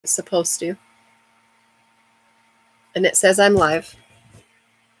It's supposed to. And it says I'm live.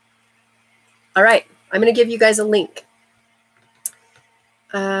 All right, I'm going to give you guys a link.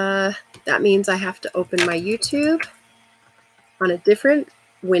 That means I have to open my YouTube on a different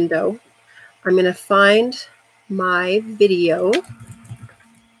window. I'm going to find my video.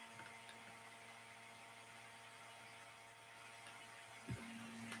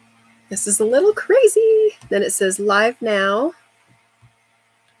 This is a little crazy. Then it says live now.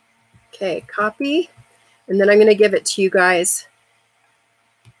 Okay, copy. And then I'm going to give it to you guys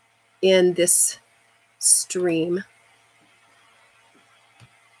in this stream.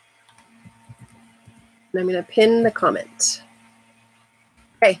 And I'm going to pin the comment.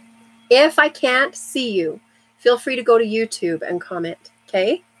 Okay, if I can't see you, feel free to go to YouTube and comment,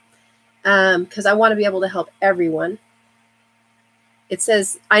 okay? Because I want to be able to help everyone. It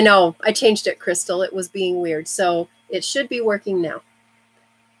says, I know, I changed it, Crystal. It was being weird. So it should be working now.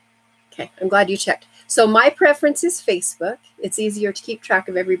 Okay, I'm glad you checked. So my preference is Facebook. It's easier to keep track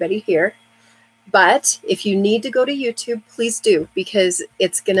of everybody here. But if you need to go to YouTube, please do, because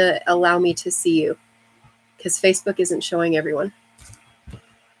it's going to allow me to see you, because Facebook isn't showing everyone.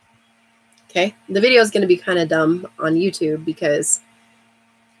 Okay, the video is going to be kind of dumb on YouTube because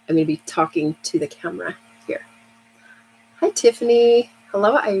I'm going to be talking to the camera here. Hi, Tiffany.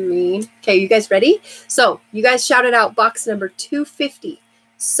 Hello, Irene. Okay, you guys ready? So you guys shouted out box number 250.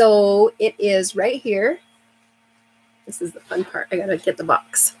 So it is right here. This is the fun part. I got to get the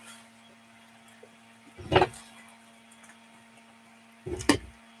box.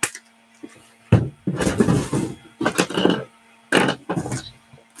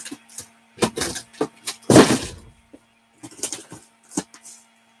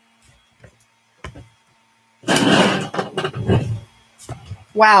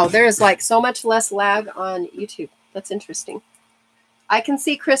 Wow, there is like so much less lag on YouTube. That's interesting. I can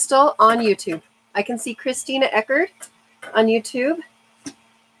see Crystal on YouTube. I can see Christina Eckert on YouTube.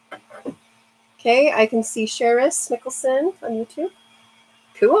 Okay, I can see Sheris Nicholson on YouTube.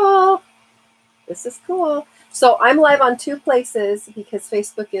 Cool. This is cool. So I'm live on 2 places because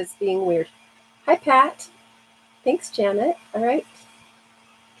Facebook is being weird. Hi, Pat. Thanks, Janet. All right.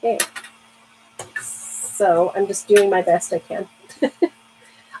 Okay. So I'm just doing my best I can.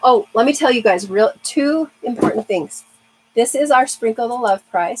 Oh, let me tell you guys 2 important things. This is our Sprinkle the Love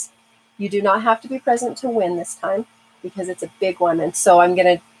prize. You do not have to be present to win this time because it's a big one. And so I'm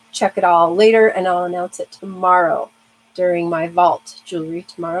going to check it all later and I'll announce it tomorrow during my vault jewelry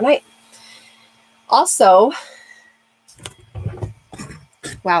tomorrow night. Also,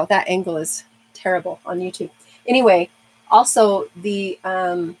 wow, that angle is terrible on YouTube. Anyway, also the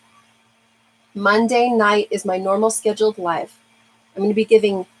Monday night is my normal scheduled live. I'm going to be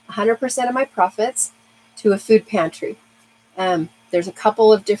giving 100% of my profits to a food pantry. There's a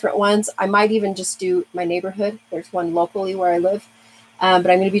couple of different ones. I might even just do my neighborhood. There's one locally where I live. But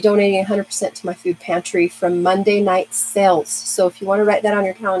I'm going to be donating 100% to my food pantry from Monday night sales. So if you want to write that on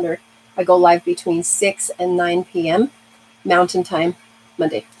your calendar, I go live between 6 and 9 p.m. Mountain Time,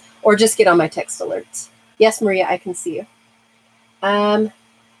 Monday. Or just get on my text alerts. Yes, Maria, I can see you.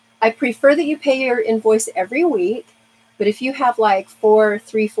 I prefer that you pay your invoice every week. But if you have like 4,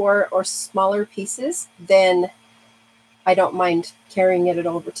 3, 4 or smaller pieces, then I don't mind carrying it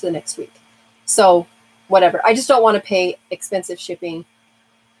over to the next week. So whatever. I just don't want to pay expensive shipping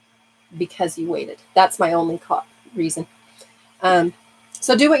because you waited. That's my only reason.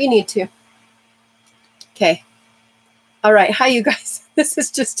 So do what you need to. Okay. All right. Hi, you guys. This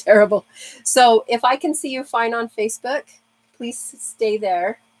is just terrible. So if I can see you fine on Facebook, please stay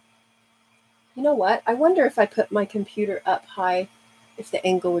there. You know what? I wonder if I put my computer up high, if the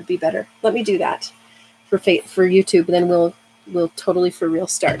angle would be better. Let me do that for YouTube, and then we'll totally for real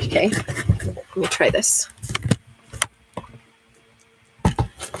start, okay? Let me try this.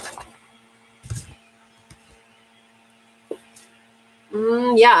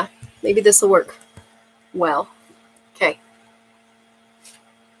 Yeah, maybe this will work well. Okay.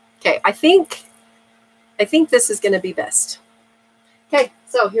 Okay, I think this is going to be best. Okay,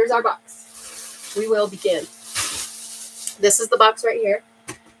 so here's our box. We will begin. This is the box right here,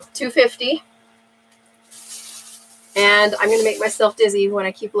 250. And I'm going to make myself dizzy when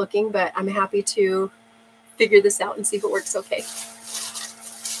I keep looking, but I'm happy to figure this out and see if it works okay.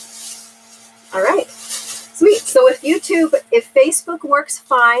 All right, sweet. So if Facebook works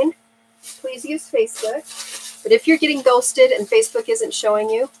fine, please use Facebook. But if you're getting ghosted and Facebook isn't showing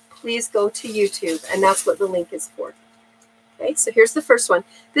you, please go to YouTube, and that's what the link is for. Okay, so here's the first one.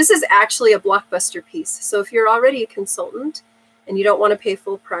 This is actually a blockbuster piece. So if you're already a consultant and you don't want to pay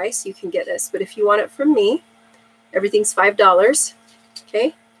full price, you can get this. But if you want it from me, everything's $5.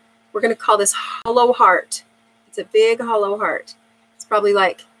 Okay, We're going to call this hollow heart. It's a big hollow heart. It's probably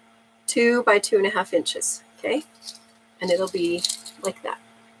like 2 by 2.5 inches. Okay. And it'll be like that.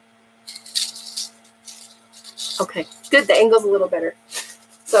 Okay, good. The angle's a little better.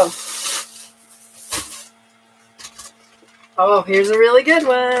 So, oh, here's a really good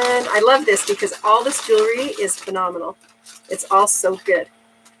one. I love this because all this jewelry is phenomenal. It's all so good.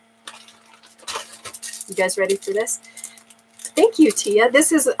 You guys ready for this? Thank you, Tia.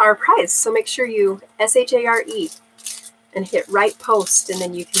 This is our prize. So make sure you SHARE and hit right post, and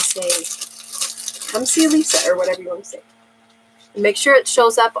then you can say, come see Lisa, or whatever you want to say. And make sure it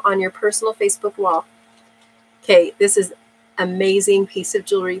shows up on your personal Facebook wall. Okay, this is amazing piece of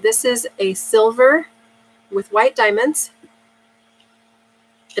jewelry. This is a silver with white diamonds,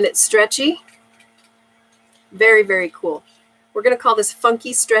 and it's stretchy. Very, very cool. We're going to call this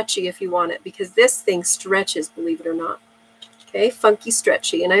Funky Stretchy if you want it, because this thing stretches, believe it or not. Okay, Funky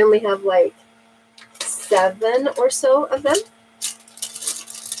Stretchy. And I only have like 7 or so of them.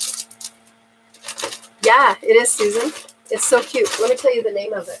 Yeah, it is, Susan. It's so cute. Let me tell you the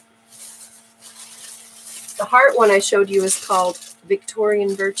name of it. The heart one I showed you is called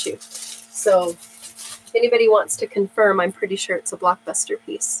Victorian Virtue. So if anybody wants to confirm, I'm pretty sure it's a blockbuster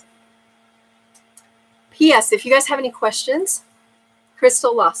piece. P.S. If you guys have any questions,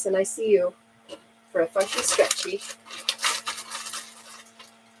 Crystal Lawson, I see you for a Funky Stretchy.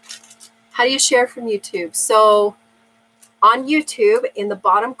 How do you share from YouTube? So on YouTube, in the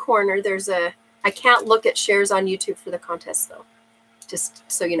bottom corner, there's a, I can't look at shares on YouTube for the contest though, just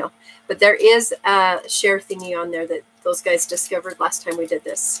so you know. But there is a share thingy on there that those guys discovered last time we did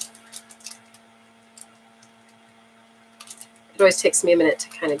this. It always takes me a minute to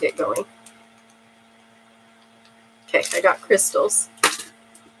kind of get going. Okay, I got crystals.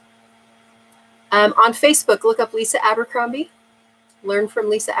 On Facebook, look up Lisa Abercrombie. Learn from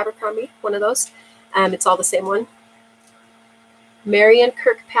Lisa Abercrombie, one of those. It's all the same one. Marian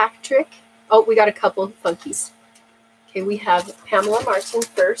Kirkpatrick. Oh, we got a couple of funkies. Okay, we have Pamela Martin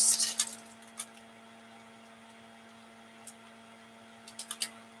first.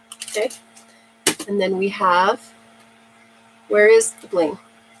 Okay, and then we have, where is the bling?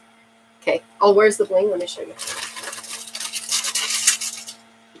 Okay, oh, where's the bling? Let me show you.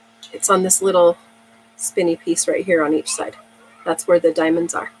 It's on this little spinny piece right here on each side. That's where the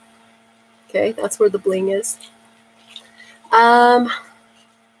diamonds are. Okay, that's where the bling is.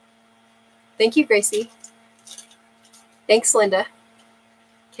 Thank you, Gracie. Thanks, Linda.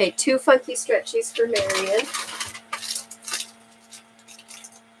 Okay, 2 Funky Stretchies for Marian.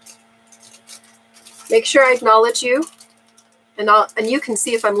 Make sure I acknowledge you, and you can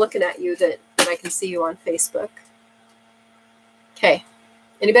see if I'm looking at you that I can see you on Facebook. Okay.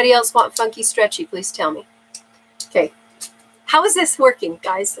 Anybody else want Funky Stretchy? Please tell me. Okay. How is this working,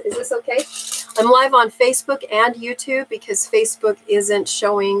 guys? Is this okay? I'm live on Facebook and YouTube because Facebook isn't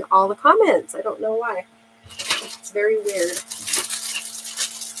showing all the comments. I don't know why. It's very weird.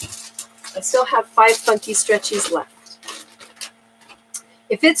 I still have 5 Funky Stretchies left.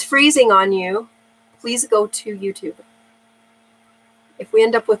 If it's freezing on you, please go to YouTube. If we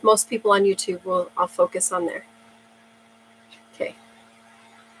end up with most people on YouTube, I'll focus on there. Okay.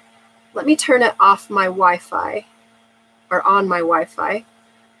 Let me turn it off my Wi-Fi, or on my Wi-Fi.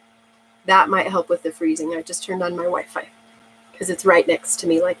 That might help with the freezing. I just turned on my Wi-Fi because it's right next to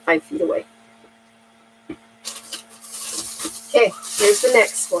me, like 5 feet away. Okay, here's the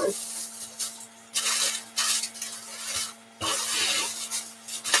next one.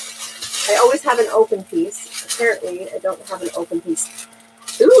 I always have an open piece. Apparently, I don't have an open piece.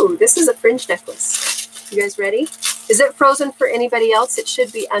 Ooh, this is a fringe necklace. You guys ready? Is it frozen for anybody else? It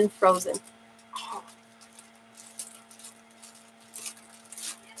should be unfrozen. Oh.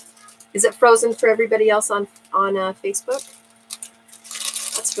 Is it frozen for everybody else on Facebook?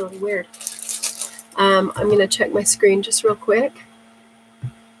 That's really weird. I'm going to check my screen just real quick.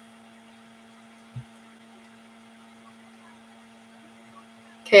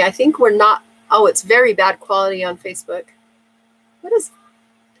 Okay, I think we're not. Oh, it's very bad quality on Facebook. What is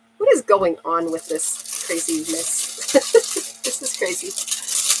going on with this craziness? This is crazy.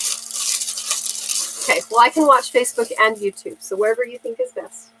 Okay, well, I can watch Facebook and YouTube, so wherever you think is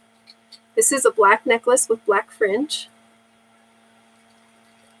best. This is a black necklace with black fringe.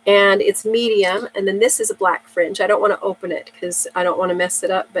 And it's medium, and then this is a black fringe. I don't want to open it because I don't want to mess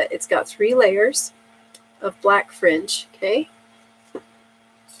it up, but it's got 3 layers of black fringe, okay?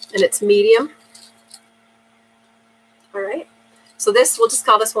 And it's medium. All right. So this, we'll just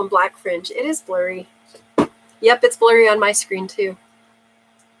call this one black fringe. It is blurry. Yep, it's blurry on my screen too.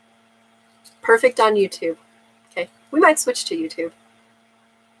 Perfect on YouTube. Okay, we might switch to YouTube.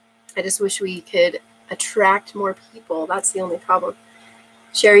 I just wish we could attract more people. That's the only problem.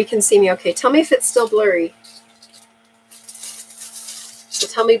 Sherry can see me okay. Tell me if it's still blurry. So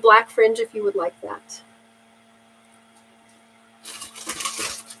tell me black fringe if you would like that.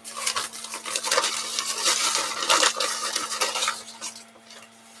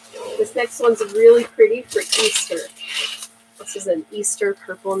 This next one's really pretty for Easter. This is an Easter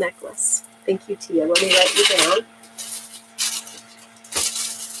purple necklace. Thank you, Tia. Let me write you down.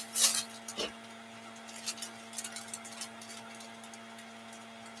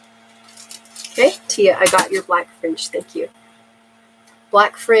 Okay, Tia, I got your black fringe. Thank you.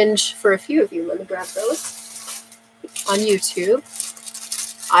 Black fringe for a few of you. Let me grab those. On YouTube,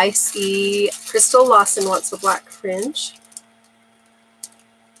 I see Crystal Lawson wants a black fringe.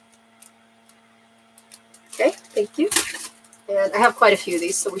 Okay, thank you. And I have quite a few of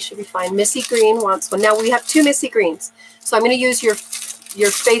these, so we should be fine. Missy Green wants one. Now we have 2 Missy Greens. So I'm going to use your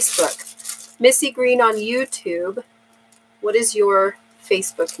Facebook. Missy Green on YouTube. What is your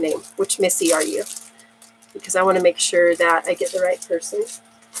Facebook name? Which Missy are you? Because I want to make sure that I get the right person.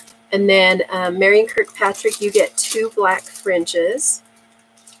 And then Marion Kirkpatrick, you get 2 black fringes.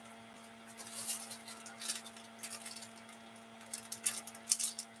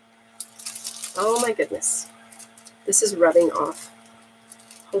 Oh my goodness. This is rubbing off.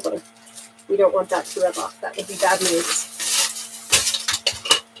 Hold on. We don't want that to rub off. That would be bad news.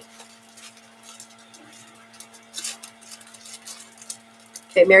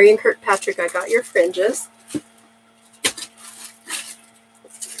 Okay, Marion Kirkpatrick, I got your fringes.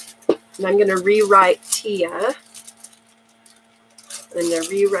 And I'm going to rewrite Tia. I'm going to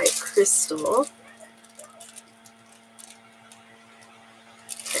rewrite Crystal.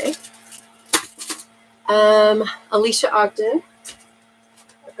 Okay. Alicia Ogden,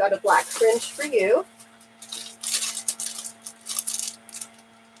 I've got a black fringe for you.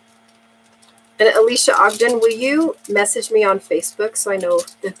 And Alicia Ogden, will you message me on Facebook so I know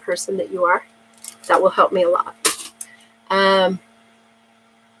the person that you are? That will help me a lot.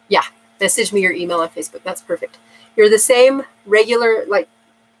 Yeah, message me your email on Facebook. That's perfect. You're the same regular, like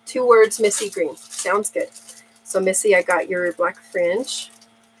 2 words, Missy Green. Sounds good. So Missy, I got your black fringe.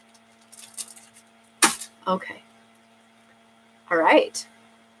 Okay. All right.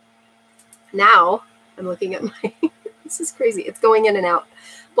 Now I'm looking at my, this is crazy. It's going in and out.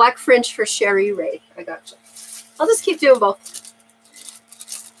 Black fringe for Sherry Ray. I gotcha. I'll just keep doing both.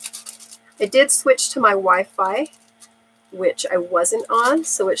 I did switch to my Wi-Fi, which I wasn't on,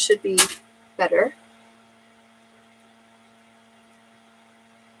 so it should be better.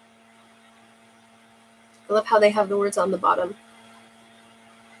 I love how they have the words on the bottom.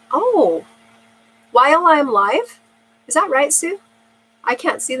 Oh, while I'm live? Is that right, Sue? I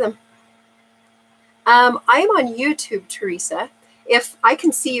can't see them. I'm on YouTube, Teresa. If I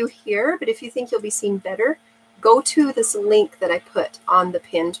can see you here, but if you think you'll be seen better, go to this link that I put on the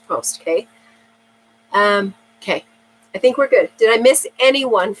pinned post, okay? Okay, I think we're good. Did I miss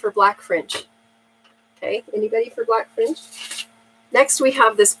anyone for black fringe? Okay, anybody for black fringe? Next, we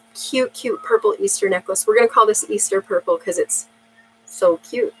have this cute, cute purple Easter necklace. We're going to call this Easter purple because it's so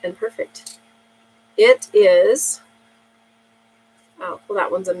cute and perfect. It is, oh, well,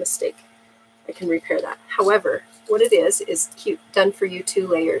 that one's a mistake. I can repair that. However, what it is cute, done for you 2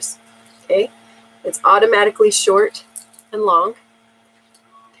 layers. Okay, it's automatically short and long.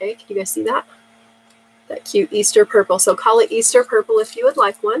 Okay, can you guys see that? That cute Easter purple. So call it Easter purple if you would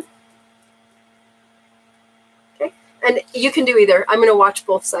like one. Okay, and you can do either. I'm going to watch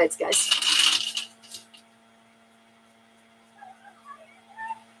both sides, guys.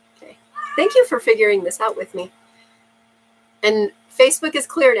 Okay, thank you for figuring this out with me. And Facebook is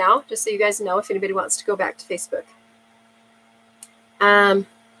clear now, just so you guys know if anybody wants to go back to Facebook.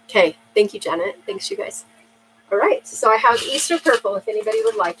 Okay, thank you, Janet. Thanks, you guys. All right, so I have Easter purple if anybody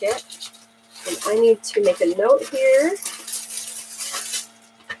would like it. And I need to make a note here.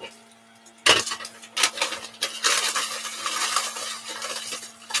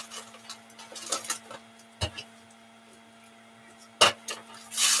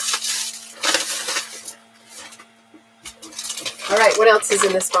 All right, what else is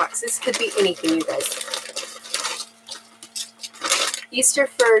in this box? This could be anything, you guys. Easter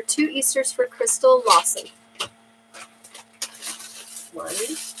for 2 Easters for Crystal Lawson. 1,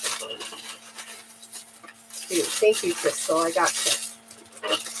 2. Thank you, Crystal. I got this.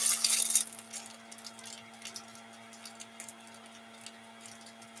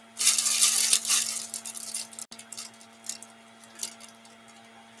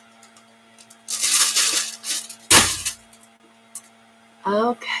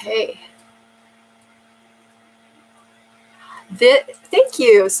 Okay. Thank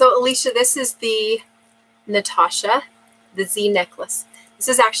you. So Alicia, this is the Natasha, the Z necklace. This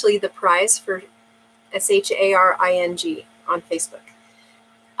is actually the prize for SHARING on Facebook.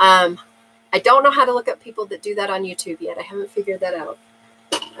 I don't know how to look up people that do that on YouTube yet. I haven't figured that out.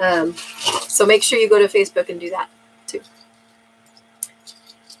 So make sure you go to Facebook and do that too.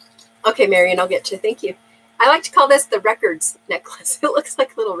 Okay, Marion, I'll get you. Thank you. I like to call this the records necklace. It looks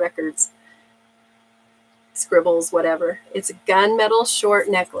like little records. Scribbles, whatever. It's a gunmetal short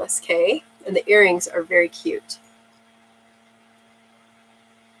necklace, okay? And the earrings are very cute.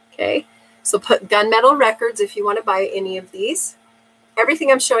 Okay, so put gunmetal records if you want to buy any of these. Everything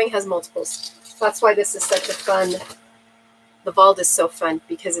I'm showing has multiples. That's why this is such a fun, the vault is so fun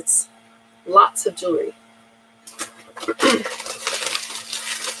because it's lots of jewelry.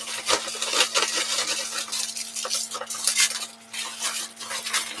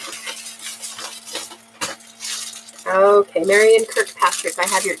 Okay, Marion Kirkpatrick, I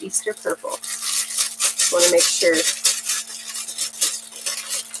have your Easter purple. Just want to make sure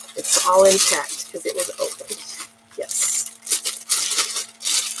it's all intact because it was open. Yes.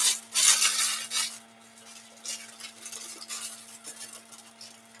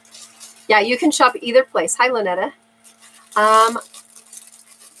 Yeah, you can shop either place. Hi, Lynetta.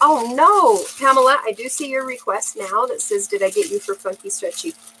 Oh, no, Pamela, I do see your request now that says, did I get you for Funky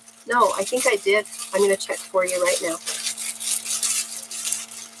Stretchy? No, I think I did. I'm going to check for you right now.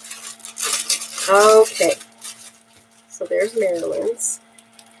 Okay. So there's Marilyn's.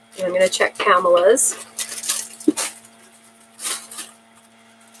 And I'm going to check Pamela's.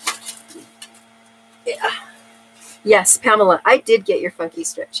 Yeah. Yes, Pamela, I did get your Funky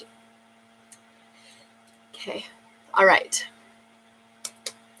Stretchy. Okay. All right.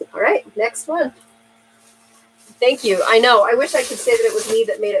 All right. Next one. Thank you. I know. I wish I could say that it was me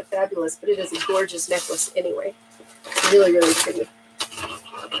that made it fabulous, but it is a gorgeous necklace anyway. Really, really pretty.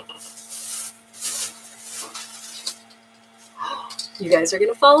 You guys are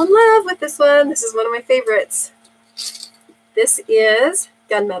going to fall in love with this one. This is one of my favorites. This is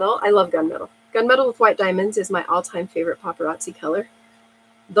gunmetal. I love gunmetal. Gunmetal with white diamonds is my all-time favorite paparazzi color.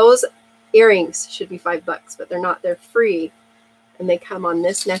 Those earrings should be $5, but they're not. They're free, and they come on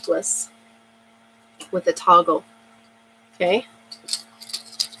this necklace with a toggle. Okay.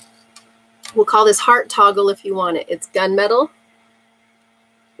 We'll call this heart toggle if you want it. It's gunmetal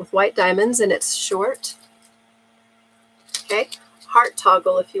with white diamonds, and it's short. Okay. Heart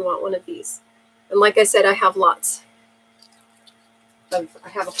toggle if you want one of these. And like I said, I have lots. I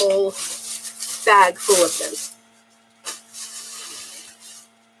have a whole bag full of them.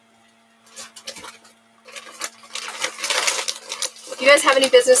 If you guys have any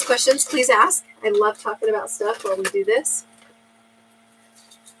business questions, please ask. I love talking about stuff while we do this.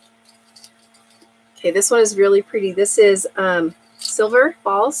 Okay, this one is really pretty. This is silver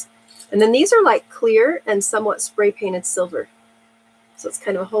balls. And then these are like clear and somewhat spray painted silver. So it's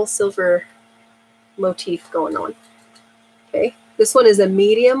kind of a whole silver motif going on. Okay, this one is a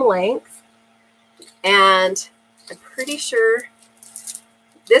medium length. And I'm pretty sure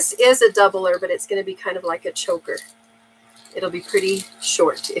this is a doubler, but it's going to be kind of like a choker. It'll be pretty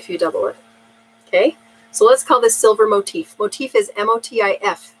short if you double it. Okay, so let's call this silver motif. Motif is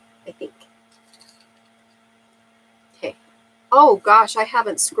M-O-T-I-F, I think. Okay. Oh gosh, I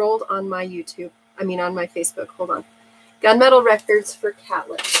haven't scrolled on my YouTube. I mean on my Facebook. Hold on. Gunmetal Records for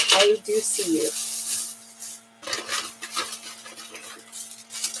Catlett. I do see you.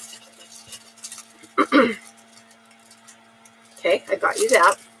 Okay, I got you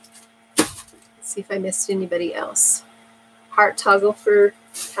that. Let's see if I missed anybody else. Heart toggle for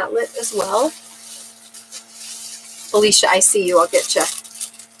Catlett as well. Alicia, I see you. I'll get you.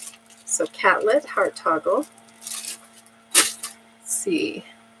 So Catlett, heart toggle. Let's see.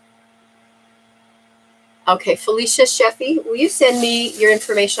 Okay, Felicia Sheffy, will you send me your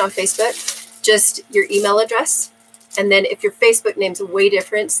information on Facebook? Just your email address. And then if your Facebook name's way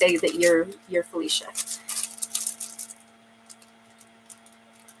different, say that you're Felicia.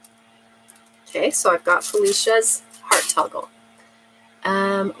 Okay, so I've got Felicia's heart toggle.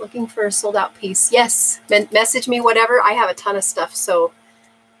 Looking for a sold out piece. Yes, message me, whatever. I have a ton of stuff, so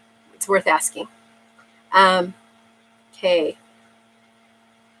it's worth asking. Okay.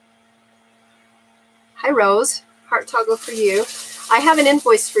 Hi, Rose. Heart toggle for you. I have an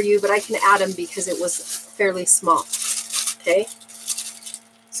invoice for you, but I can add them because it was fairly small. Okay.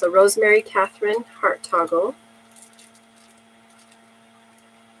 So Rosemary Catherine, heart toggle.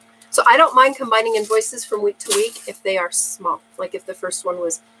 So I don't mind combining invoices from week to week if they are small. Like if the first one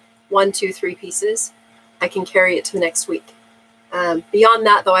was 1, 2, 3 pieces, I can carry it to the next week. Beyond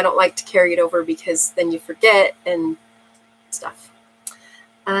that, though, I don't like to carry it over because then you forget and stuff.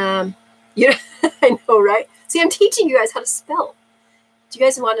 Yeah, I know, right? See, I'm teaching you guys how to spell. Do you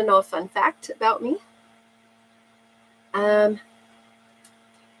guys want to know a fun fact about me? To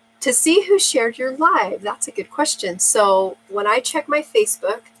see who shared your live, that's a good question. So when I check my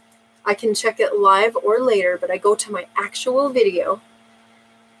Facebook, I can check it live or later, but I go to my actual video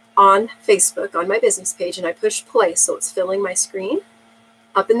on Facebook on my business page and I push play so it's filling my screen.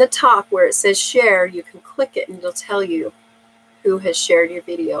 Up in the top where it says share, you can click it and it'll tell you who has shared your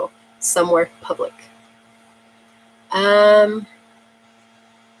video somewhere public.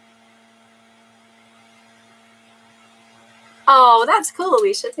 Oh, that's cool,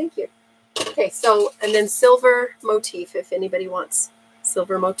 Alicia. Thank you. Okay, so, and then silver motif, if anybody wants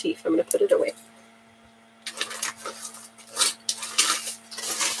silver motif. I'm going to put it away.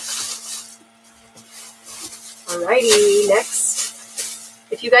 Alrighty,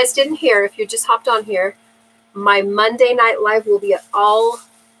 next. If you guys didn't hear, if you just hopped on here, my Monday night live will be an all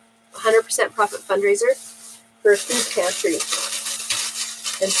 100% profit fundraiser for a food pantry.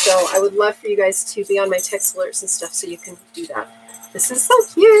 And so I would love for you guys to be on my text alerts and stuff so you can do that. This is so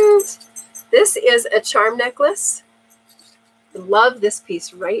cute. This is a charm necklace. I love this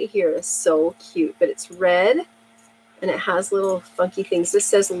piece right here. It's so cute, but it's red and it has little funky things. This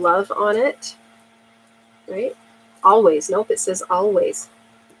says love on it, right? Always. Nope, it says always.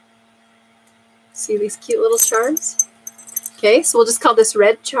 See these cute little charms? Okay, so we'll just call this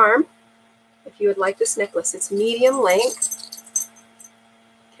red charm. If you would like this necklace, it's medium length.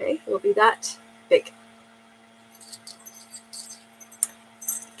 Okay, it will be that big.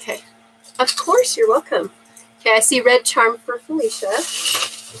 Okay, of course, you're welcome. Okay, I see red charm for Felicia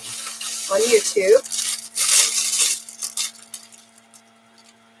on YouTube.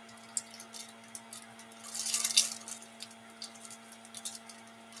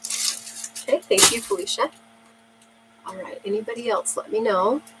 Okay, thank you, Felicia. All right, anybody else? Let me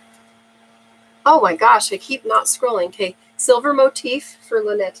know. Oh my gosh, I keep not scrolling. Okay, silver motif for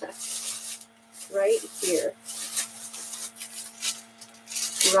Lynetta. Right here.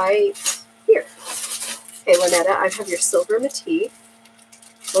 Right here. Okay, Lynetta, I have your silver motif.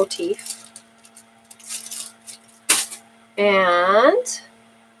 And,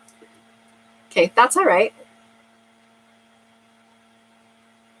 okay, that's all right.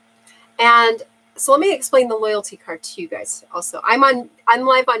 And so let me explain the loyalty card to you guys also. I'm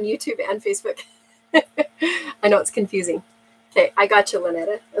live on YouTube and Facebook. I know it's confusing. Okay, I got you,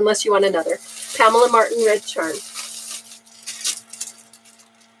 Lynetta, unless you want another. Pamela Martin red charm.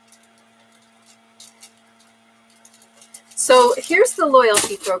 So here's the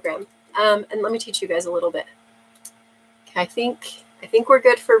loyalty program. And let me teach you guys a little bit. Okay, I think we're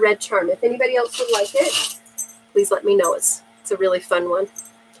good for red charm. If anybody else would like it, please let me know. It's a really fun one.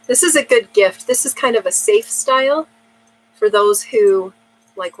 This is a good gift. This is kind of a safe style for those who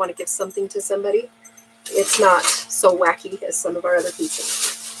like want to give something to somebody. It's not so wacky as some of our other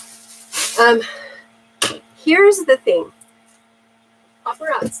pieces. Here's the thing.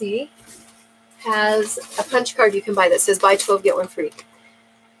 Paparazzi has a punch card you can buy that says buy 12, get one free.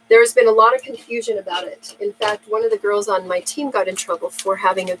 There's been a lot of confusion about it. In fact, one of the girls on my team got in trouble for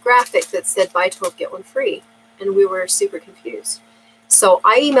having a graphic that said buy 12, get one free. And we were super confused. So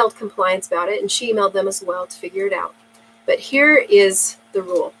I emailed compliance about it, and she emailed them as well to figure it out. But here is the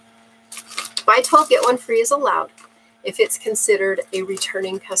rule. Buy 12, get one free is allowed if it's considered a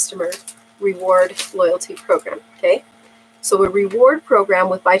returning customer reward loyalty program, okay? So a reward program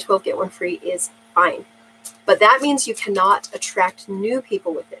with buy 12, get one free is fine. But that means you cannot attract new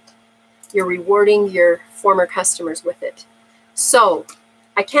people with it. You're rewarding your former customers with it. So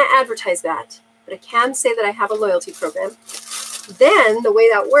I can't advertise that, but I can say that I have a loyalty program. Then the way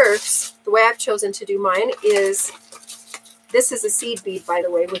that works, the way I've chosen to do mine is, this is a seed bead, by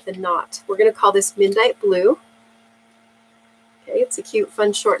the way, with a knot. We're going to call this Midnight Blue. Okay, it's a cute,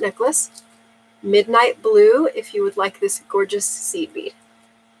 fun, short necklace. Midnight Blue, if you would like this gorgeous seed bead.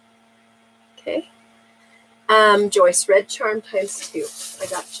 Okay. Joyce, red charm ×2. I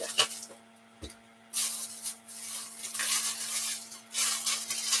gotcha.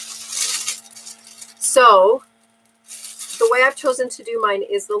 So the way I've chosen to do mine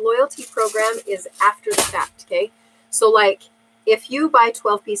is the loyalty program is after the fact, okay? So like if you buy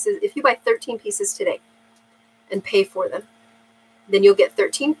 12 pieces, if you buy 13 pieces today and pay for them, then you'll get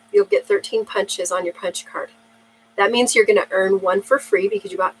 13 punches on your punch card. That means you're going to earn one for free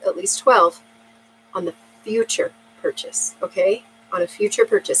because you bought at least 12 on the future purchase, okay? On a future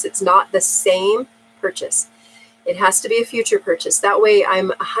purchase. It's not the same purchase. It has to be a future purchase. That way I'm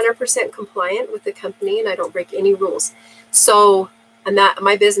 100% compliant with the company and I don't break any rules. So, and that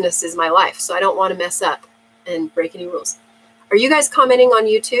my business is my life, so I don't want to mess up and break any rules. Are you guys commenting on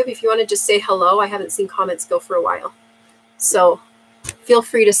YouTube? If you want to just say hello, I haven't seen comments go for a while. So feel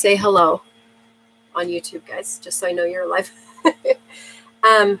free to say hello on YouTube, guys, just so I know you're alive.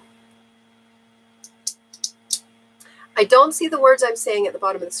 I don't see the words I'm saying at the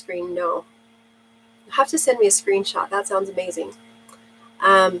bottom of the screen, no. You'll have to send me a screenshot. That sounds amazing.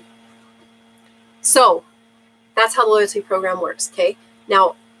 So that's how the loyalty program works, okay?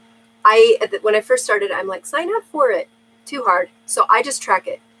 Now, when I first started, I'm like, sign up for it. Too hard. So I just track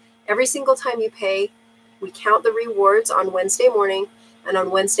it. Every single time you pay, we count the rewards on Wednesday morning, and on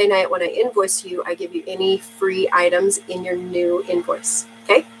Wednesday night when I invoice you, I give you any free items in your new invoice,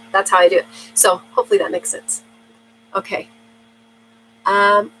 okay? That's how I do it. So hopefully that makes sense. Okay.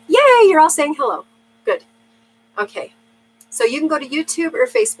 Yay, you're all saying hello. Good. Okay. So you can go to YouTube or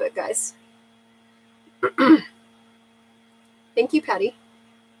Facebook, guys. Thank you, Patty.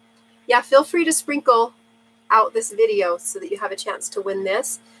 Yeah, feel free to sprinkle out this video so that you have a chance to win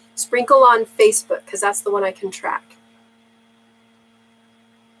this. Sprinkle on Facebook because that's the one I can track.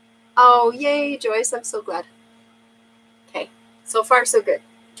 Oh, yay, Joyce. I'm so glad. Okay. So far, so good.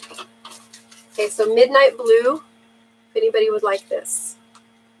 Okay, so Midnight Blue, if anybody would like this.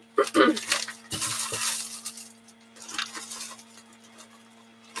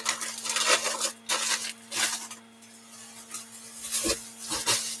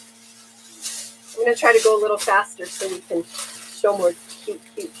 I'm going to try to go a little faster so we can show more cute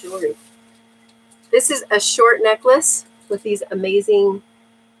jewelry. This is a short necklace with these amazing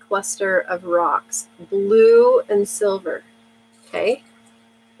cluster of rocks, blue and silver. Okay,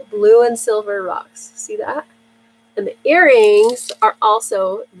 blue and silver rocks. See that? And the earrings are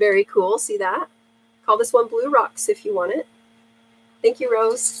also very cool. See that? Call this one Blue Rocks if you want it. Thank you,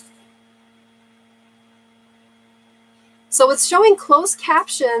 Rose. So it's showing closed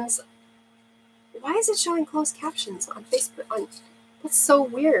captions. Why is it showing closed captions on Facebook? That's so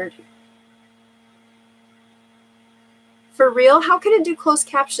weird. For real? How can it do closed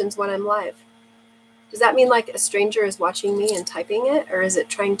captions when I'm live? Does that mean like a stranger is watching me and typing it? Or is it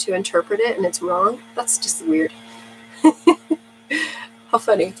trying to interpret it and it's wrong? That's just weird. How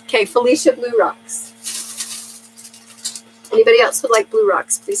funny. Okay, Felicia Blue Rocks. Anybody else would like Blue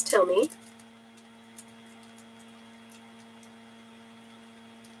Rocks? Please tell me.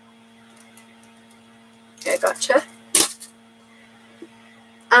 Okay, gotcha.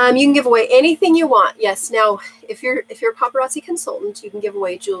 You can give away anything you want. Yes. Now, if you're a paparazzi consultant, you can give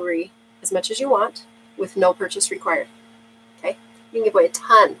away jewelry as much as you want with no purchase required. Okay. You can give away a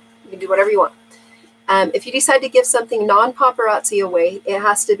ton. You can do whatever you want. If you decide to give something non-paparazzi away, it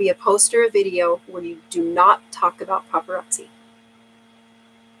has to be a post or a video where you do not talk about paparazzi.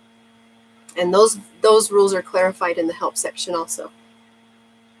 And those rules are clarified in the help section also.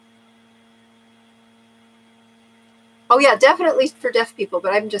 Oh yeah, definitely for deaf people,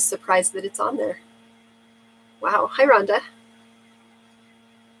 but I'm just surprised that it's on there. Wow. Hi, Rhonda.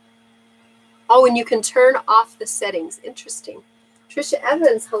 Oh, and you can turn off the settings. Interesting. Trisha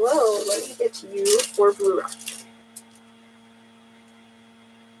Evans, hello. Let me get you for Blue Rock.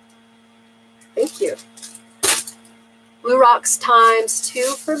 Thank you. Blue Rocks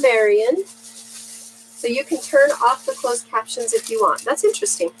 ×2 for Marion. So you can turn off the closed captions if you want. That's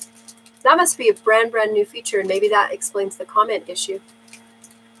interesting. That must be a brand new feature, and maybe that explains the comment issue.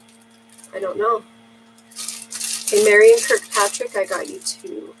 I don't know. Okay, Marion Kirkpatrick, I got you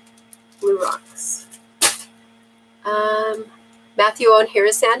 2 Blue Rocks. Matthew Owen, here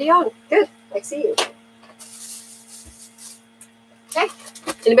is Sandy Owen. Good, I see you. Okay,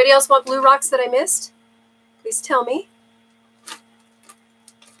 anybody else want Blue Rocks that I missed? Please tell me.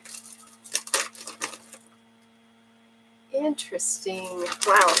 Interesting,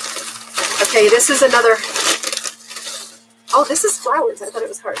 wow. Okay, this is another, oh, this is flowers. I thought it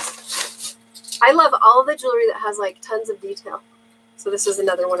was hearts. I love all the jewelry that has like tons of detail. So this is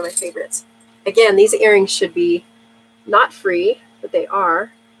another one of my favorites. Again, these earrings should be not free, but they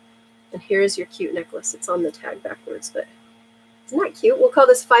are. And here's your cute necklace. It's on the tag backwards, but isn't that cute? We'll call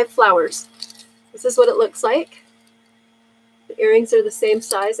this 5 flowers. This is what it looks like. The earrings are the same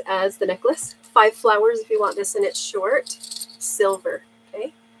size as the necklace. 5 flowers if you want this, and it's short, silver,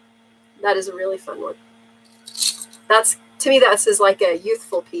 okay? That is a really fun one. That's, to me, this is like a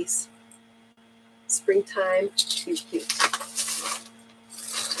youthful piece. Springtime, cute, cute.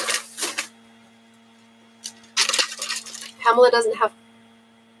 Pamela doesn't have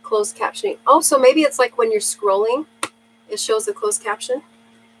closed captioning. Oh, so maybe it's like when you're scrolling, it shows the closed caption.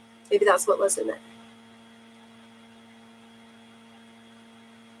 Maybe that's what was in it.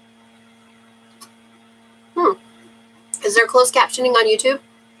 Is there closed captioning on YouTube?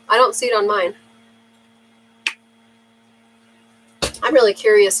 I don't see it on mine. I'm really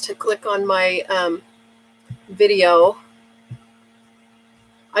curious to click on my video.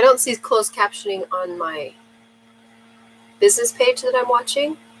 I don't see closed captioning on my business page that I'm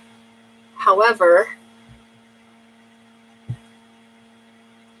watching. However,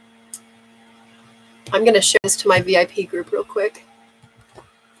 I'm going to share this to my VIP group real quick.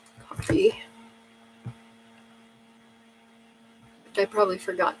 Copy. Which I probably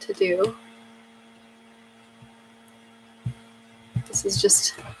forgot to do. This is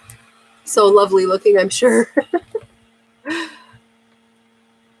just so lovely looking, I'm sure.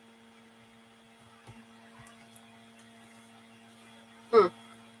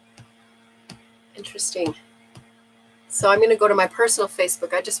 Interesting. So I'm going to go to my personal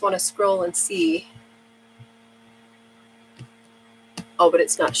Facebook. I just want to scroll and see. Oh, but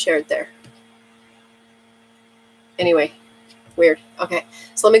it's not shared there. Anyway, weird. Okay,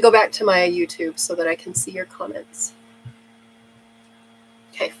 so let me go back to my YouTube so that I can see your comments.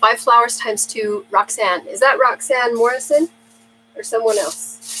 Okay, 5 flowers times 2, Roxanne. Is that Roxanne Morrison or someone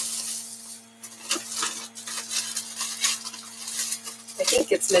else? I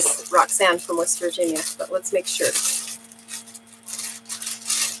think it's Miss Roxanne from West Virginia, but let's make sure.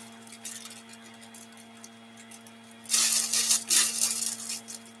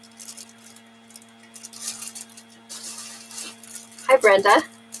 Hi, Brenda.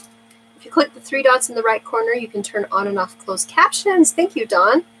 If you click the 3 dots in the right corner, you can turn on and off closed captions. Thank you,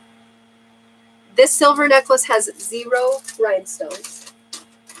 Dawn. This silver necklace has 0 rhinestones.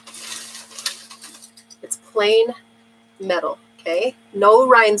 It's plain metal, okay? No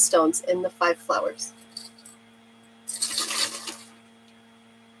rhinestones in the 5 flowers.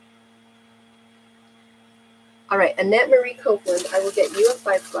 All right, Annette Marie Copeland, I will get you a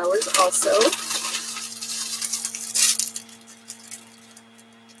 5 flowers also.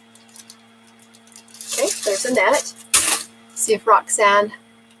 Okay, there's Annette. See if Roxanne.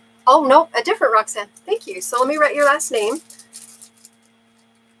 Oh, no, a different Roxanne. Thank you. So let me write your last name.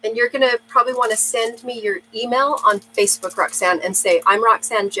 And you're going to probably want to send me your email on Facebook, Roxanne, and say, I'm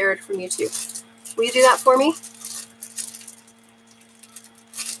Roxanne Jared from YouTube. Will you do that for me?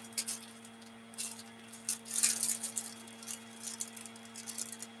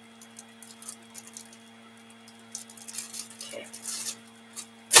 Okay.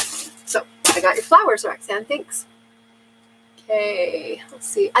 So I got your flowers, Roxanne. Thanks. Okay, let's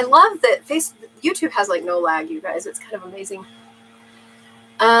see. I love that YouTube has like no lag, you guys. It's kind of amazing.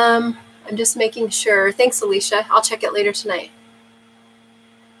 I'm just making sure. Thanks, Alicia. I'll check it later tonight.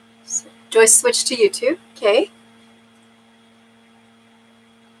 So Joyce switched to YouTube. Okay.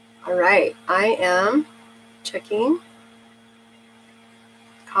 All right. I am checking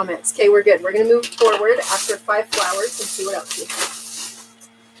comments. Okay, we're good. We're going to move forward after 5 flowers and see what else we have.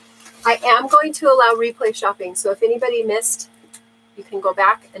 I am going to allow replay shopping. So if anybody missed, you can go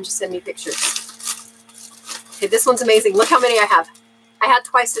back and just send me pictures. Okay, this one's amazing. Look how many I have. I had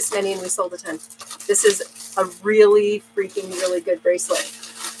twice this many and we sold a ton. This is a really really good bracelet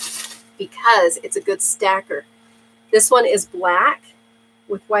because it's a good stacker. This one is black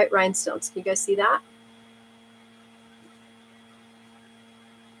with white rhinestones. Can you guys see that?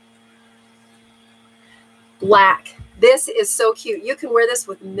 Black. This is so cute. You can wear this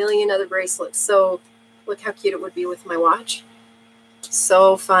with a million other bracelets. So look how cute it would be with my watch.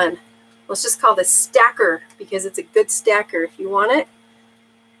 So fun. Let's just call this stacker because it's a good stacker. If you want it,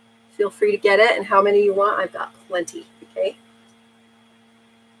 feel free to get it. And how many you want, I've got plenty. Okay.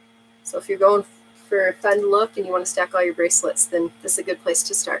 So if you're going for a fun look and you want to stack all your bracelets, then this is a good place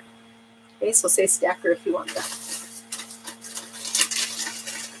to start. Okay, so say stacker if you want that.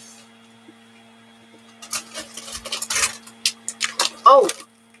 Oh,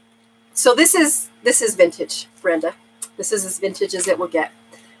 so this is vintage, Brenda. This is as vintage as it will get.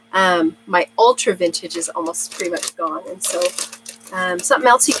 My ultra vintage is almost pretty much gone. And so something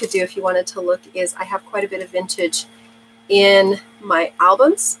else you could do if you wanted to look is I have quite a bit of vintage in my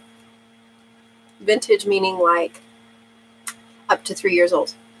albums. Vintage meaning like up to 3 years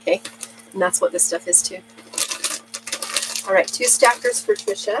old. Okay. And that's what this stuff is too. All right. 2 stackers for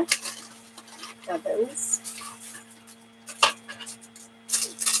Trisha Evans.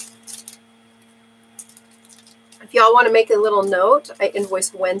 If y'all want to make a little note, I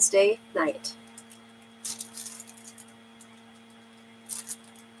invoice Wednesday night.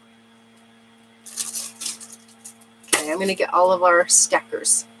 Okay, I'm going to get all of our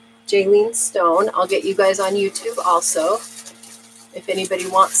stackers. Jaylene Stone, I'll get you guys on YouTube also, if anybody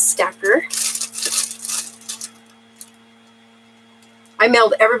wants stacker. I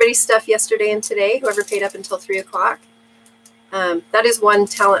mailed everybody's stuff yesterday and today, whoever paid up until 3 o'clock. That is one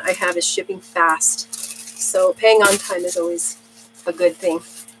talent I have, is shipping fast. So paying on time is always a good thing.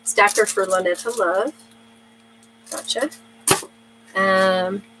 Stacker for Lonetta Love. Gotcha.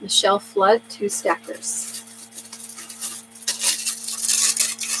 Michelle Flood, 2 stackers.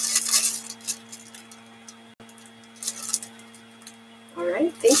 All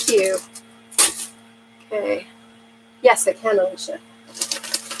right, thank you. Okay. Yes, I can, Alicia.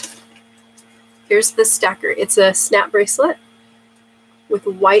 Here's the stacker. It's a snap bracelet with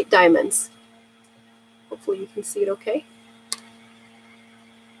white diamonds. Hopefully you can see it okay.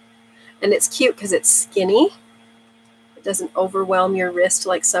 And it's cute because it's skinny. It doesn't overwhelm your wrist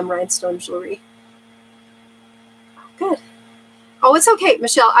like some rhinestone jewelry. Oh, good. Oh, it's okay,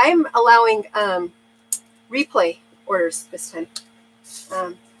 Michelle. I'm allowing replay orders this time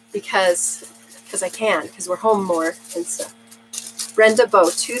because I can, because we're home more and stuff. Brenda Bow,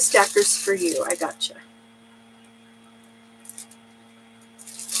 2 stackers for you. I gotcha.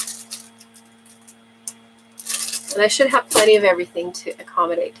 And I should have plenty of everything to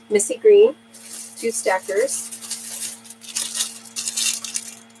accommodate. Missy Green, 2 stackers.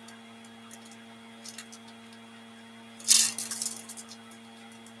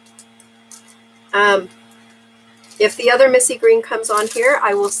 If the other Missy Green comes on here,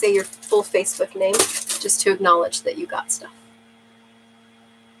 I will say your full Facebook name just to acknowledge that you got stuff.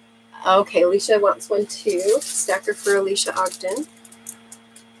 Okay, Alicia wants one too. Stacker for Alicia Ogden.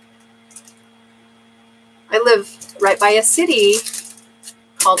 I live right by a city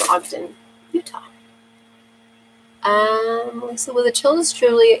called Ogden, Utah. Lisa with a children's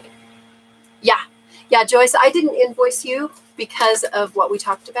truly. Yeah, Joyce, I didn't invoice you because of what we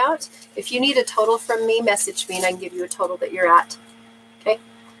talked about. If you need a total from me, message me and I can give you a total that you're at. Okay.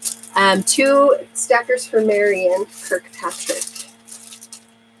 2 stackers for Marion Kirkpatrick.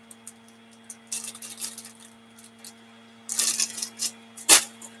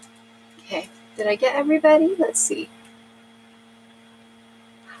 Okay. Did I get everybody? Let's see.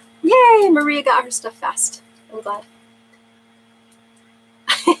 Yay! Maria got her stuff fast. I'm glad.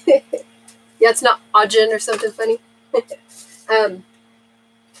 Yeah, it's not Ogden or something funny.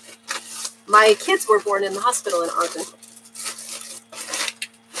 My kids were born in the hospital in Ogden.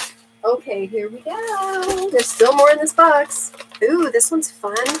 Okay, here we go. There's still more in this box. Ooh, this one's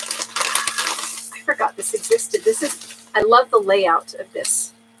fun. I forgot this existed. I love the layout of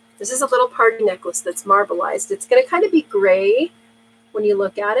this. This is a little party necklace that's marbleized. It's going to kind of be gray when you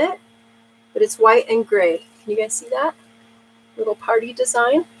look at it, but it's white and gray. Can you guys see that? Little party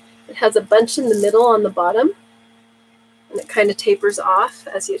design. It has a bunch in the middle on the bottom, and it kind of tapers off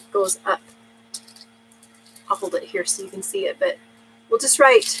as it goes up. I'll hold it here so you can see it, but we'll just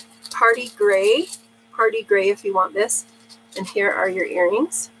write party gray if you want this. And here are your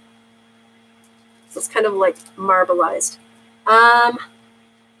earrings. So it's kind of like marbleized.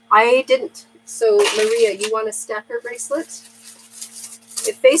 I didn't. So Maria, you want a stacker bracelet?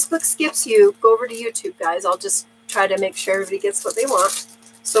 If Facebook skips you, go over to YouTube, guys. I'll just try to make sure everybody gets what they want.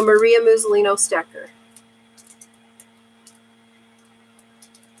 So Maria Musolino stacker.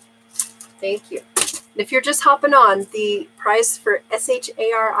 Thank you. And if you're just hopping on, the price for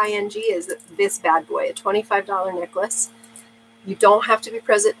SHARING is this bad boy, a $25 necklace. You don't have to be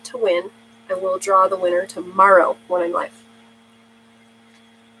present to win. I will draw the winner tomorrow when I'm live.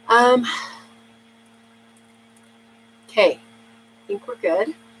 Okay, I think we're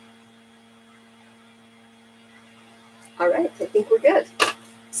good. All right, I think we're good.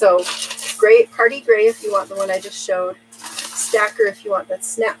 So gray, party gray if you want the one I just showed. Stacker if you want that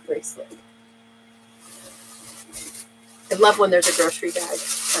snap bracelet. I love when there's a grocery bag.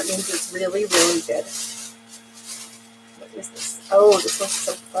 That means it's really, really good. What is this? Oh, this one's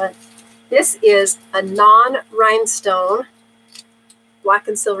so fun. This is a non-rhinestone black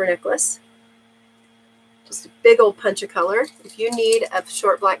and silver necklace. Just a big old punch of color. If you need a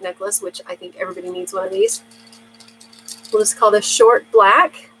short black necklace, which I think everybody needs one of these, we'll just call this short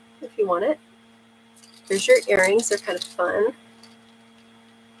black if you want it. Here's your earrings. They're kind of fun.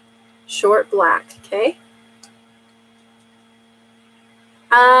 Short black, okay?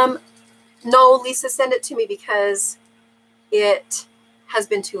 No, Lisa, send it to me because it has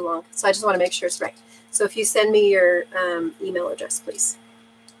been too long. So I just want to make sure it's right. So if you send me your email address, please.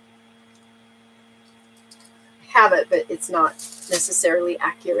 I have it, but it's not necessarily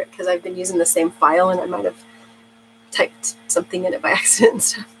accurate because I've been using the same file and I might have typed something in it by accident and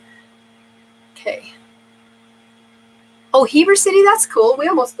stuff. Okay. Oh, Heber City, that's cool. We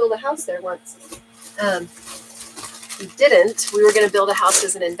almost built a house there once. We didn't. We were going to build a house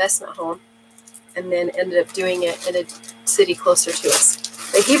as an investment home and then ended up doing it in a city closer to us.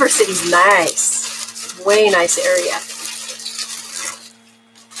 But Heber City's nice. Way nice area.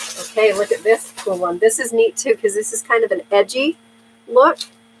 Okay, look at this cool one. This is neat too because this is kind of an edgy look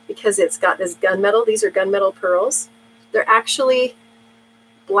because it's got this gunmetal. These are gunmetal pearls. They're actually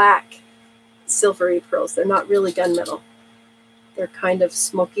black, silvery pearls. They're not really gunmetal. They're kind of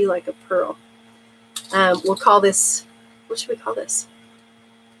smoky like a pearl. We'll call this, what should we call this?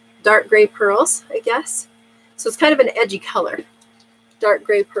 Dark gray pearls, I guess. So it's kind of an edgy color. Dark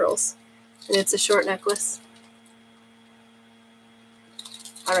gray pearls. And it's a short necklace.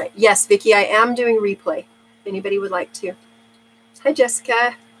 All right. Yes, Vicki, I am doing replay. If anybody would like to. Hi,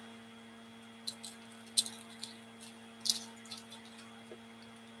 Jessica.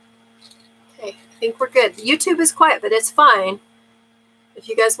 Okay, I think we're good. YouTube is quiet, but it's fine. If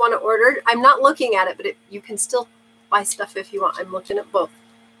you guys want to order, I'm not looking at it, but you can still buy stuff if you want. I'm looking at both.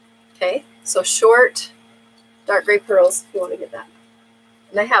 Okay, so short, dark gray pearls, if you want to get that.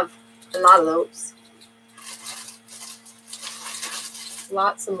 And I have a lot of those.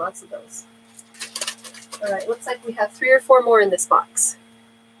 Lots and lots of those. All right, looks like we have 3 or 4 more in this box.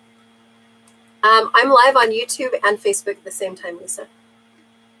 I'm live on YouTube and Facebook at the same time, Lisa.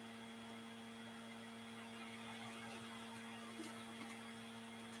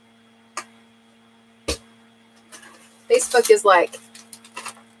 Facebook is like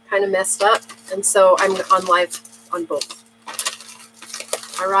kind of messed up, and so I'm on live on both.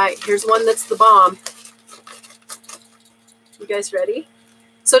 All right, here's one that's the bomb. You guys ready?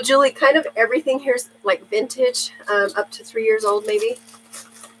 So Julie, kind of everything here's like vintage, up to 3 years old maybe.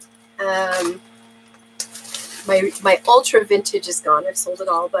 My ultra vintage is gone. I've sold it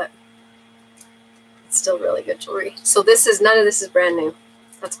all, but it's still really good jewelry. So this is, none of this is brand new.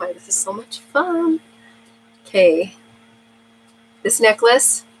 That's why this is so much fun. Okay. This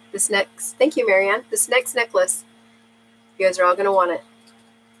necklace, thank you, Marianne. This next necklace, you guys are all going to want it.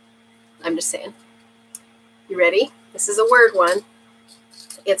 I'm just saying. You ready? This is a word one.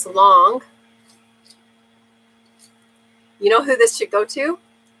 It's long. You know who this should go to?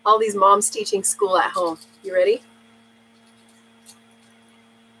 All these moms teaching school at home. You ready?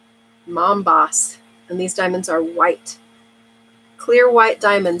 Mom Boss. And these diamonds are white. Clear white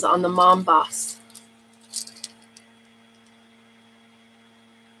diamonds on the Mom Boss.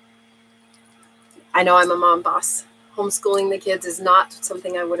 I know I'm a mom boss. Homeschooling the kids is not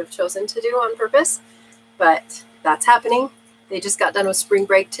something I would have chosen to do on purpose, but that's happening. They just got done with spring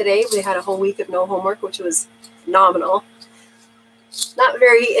break today. We had a whole week of no homework, which was phenomenal. Not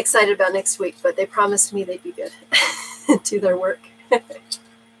very excited about next week, but they promised me they'd be good. Do their work.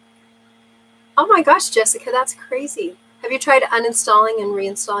 Oh my gosh, Jessica, that's crazy. Have you tried uninstalling and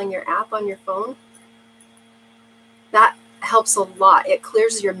reinstalling your app on your phone? That helps a lot. It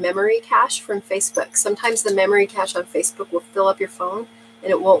clears your memory cache from Facebook. Sometimes the memory cache on Facebook will fill up your phone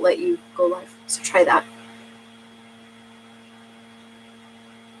and it won't let you go live. So try that.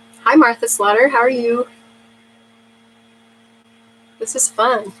 Hi, Martha Slaughter. How are you? This is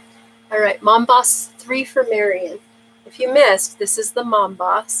fun. All right, Mom Boss 3 for Marion. If you missed, this is the Mom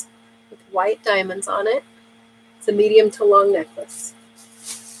Boss with white diamonds on it. It's a medium to long necklace.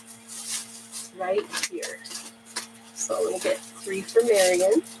 Right here. So I'm going to get 3 for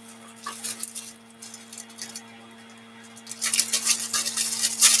Marion.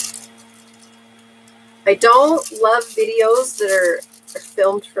 I don't love videos that are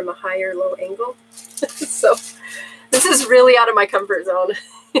filmed from a high or low angle. So this is really out of my comfort zone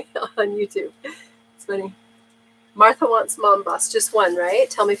on YouTube. It's funny. Martha wants Mom Boss. Just one, right?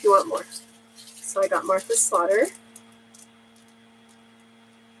 Tell me if you want more. So I got Martha Slaughter.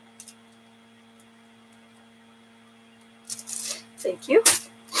 Thank you.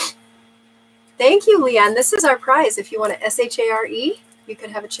 Thank you, Leanne. This is our prize. If you want to SHARE, you could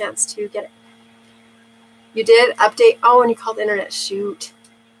have a chance to get it. You did update. Oh, and you called internet. Shoot.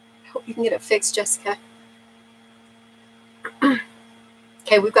 I hope you can get it fixed, Jessica.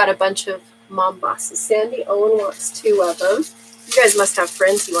 Okay, we've got a bunch of Mom Bosses. Sandy Owen wants 2 of them. You guys must have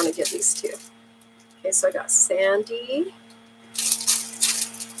friends you want to give these to. Okay, so I got Sandy.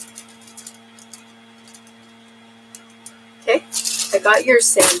 Okay, I got yours,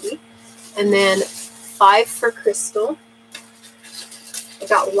 Sandy. And then 5 for Crystal. I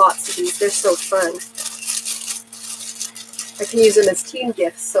got lots of these. They're so fun. I can use them as team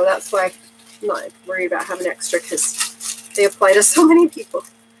gifts, so that's why I'm not worried about having extra, because they apply to so many people.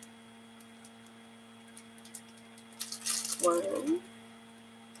 1,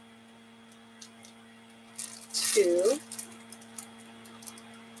 2,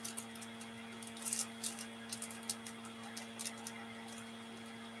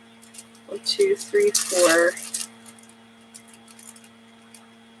 1, 2, 3, 4,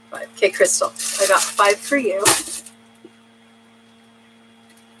 5. Okay, Crystal, I got 5 for you.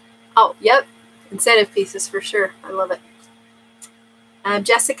 Oh, yep. Incentive pieces for sure. I love it.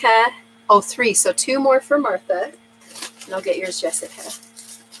 Jessica, oh, 3. So 2 more for Martha. And I'll get yours, Jessica.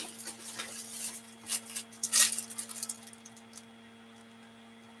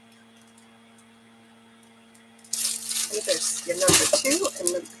 And there's your number 2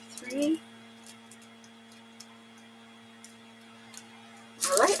 and number 3.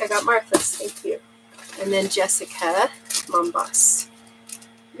 All right, I got Martha's. Thank you. And then Jessica, Mom Boss.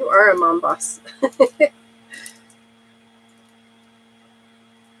 You are a mom boss.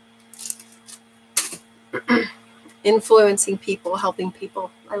 Influencing people, helping people.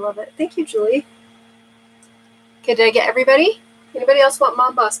 I love it. Thank you, Julie. Okay, did I get everybody? Anybody else want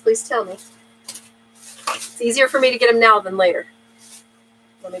Mom Boss? Please tell me. It's easier for me to get them now than later.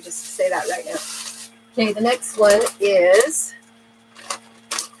 Let me just say that right now. Okay, the next one is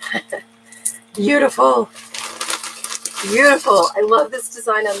beautiful. Beautiful. I love this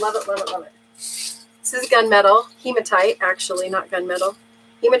design. I love it, love it, love it. This is gunmetal. Hematite, actually, not gunmetal.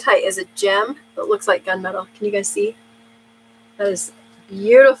 Hematite is a gem that looks like gunmetal. Can you guys see? That is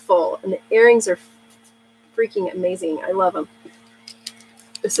beautiful. And the earrings are freaking amazing. I love them.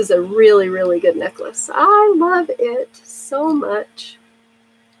 This is a really, really good necklace. I love it so much.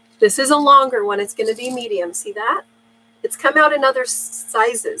 This is a longer one. It's going to be medium. See that? It's come out in other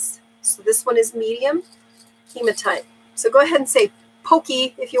sizes. So this one is medium hematite. So go ahead and say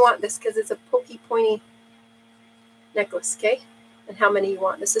pokey if you want this, because it's a pokey, pointy necklace, okay? And how many you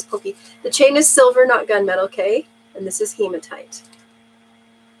want. This is pokey. The chain is silver, not gunmetal, okay? And this is hematite.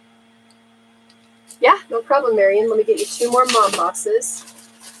 Yeah, no problem, Marion. Let me get you 2 more Mom Bosses.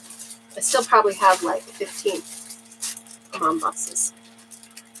 I still probably have like 15 Mom Bosses.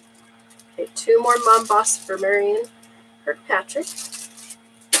 Okay, 2 more Mom Boss for Marion Kirkpatrick.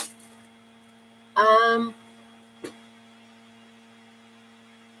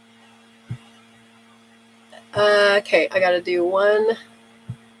 Okay, I gotta do one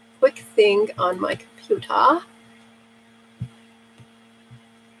quick thing on my computer.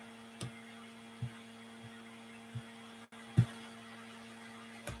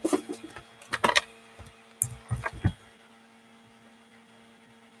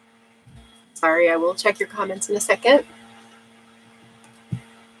 Sorry, I will check your comments in a second.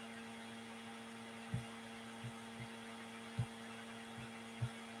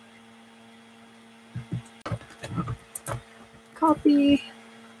 Copy.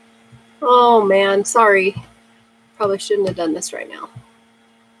 Oh man, sorry. Probably shouldn't have done this right now.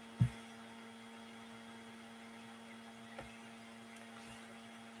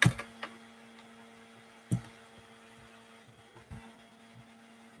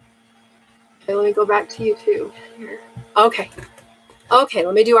 Okay, let me go back to YouTube here. Okay. Okay,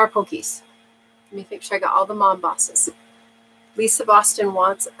 let me do our pokies. Let me make sure I got all the Mom Bosses. Lisa Boston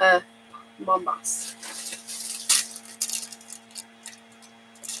wants a Mom Boss.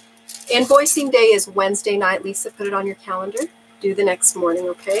 Invoicing day is Wednesday night. Lisa, put it on your calendar. Do the next morning,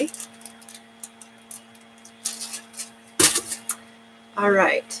 okay? All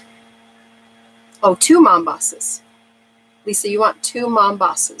right. Oh, 2 Mom Bosses. Lisa, you want 2 Mom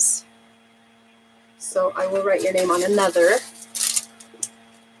Bosses. So I will write your name on another.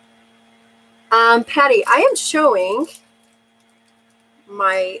 Patty, I am showing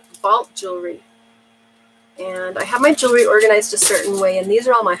my vault jewelry. And I have my jewelry organized a certain way, and these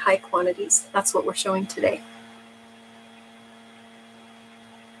are all my high quantities. That's what we're showing today.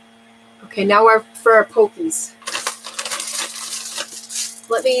 Okay, now for our pokies.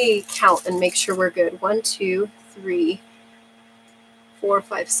 Let me count and make sure we're good. 1, 2, 3, 4,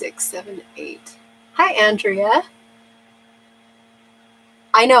 5, 6, 7, 8. Hi, Andrea.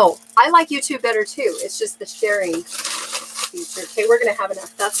 I know. I like YouTube better too. It's just the sharing feature. Okay, we're going to have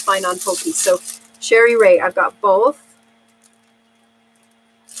enough. That's fine on pokies. So Sherry Ray, I've got both.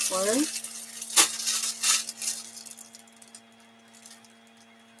 1,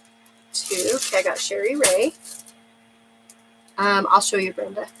 2. Okay, I got Sherry Ray. I'll show you,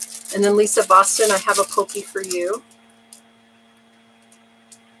 Brenda. And then Lisa Boston, I have a pokey for you.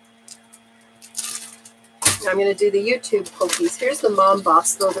 Now I'm going to do the YouTube pokies. Here's the Mom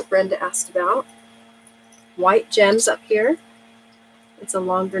Boss, though, that Brenda asked about. White gems up here. It's a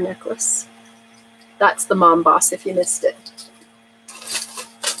longer necklace. That's the Mom Boss, if you missed it.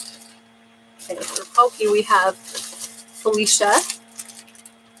 Okay, for pokey, we have Felicia.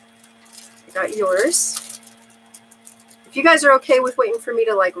 I got yours. If you guys are okay with waiting for me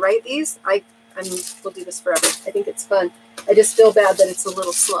to like write these, we'll do this forever. I think it's fun. I just feel bad that it's a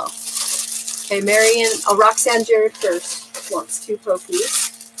little slow. Okay, Marion, Roxanne Jared first wants 2 pokies.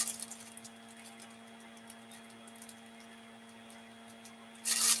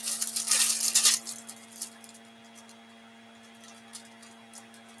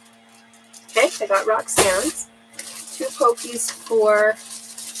 Okay, I got Roxanne's. 2 Pokies for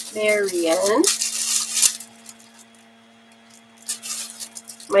Marion.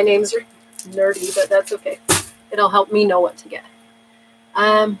 My names are nerdy, but that's okay. It'll help me know what to get.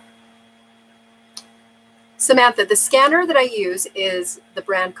 Samantha, the scanner that I use is the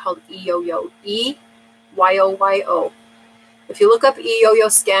brand called eYoYo, EYOYO. If you look up eYoYo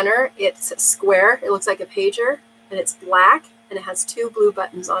scanner, it's square. It looks like a pager, and it's black, and it has 2 blue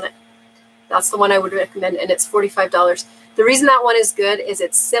buttons on it. That's the one I would recommend, and it's $45. The reason that one is good is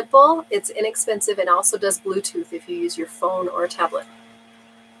it's simple, it's inexpensive, and also does Bluetooth if you use your phone or a tablet.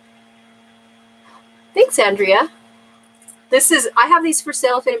 Thanks, Andrea. I have these for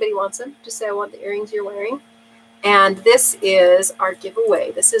sale if anybody wants them. Just say I want the earrings you're wearing. And this is our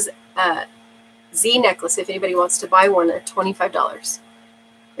giveaway. This is a Z necklace if anybody wants to buy one at $25.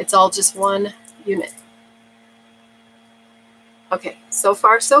 It's all just one unit. Okay, so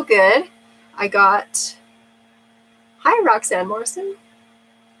far so good. I got, hi Roxanne Morrison.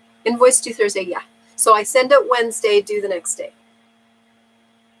 Invoice due Thursday, yeah. So I send it Wednesday, due the next day.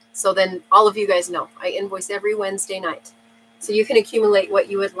 So then all of you guys know, I invoice every Wednesday night. So you can accumulate what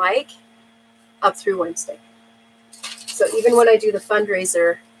you would like up through Wednesday. So even when I do the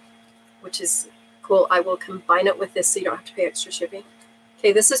fundraiser, which is cool, I will combine it with this so you don't have to pay extra shipping.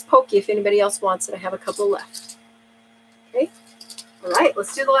 Okay, this is Pokey if anybody else wants it. I have a couple left. Okay, all right,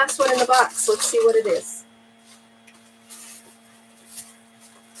 let's do the last one in the box. Let's see what it is.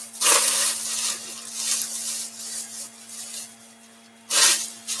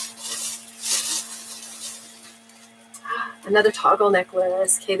 Another toggle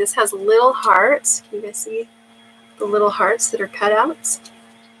necklace. Okay, this has little hearts. Can you guys see the little hearts that are cutouts?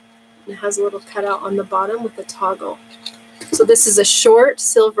 And it has a little cutout on the bottom with a toggle. So this is a short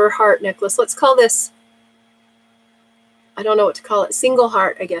silver heart necklace. Let's call this, I don't know what to call it, single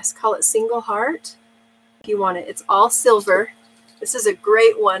heart, I guess. Call it single heart if you want it. It's all silver. This is a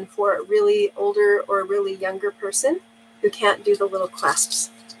great one for a really older or a really younger person who can't do the little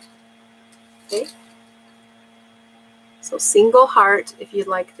clasps. Okay. So single heart if you'd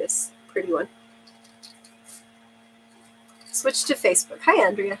like this pretty one. Switch to Facebook. Hi,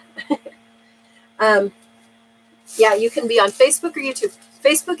 Andrea. Yeah, you can be on Facebook or YouTube.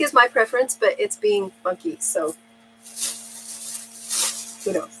 Facebook is my preference, but it's being funky, so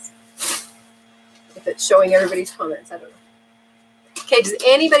who knows? If it's showing everybody's comments, I don't know. Okay, does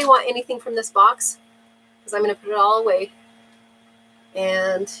anybody want anything from this box? Because I'm going to put it all away.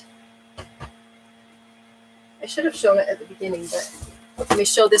 And I should have shown it at the beginning, but let me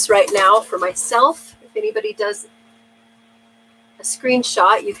show this right now for myself. If anybody does a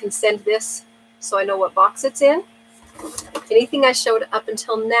screenshot, you can send this so I know what box it's in. Anything I showed up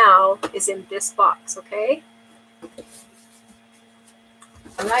until now is in this box, okay?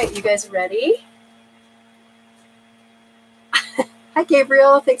 All right, you guys ready? Hi,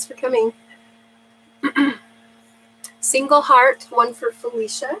 Gabriel. Thanks for coming. Single heart, one for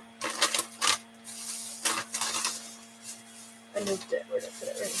Felicia. I moved it. Where did I put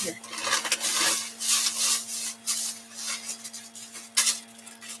it? Right here.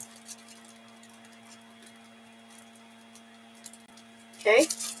 Okay.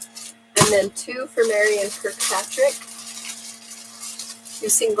 And then 2 for Marion Kirkpatrick. 2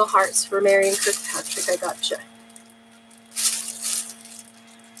 single hearts for Marion Kirkpatrick. I gotcha.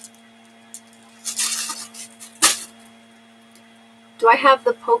 Do I have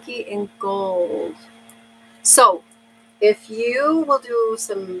the Pokey in gold? So, if you will do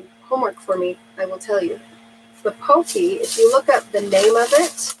some homework for me, I will tell you. The Pokey, if you look up the name of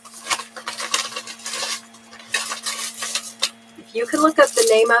it, if you can look up the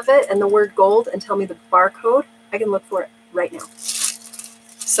name of it and the word gold and tell me the barcode, I can look for it right now.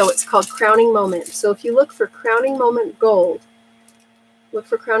 So it's called Crowning Moment. So if you look for Crowning Moment Gold, look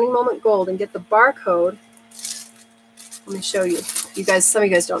for Crowning Moment Gold and get the barcode. Let me show you. You guys, some of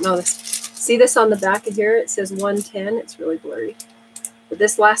you guys don't know this. See this on the back of here? It says 110. It's really blurry. But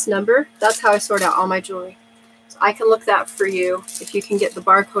this last number, that's how I sort out all my jewelry. So I can look that for you if you can get the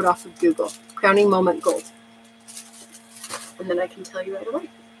barcode off of Google. Crowning Moment Gold. And then I can tell you right away.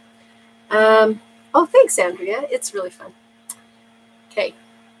 Oh, thanks, Andrea. It's really fun. Okay.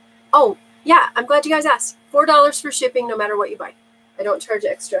 Oh, yeah, I'm glad you guys asked. $4 for shipping no matter what you buy. I don't charge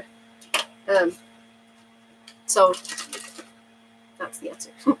extra. So that's the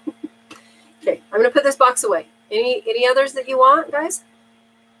answer. Okay, I'm going to put this box away. Any others that you want, guys?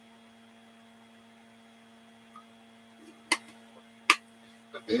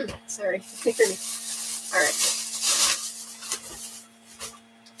 Sorry, you can hear me. All right.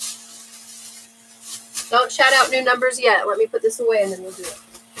 Don't shout out new numbers yet. Let me put this away and then we'll do it.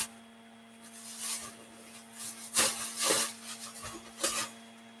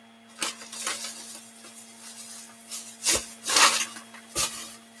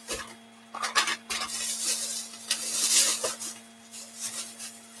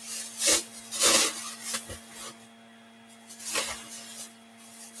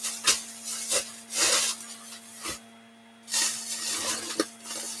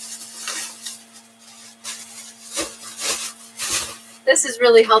 This is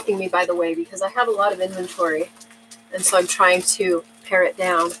really helping me, by the way, because I have a lot of inventory, and so I'm trying to pare it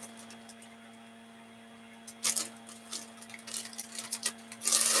down.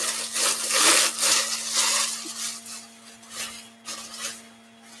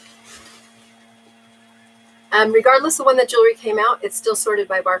 Regardless of when the jewelry came out, it's still sorted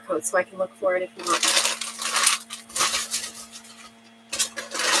by barcode, so I can look for it if you want.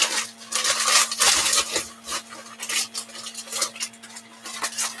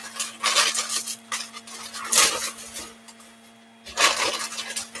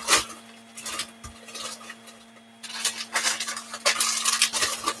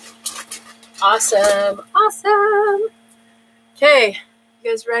 Awesome. Awesome. Okay,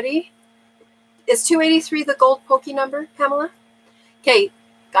 you guys ready? Is 283 the gold pokey number, Pamela? Okay,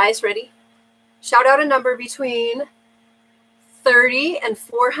 guys, ready? Shout out a number between 30 and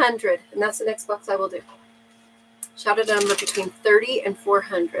 400, and that's the next box I will do. Shout out a number between 30 and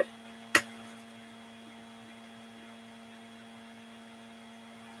 400.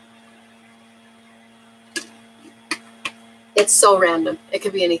 It's so random. It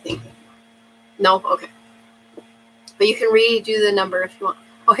could be anything. No? Okay. But you can redo the number if you want.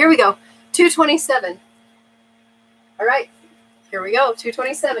 Oh, here we go. 227. All right. Here we go.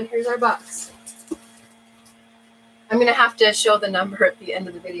 227. Here's our box. I'm going to have to show the number at the end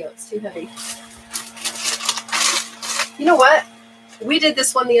of the video. It's too heavy. You know what? We did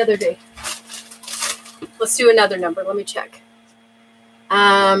this one the other day. Let's do another number. Let me check.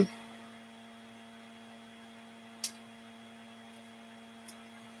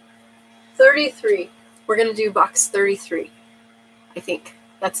 33. We're going to do box 33, I think.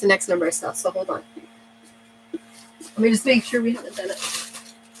 That's the next number I saw, so hold on. Let me just make sure we haven't done it.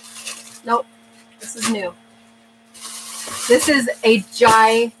 Nope, this is new. This is a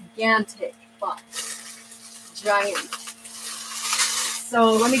gigantic box. Giant.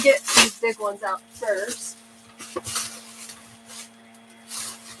 So let me get these big ones out first.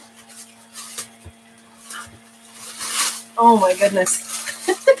 Oh my goodness.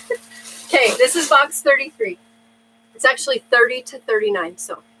 Okay, this is box 33. It's actually 30 to 39.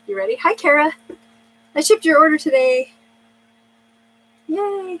 So, you ready? Hi, Kara. I shipped your order today.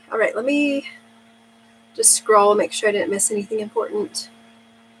 Yay. All right, let me just scroll, make sure I didn't miss anything important.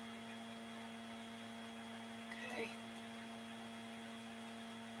 Okay.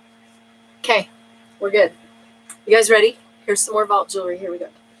 Okay, we're good. You guys ready? Here's some more vault jewelry. Here we go.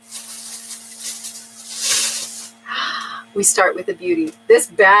 We start with a beauty. This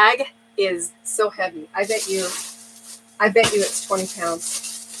bag is so heavy. I bet you it's 20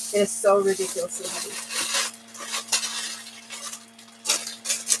 pounds. It is so ridiculously heavy.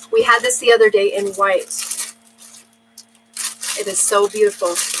 We had this the other day in white. It is so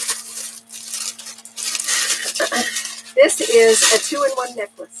beautiful. This is a 2-in-1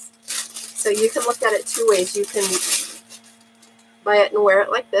 necklace. So you can look at it two ways. You can buy it and wear it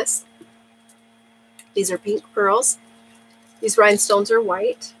like this. These are pink pearls. These rhinestones are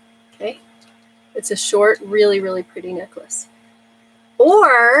white. Okay. It's a short, really, really pretty necklace.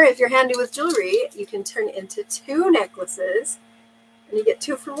 Or if you're handy with jewelry, you can turn it into 2 necklaces and you get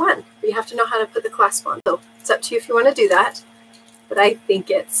 2 for 1. But you have to know how to put the clasp on. So it's up to you if you want to do that. But I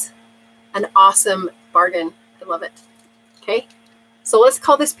think it's an awesome bargain. I love it. Okay. So let's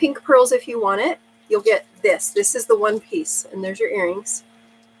call this pink pearls if you want it. You'll get this. This is the one piece. And there's your earrings.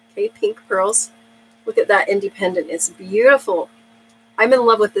 Okay. Pink pearls. Look at that independent. It's beautiful. I'm in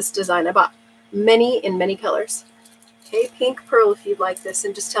love with this design. I bought many in many colors. Okay, pink pearl if you'd like this,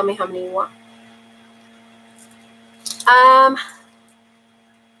 and just tell me how many you want.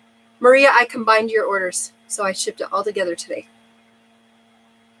 Maria, I combined your orders, so I shipped it all together today.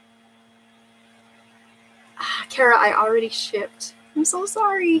 Kara, I already shipped. I'm so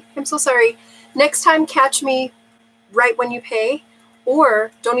sorry. I'm so sorry. Next time, catch me right when you pay,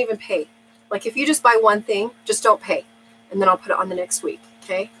 or don't even pay. Like if you just buy one thing, just don't pay, and then I'll put it on the next week.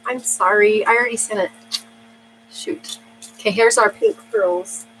 Okay, I'm sorry. I already sent it. Shoot. Okay, here's our pink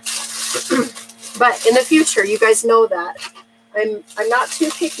pearls. But in the future, you guys know that I'm not too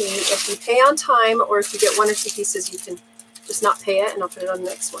picky. If you pay on time or if you get 1 or 2 pieces, you can just not pay it and I'll put it on the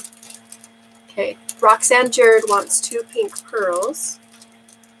next one. Okay, Roxanne Jared wants 2 pink pearls.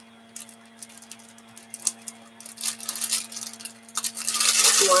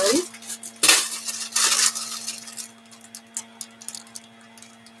 One.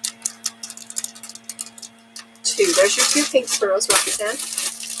 There's your 2 pink pearls, Roxanne.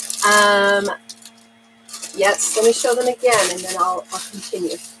 Yes, let me show them again, and then I'll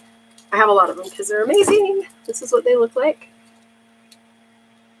continue. I have a lot of them because they're amazing. This is what they look like.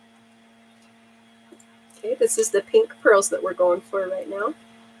 Okay, this is the pink pearls that we're going for right now.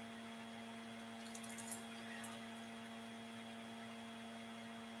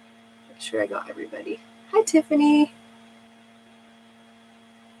 Make sure I got everybody. Hi, Tiffany.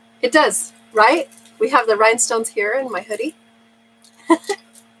 It does, right? We have the rhinestones here in my hoodie.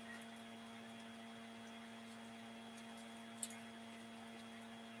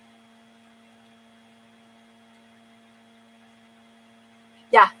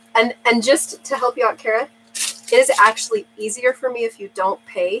 Yeah, and just to help you out, Kara, it is actually easier for me if you don't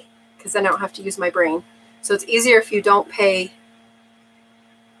pay, because then I don't have to use my brain. So it's easier if you don't pay,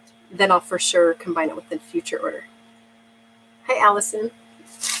 then I'll for sure combine it with the future order. Hi, Allison.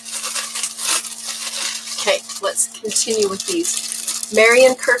 Okay, let's continue with these.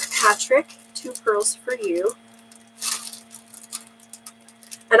 Marion Kirkpatrick, 2 pearls for you.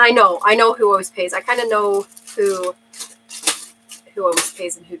 And I know who always pays. I kind of know who always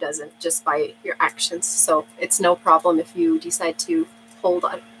pays and who doesn't just by your actions. So it's no problem if you decide to hold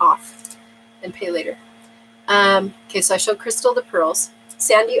off and pay later. Okay, so I showed Crystal the pearls.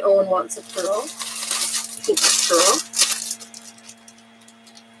 Sandy Owen wants a pearl, pink pearl.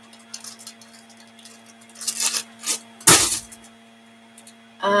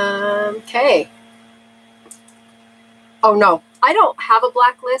 Okay. Oh no, I don't have a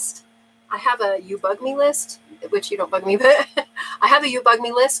black list. I have a You Bug Me list, which you don't bug me, but I have a You Bug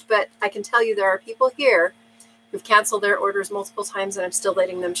Me list, but I can tell you there are people here who've canceled their orders multiple times and I'm still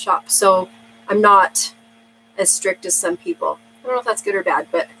letting them shop. So I'm not as strict as some people. I don't know if that's good or bad,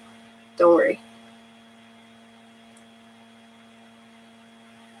 but don't worry.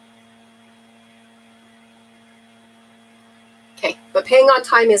 Okay, but paying on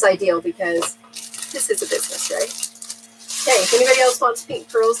time is ideal because this is a business, right? Okay, if anybody else wants pink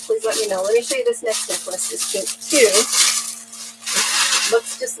pearls, please let me know. Let me show you this next necklace. It's pink too.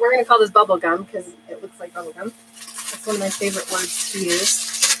 We're going to call this bubble gum because it looks like bubble gum. That's one of my favorite words to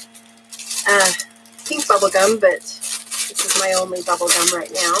use. Pink bubble gum, but this is my only bubble gum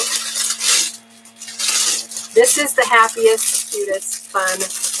right now. This is the happiest, cutest, fun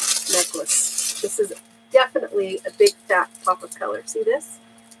necklace. This is definitely a big fat pop of color. See this?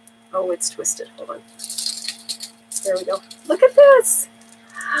 Oh, it's twisted. Hold on. There we go. Look at this.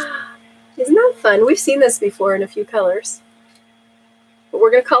 Isn't that fun? We've seen this before in a few colors. But we're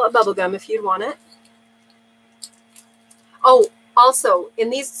going to call it bubblegum if you'd want it. Oh, also, in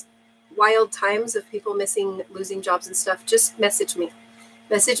these wild times of people losing jobs and stuff, just message me.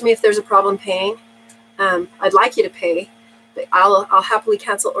 Message me if there's a problem paying. I'd like you to pay, but I'll happily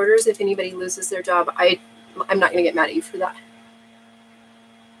cancel orders if anybody loses their job. I'm not going to get mad at you for that.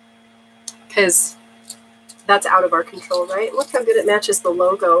 Because that's out of our control, right? Look how good it matches the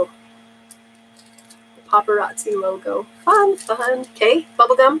logo. The paparazzi logo. Fun, fun. Okay,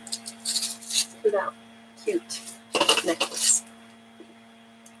 bubblegum. Look at that cute necklace.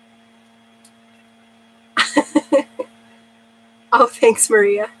 Oh, thanks,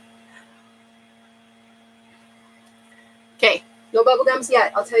 Maria. Okay, no bubblegums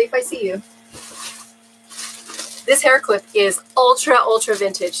yet. I'll tell you if I see you. This hair clip is ultra, ultra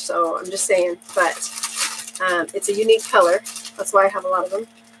vintage, so I'm just saying, but it's a unique color. That's why I have a lot of them.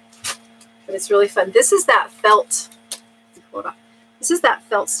 But it's really fun. This is that felt. Hold on. This is that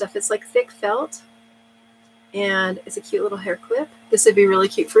felt stuff. It's like thick felt. And it's a cute little hair clip. This would be really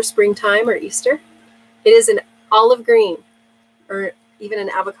cute for springtime or Easter. It is an olive green or even an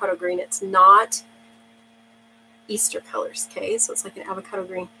avocado green. It's not Easter colors, okay? So it's like an avocado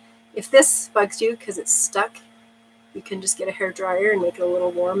green. If this bugs you because it's stuck, you can just get a hair dryer and make it a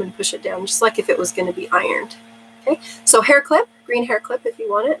little warm and push it down, just like if it was going to be ironed. Okay, so hair clip, green hair clip if you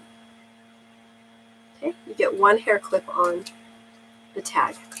want it. Okay, you get 1 hair clip on the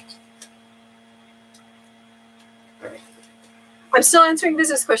tag. All right. I'm still answering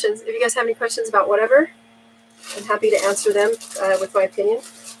business questions. If you guys have any questions about whatever, I'm happy to answer them with my opinion,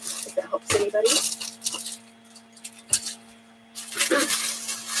 if that helps anybody.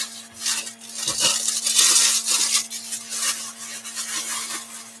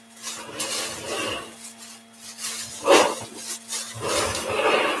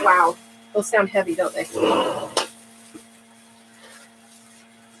 Wow, those sound heavy, don't they?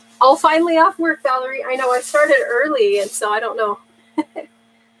 Oh, finally off work, Valerie. I know I started early, and so I don't know.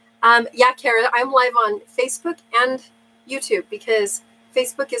 Yeah, Kara, I'm live on Facebook and YouTube because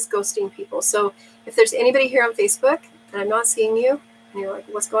Facebook is ghosting people. So if there's anybody here on Facebook and I'm not seeing you, and you're like,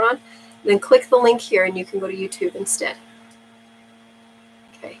 what's going on? Then click the link here and you can go to YouTube instead.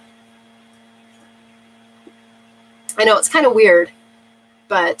 Okay. I know it's kind of weird,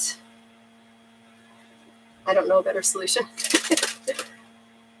 but I don't know a better solution.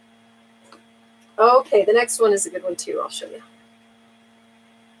 Okay. Okay, the next one is a good one too. I'll show you.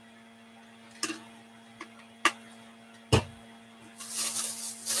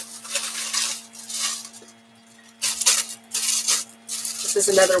 This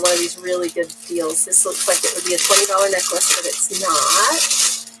is another one of these really good deals. This looks like it would be a $20 necklace, but it's not.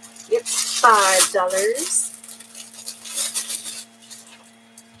 It's $5.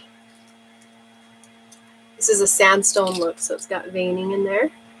 This is a sandstone look, so it's got veining in there.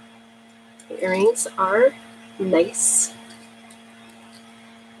 The earrings are nice.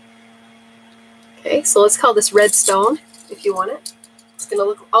 Okay, so let's call this red stone if you want it. It's gonna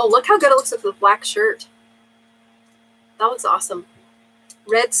look, oh, look how good it looks with the black shirt. That looks awesome.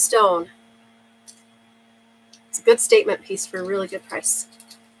 Red stone. It's a good statement piece for a really good price.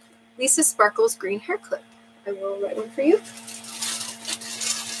 Lisa Sparkles green hair clip. I will write one for you.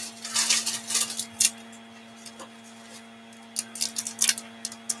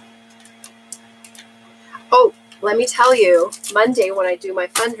 Oh, let me tell you, Monday when I do my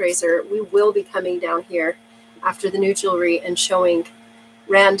fundraiser, we will be coming down here after the new jewelry and showing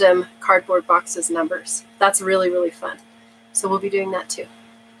random cardboard boxes numbers. That's really, really fun. So we'll be doing that too.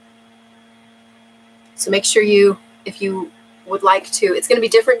 So make sure you, if you would like to, it's going to be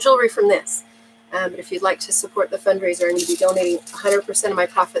different jewelry from this. But if you'd like to support the fundraiser, I'm going to be donating 100% of my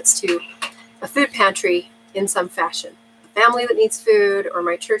profits to a food pantry in some fashion. A family that needs food, or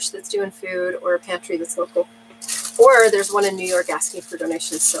my church that's doing food, or a pantry that's local. Or there's one in New York asking for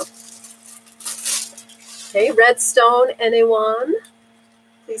donations. So, okay, Redstone, anyone?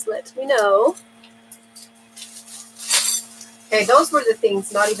 Please let me know. Okay, those were the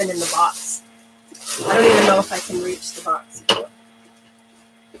things not even in the box. I don't even know if I can reach the box.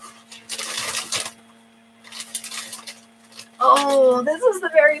 Oh, this is the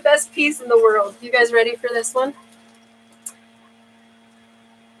very best piece in the world. You guys ready for this one?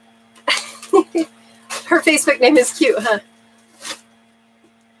 Her Facebook name is cute, huh?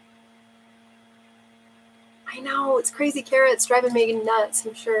 I know, it's Crazy Carrots driving Megan nuts,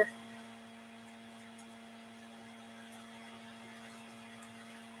 I'm sure.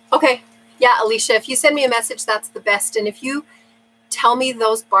 Okay, yeah, Alicia, if you send me a message, that's the best. And if you tell me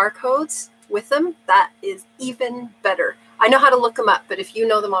those barcodes with them, that is even better. I know how to look them up, but if you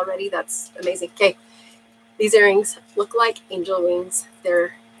know them already, that's amazing. Okay, these earrings look like angel wings.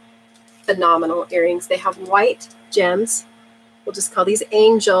 They're phenomenal earrings. They have white gems. We'll just call these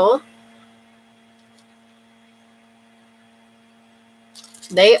angel.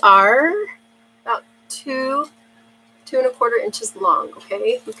 They are about 2.25 inches long,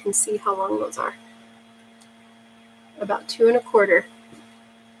 okay? You can see how long those are. About 2.25.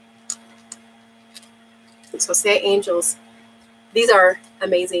 So say angels. These are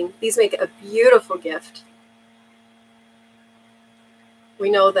amazing. These make a beautiful gift.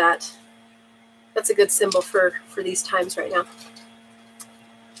 We know that that's a good symbol for these times right now.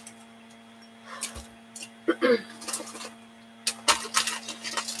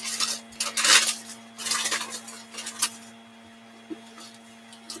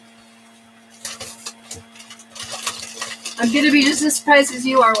 I'm going to be just as surprised as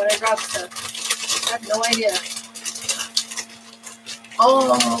you are when I grab stuff. I have no idea.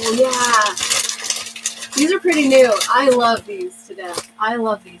 Oh, yeah. These are pretty new. I love these to death. I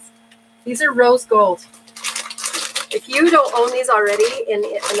love these. These are rose gold. If you don't own these already in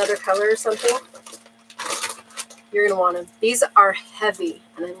another color or something, you're going to want them. These are heavy,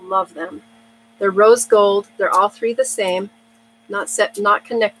 and I love them. They're rose gold. They're all three the same. Not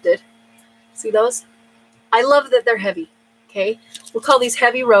connected. See those? I love that they're heavy. Okay, we'll call these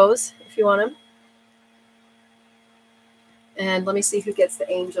heavy rose if you want them. And let me see who gets the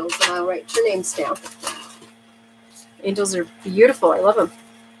angels, and I'll write your names down. Angels are beautiful. I love them.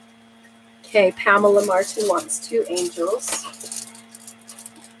 Okay, Pamela Martin wants 2 angels.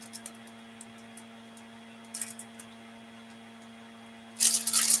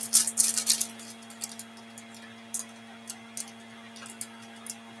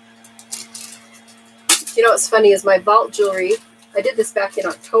 You know what's funny is my vault jewelry, I did this back in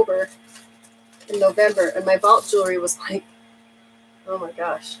October and November, and my vault jewelry was like, oh my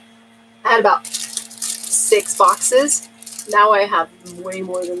gosh. I had about 6 boxes. Now I have way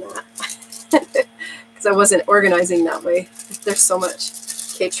more than that because I wasn't organizing that way. There's so much.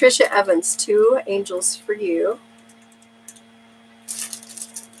 Okay, Trisha Evans, 2 angels for you.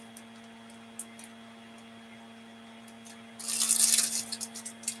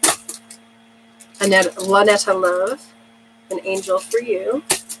 Lanetta Love, an angel for you.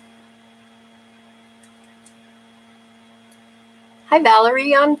 Hi,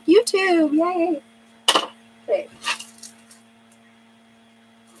 Valerie on YouTube. Yay. Okay.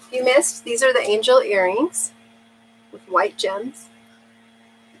 If you missed, these are the angel earrings with white gems.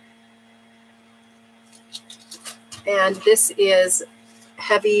 And this is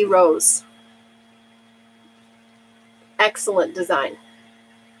heavy rose. Excellent design.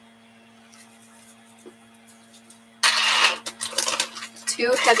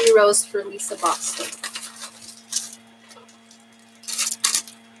 Two heavy rose for Lisa Boston.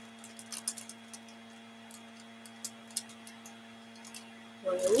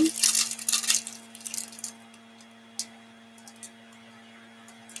 One.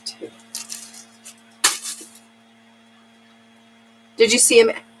 Two. Did you see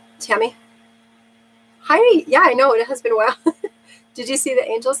him, Tammy? Hi. Yeah, I know. It has been a while. Did you see the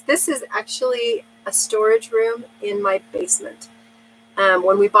angels? This is actually a storage room in my basement.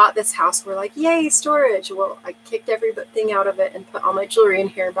 When we bought this house, we're like, yay, storage. Well, I kicked everything out of it and put all my jewelry in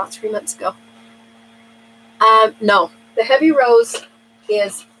here about 3 months ago. No, the heavy rose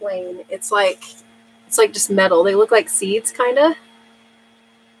is plain. It's like just metal. They look like seeds, kind of.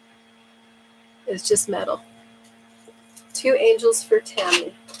 It's just metal. Two angels for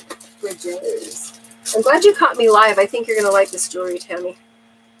Tammy Bridges. I'm glad you caught me live. I think you're going to like this jewelry, Tammy.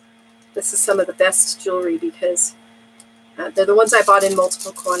 This is some of the best jewelry because they're the ones I bought in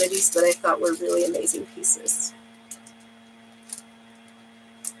multiple quantities that I thought were really amazing pieces.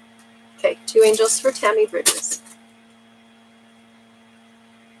 Okay, two angels for Tammy Bridges.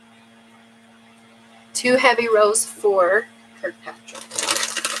 Two heavy rose for Kirkpatrick.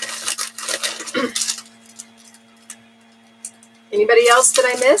 Anybody else that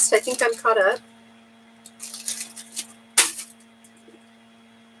I missed? I think I'm caught up.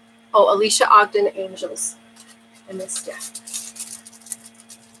 Oh, Alicia Ogden Angels. I missed it.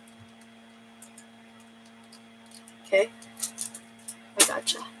 Okay, I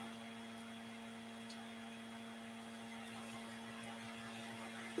gotcha.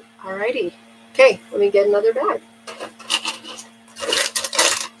 Alrighty. Okay, let me get another bag.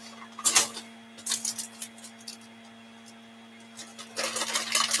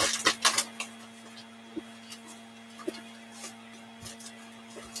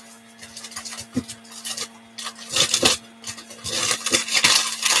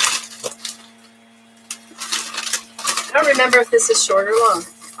 I don't remember if this is short or long.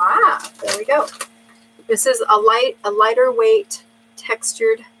 Ah, there we go. This is a lighter weight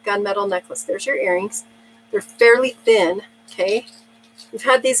textured gunmetal necklace. There's your earrings. They're fairly thin, okay? We've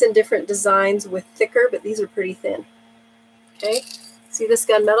had these in different designs with thicker, but these are pretty thin, okay? See this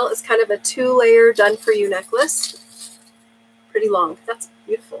gunmetal? It's kind of a 2-layer done-for-you necklace. Pretty long. That's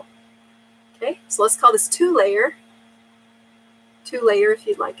beautiful. Okay, so let's call this 2-layer. 2-layer if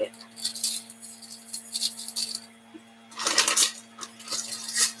you'd like it.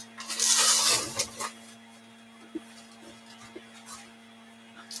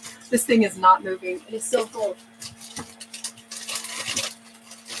 This thing is not moving. It is so full.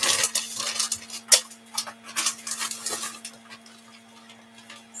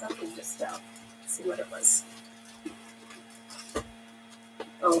 Something just fell. Let's see what it was.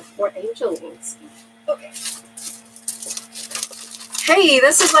 Oh, more angel wings. Okay. Hey,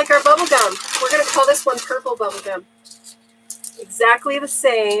 this is like our bubble gum. We're going to call this one purple bubble gum. Exactly the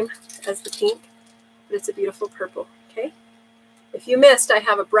same as the pink, but it's a beautiful purple. Okay. If you missed, I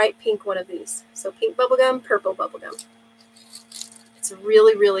have a bright pink one of these. So pink bubblegum, purple bubblegum. It's a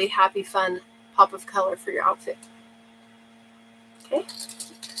really, really happy, fun pop of color for your outfit. Okay.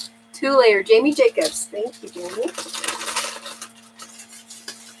 2-layer, Jamie Jacobs. Thank you, Jamie.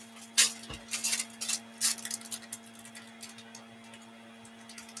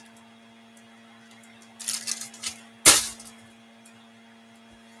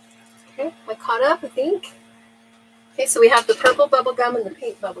 Okay, I caught up, I think. Okay, so we have the purple bubble gum and the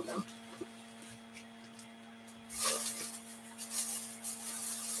pink bubble gum.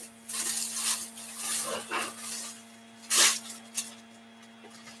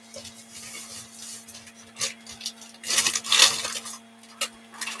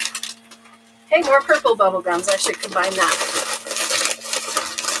 Okay, more purple bubble gums. I should combine that.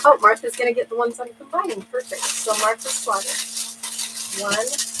 Oh, Martha's going to get the ones I'm combining. Perfect. So Martha Slaughter. 1,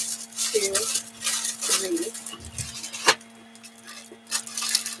 2, 3.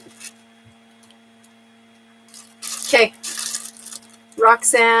 Okay,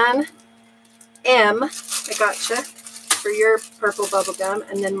 Roxanne M, I gotcha, for your purple bubble gum,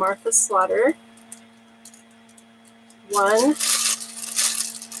 and then Martha Slaughter. 1, 2.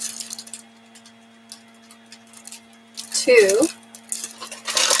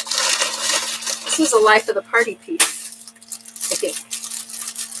 This is a Life of the Party piece, I think.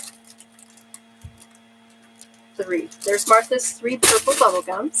 3. There's Martha's 3 purple bubble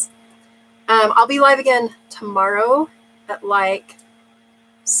gums. I'll be live again tomorrow at like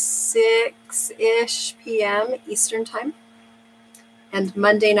 6-ish p.m. Eastern time. And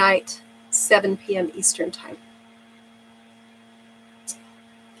Monday night, 7 p.m. Eastern time.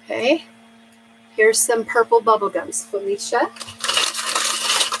 Okay. Here's some purple bubble gums. Felicia.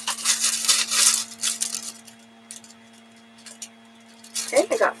 Okay,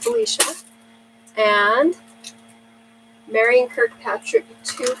 I got Felicia. And Mary and Kirkpatrick,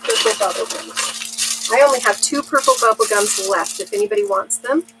 2 purple bubble gums. I only have 2 purple bubble gums left. If anybody wants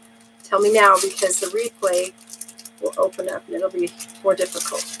them, tell me now because the replay will open up and it'll be more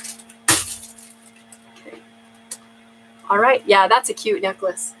difficult. Okay. All right. Yeah, that's a cute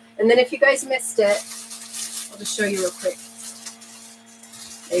necklace. And then if you guys missed it, I'll just show you real quick.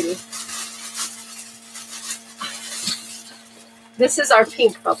 Maybe. This is our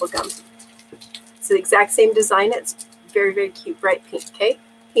pink bubble gum. It's the exact same design. It's very, very cute, bright pink, okay?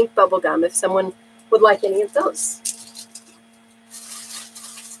 Pink bubble gum, if someone would like any of those.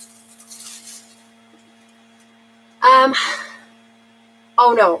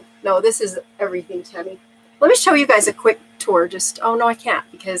 Oh, no, this is everything, Tammy. Let me show you guys a quick tour. Oh, no, I can't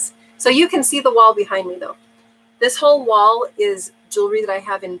because, so you can see the wall behind me, though. This whole wall is jewelry that I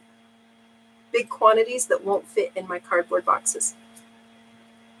have in big quantities that won't fit in my cardboard boxes.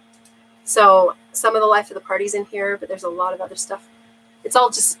 So some of the life of the party's in here, but there's a lot of other stuff. It's all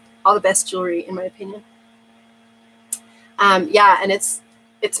just all the best jewelry, in my opinion. Yeah, and it's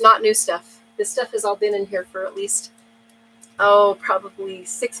not new stuff. This stuff has all been in here for at least, probably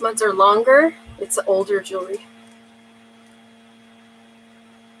 6 months or longer. It's older jewelry.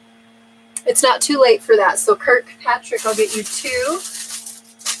 It's not too late for that. So Kirkpatrick, I'll get you 2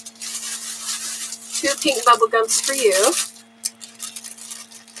 pink bubble gums for you.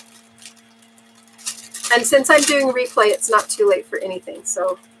 And since I'm doing replay, it's not too late for anything.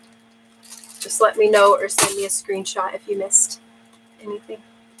 So just let me know or send me a screenshot if you missed anything.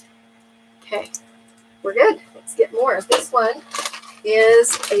 Okay, we're good. Let's get more. This one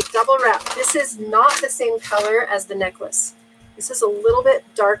is a double wrap. This is not the same color as the necklace. This is a little bit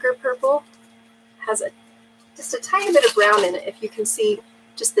darker purple. Has just a tiny bit of brown in it. If you can see,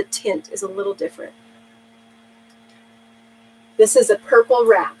 just the tint is a little different. This is a purple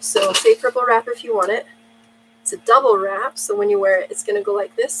wrap. So say purple wrap if you want it. It's a double wrap, so when you wear it, it's going to go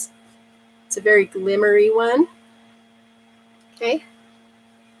like this. It's a very glimmery one. Okay.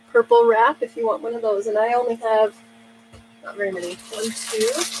 Purple wrap if you want one of those. And I only have, not very many. 1, 2,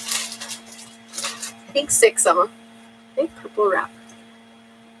 I think 6 of them. Okay, purple wrap.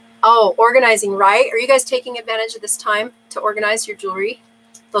 Oh, organizing, right? Are you guys taking advantage of this time to organize your jewelry?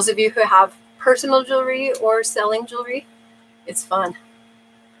 Those of you who have personal jewelry or selling jewelry, it's fun.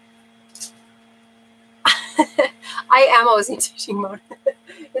 I am always in teaching mode.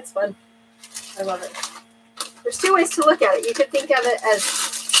 It's fun. I love it. There's 2 ways to look at it. You could think of it as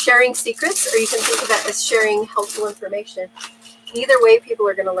sharing secrets, or you can think of it as sharing helpful information. Either way, people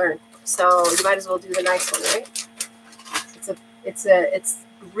are going to learn. So you might as well do the nice one, right? It's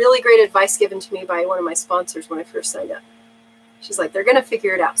really great advice given to me by one of my sponsors when I first signed up. She's like, they're going to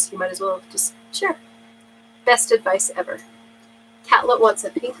figure it out, so you might as well just share. Best advice ever. Catlet wants a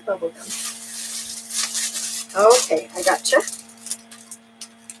pink bubble gum. Okay, I gotcha.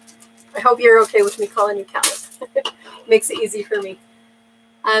 I hope you're okay with me calling you Catlet. Makes it easy for me.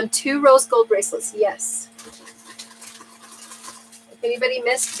 2 rose gold bracelets, yes. If anybody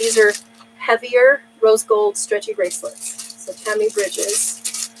missed, these are heavier rose gold stretchy bracelets. So Tammy Bridges.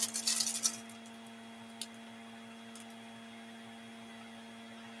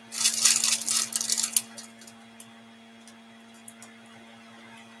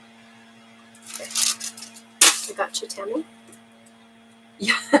 I gotcha, Tammy.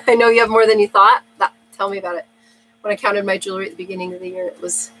 Yeah, I know you have more than you thought. Tell me about it. When I counted my jewelry at the beginning of the year, it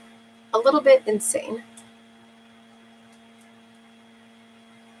was a little bit insane.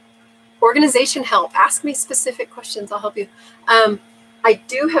 Organization help. Ask me specific questions. I'll help you. I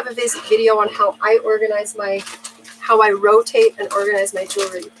do have a video on how I organize how I rotate and organize my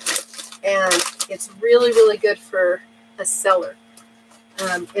jewelry. And it's really, really good for a seller.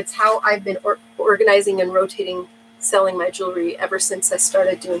 It's how I've been organizing and rotating selling my jewelry ever since I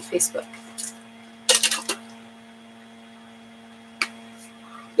started doing Facebook.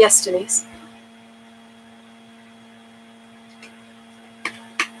 Yes, Denise.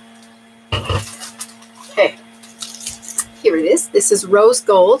 Okay, here it is. This is rose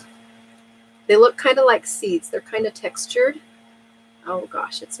gold. They look kind of like seeds. They're kind of textured. Oh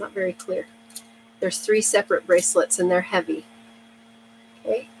gosh, it's not very clear. There's 3 separate bracelets and they're heavy.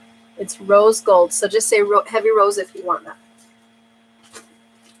 Okay, It's rose gold. So just say heavy rose if you want that.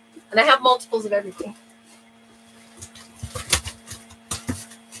 And I have multiples of everything.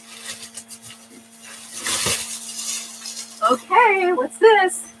 Okay, what's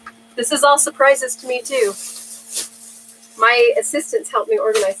this? This is all surprises to me too. My assistants helped me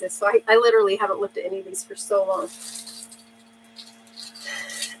organize this, so I literally haven't looked at any of these for so long.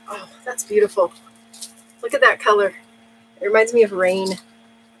 Oh, that's beautiful. Look at that color. It reminds me of rain.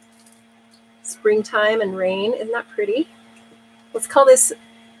 Springtime and rain. Isn't that pretty? Let's call this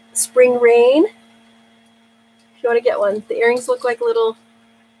Spring Rain. If you want to get one. The earrings look like a little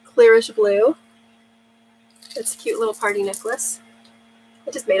clearish blue. It's a cute little party necklace.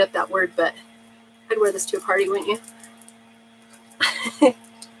 I just made up that word, but I'd wear this to a party, wouldn't you?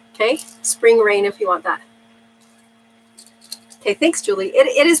 Okay, Spring Rain if you want that. Okay, thanks, Julie.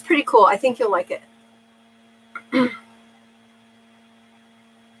 It is pretty cool. I think you'll like it.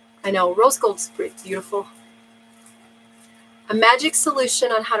 I know, rose gold's pretty beautiful. A magic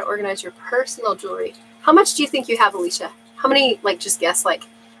solution on how to organize your personal jewelry. How much do you think you have, Alicia? How many, like, just guess, like,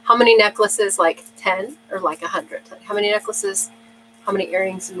 how many necklaces, like 10 or like 100? Like, how many necklaces, how many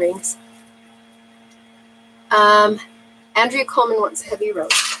earrings and rings? Andrea Coleman wants heavy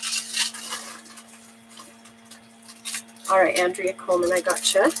rose. All right, Andrea Coleman, I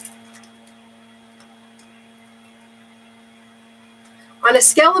gotcha. On a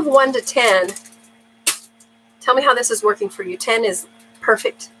scale of 1 to 10, tell me how this is working for you. 10 is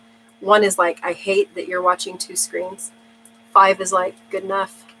perfect. 1 is like, I hate that you're watching 2 screens. 5 is like, good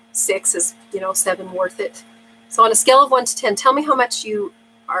enough. 6 is, 7 worth it. So on a scale of 1 to 10, tell me how much you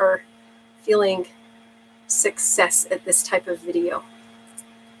are feeling success at this type of video.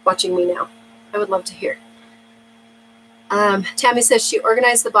 Watching me now. I would love to hear. Tammy says she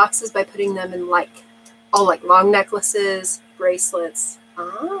organized the boxes by putting them in like long necklaces, bracelets.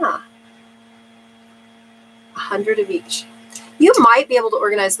 100 of each. You might be able to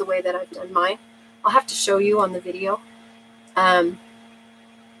organize the way that I've done mine. I'll have to show you on the video. 10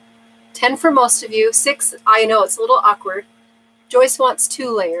 for most of you. 6, I know it's a little awkward. Joyce wants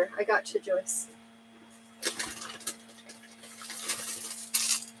 2-layer. I got you, Joyce.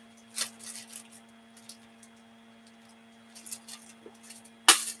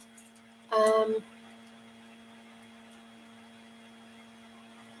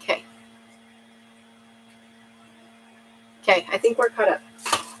 Okay, I think we're caught up.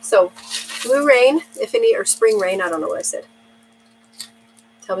 So, Blue Rain, if any, or Spring Rain, I don't know what I said.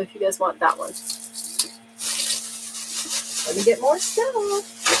 Tell me if you guys want that one. Let me get more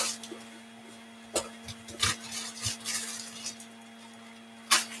stuff.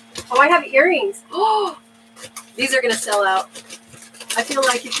 Oh, I have earrings. Oh, these are gonna sell out. I feel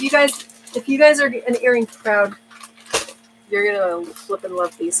like if you guys are an earring crowd, you're gonna flip and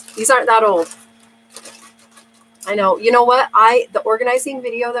love these. These aren't that old. I know. You know what? The organizing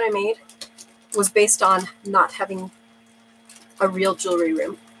video that I made was based on not having a real jewelry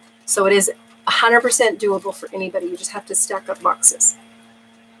room. So it is 100% doable for anybody. You just have to stack up boxes.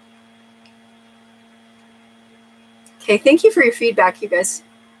 Okay, thank you for your feedback, you guys.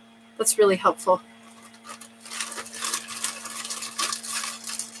 That's really helpful.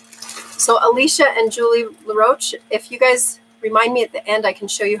 So Alicia and Julie LaRoche, if you guys remind me at the end, I can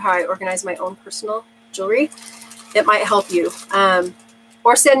show you how I organize my own personal jewelry. It might help you.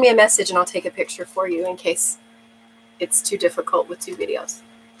 Or send me a message and I'll take a picture for you in case it's too difficult with 2 videos.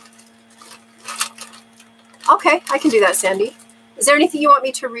 Okay, I can do that, Sandy. Is there anything you want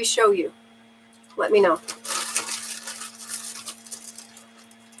me to re-show you? Let me know.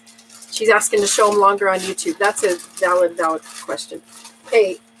 She's asking to show them longer on YouTube. That's a valid question.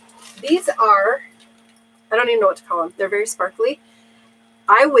 Okay, these are, I don't even know what to call them. They're very sparkly.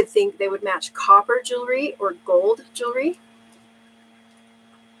 I would think they would match copper jewelry or gold jewelry.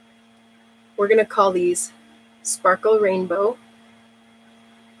 We're going to call these Sparkle Rainbow.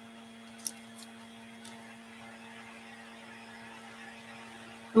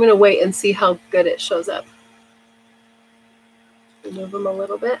 I'm going to wait and see how good it shows up. Move them a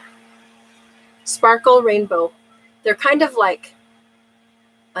little bit. Sparkle Rainbow. They're kind of like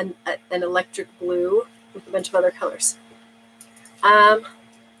an electric blue with a bunch of other colors.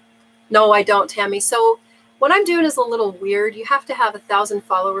 No, I don't, Tammy. So what I'm doing is a little weird. You have to have 1,000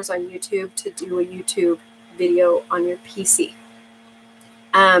 followers on YouTube to do a YouTube video on your PC.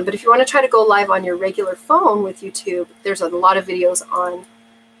 But if you want to try to go live on your regular phone with YouTube, there's a lot of videos on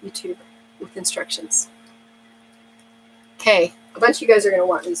YouTube with instructions. Okay, a bunch of you guys are going to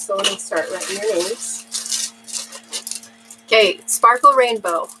want these, so let me start writing your names. Okay, Sparkle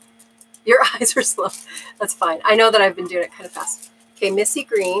Rainbow. Your eyes are slow. That's fine. I know that I've been doing it kind of fast. Okay, Missy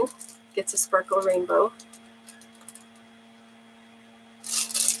Green. gets a sparkle rainbow.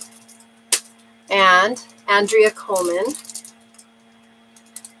 And Andrea Coleman.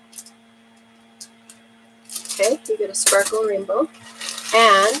 Okay, you get a sparkle rainbow.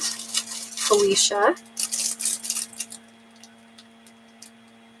 And Felicia.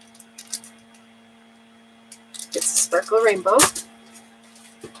 Gets a sparkle rainbow.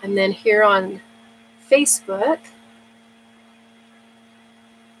 And then here on Facebook,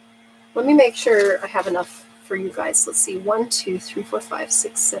 let me make sure I have enough for you guys. Let's see, 1, 2, 3, 4, 5,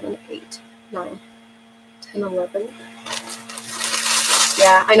 6, 7, 8, 9, 10, 11.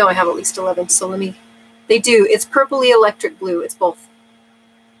 Yeah, I know I have at least 11, so let me, they do. It's purpley electric blue. It's both.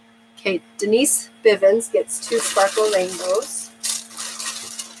 Okay, Denise Bivens gets 2 sparkle rainbows.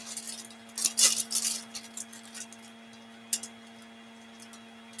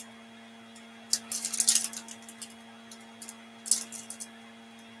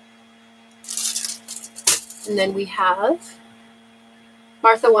 And then we have,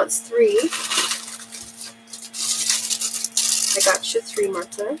 Martha wants 3. I got you 3,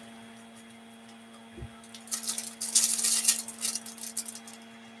 Martha.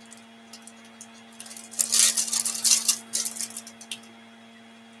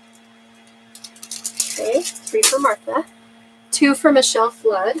 Okay, 3 for Martha. 2 for Michelle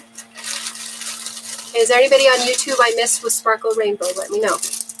Flood. Okay, is there anybody on YouTube I missed with Sparkle Rainbow? Let me know.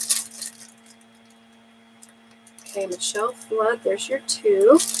 Okay, Michelle Flood, there's your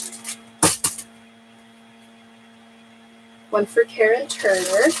 2. 1 for Karen Turner.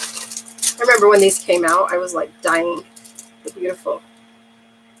 I remember when these came out, I was like dying. They're beautiful.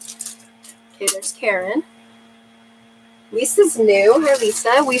 Okay, there's Karen. Lisa's new. Hi,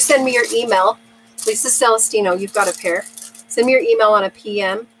 Lisa. Will you send me your email? Lisa Celestino, you've got a pair. Send me your email on a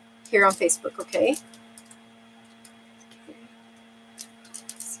PM here on Facebook, okay?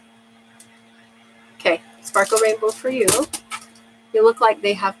 Okay, Sparkle Rainbow for you. They look like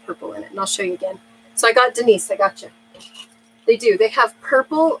they have purple in it, and I'll show you again. So I got Denise, I got you. They do. They have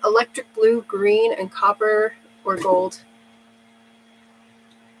purple, electric blue, green, and copper or gold.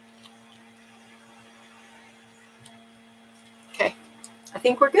 Okay, I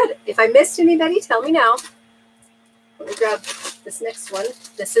think we're good. If I missed anybody, tell me now. Let me grab this next one.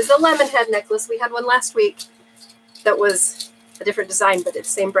 This is a lemon head necklace. We had one last week that was a different design, but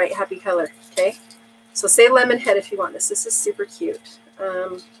it's the same bright, happy color. Okay, so say lemon head if you want this. This is super cute.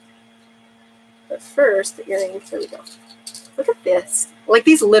 But first, the earrings. There we go. Look at this. Like,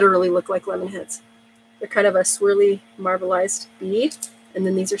 these literally look like lemon heads. They're kind of a swirly marbleized bead. And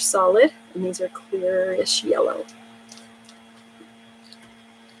then these are solid, and these are clearish yellow.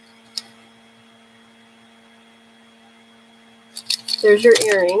 There's your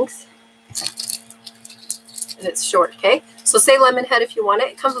earrings. And it's short, okay? So say lemon head if you want it.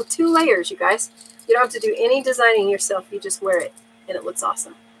 It comes with 2 layers, you guys. You don't have to do any designing yourself. You just wear it, and it looks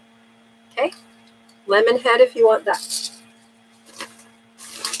awesome. Okay? Lemon head if you want that.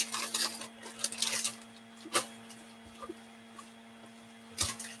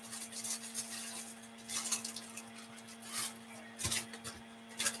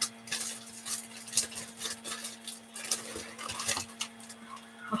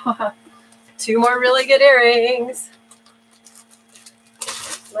 Two more really good earrings.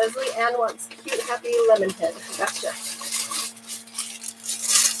 Leslie Ann wants cute, happy lemon head. Gotcha.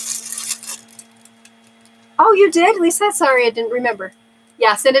 Oh, you did, Lisa? Sorry, I didn't remember.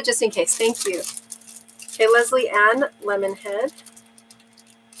 Yeah, send it just in case. Thank you. Okay, Leslie Ann, lemon head.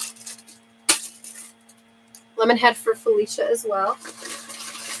 Lemon head for Felicia as well.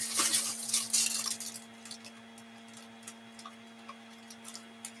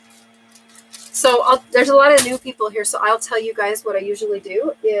 So there's a lot of new people here, so I'll tell you guys what I usually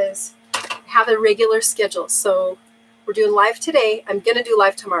do is have a regular schedule. So we're doing live today. I'm going to do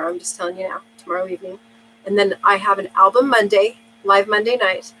live tomorrow. I'm just telling you now, tomorrow evening. And then I have an album Monday, live Monday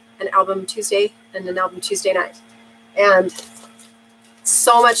night, an album Tuesday, and an album Tuesday night. And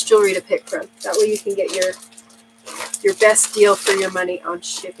so much jewelry to pick from. That way you can get your best deal for your money on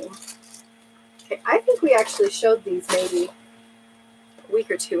shipping. Okay, I think we actually showed these maybe a week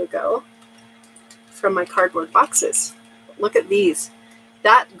or 2 ago from my cardboard boxes. Look at these.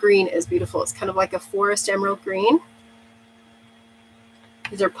 That green is beautiful. It's kind of like a forest emerald green.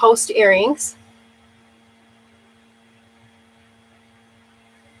 These are post earrings.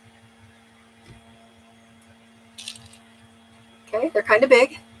 Okay, they're kind of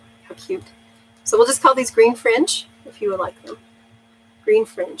big. How cute. So we'll just call these green fringe, if you would like them. Green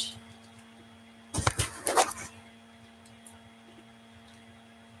fringe.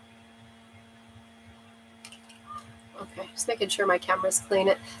 Okay, just making sure my camera's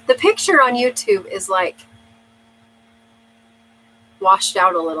clean. The picture on YouTube is like washed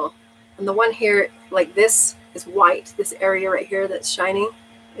out a little. And the one here, like this, is white. This area right here that's shining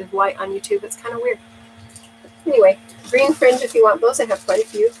is white on YouTube. It's kind of weird. Anyway, green fringe if you want those. I have quite a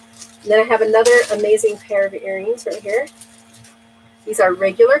few. And then I have another amazing pair of earrings right here. These are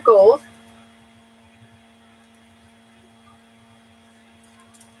regular gold.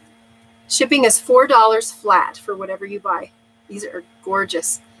 Shipping is $4 flat for whatever you buy. These are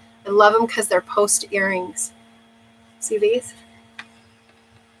gorgeous. I love them because they're post earrings. See these?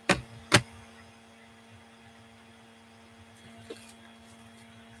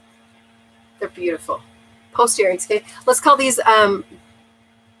 They're beautiful. Post earrings, okay? Let's call these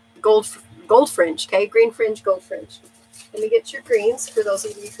gold fringe, okay? Green fringe, gold fringe. Let me get your greens for those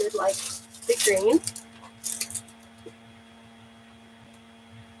of you who would like the green.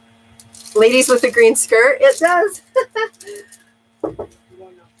 Ladies with a green skirt, it does.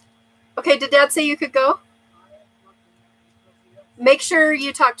 Okay, did Dad say you could go? Make sure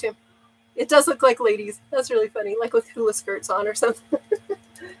you talk to him. It does look like ladies. That's really funny, like with hula skirts on or something.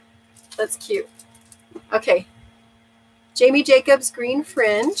 That's cute. Okay, Jamie Jacobs green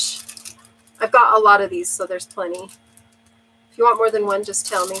fringe. I've got a lot of these, so there's plenty. If you want more than one, just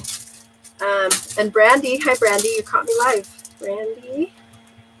tell me. And Brandy, hi Brandy, you caught me live. Brandy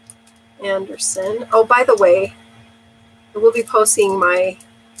Anderson. Oh, by the way, I will be posting my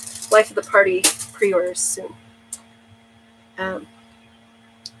Life of the Party pre-orders soon.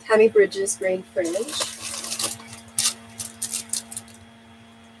 Tammy Bridges green fringe.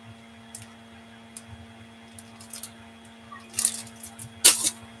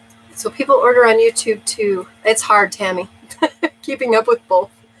 So people order on YouTube too. It's hard, Tammy. Keeping up with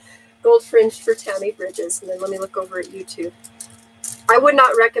both. Gold fringe for Tammy Bridges. And then let me look over at YouTube. I would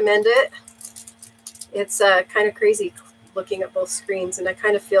not recommend it. It's kind of crazy looking at both screens. And I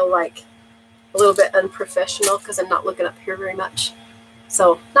kind of feel like a little bit unprofessional because I'm not looking up here very much.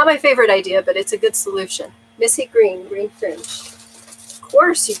 So not my favorite idea, but it's a good solution. Missy Green, green fringe. Of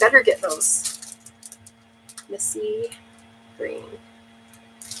course, you better get those. Missy Green.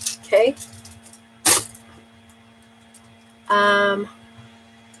 Okay. Can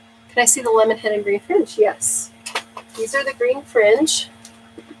I see the lemon head and green fringe? Yes. These are the green fringe.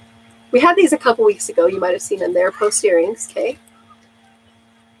 We had these a couple weeks ago. You might have seen them there. Post earrings. Okay.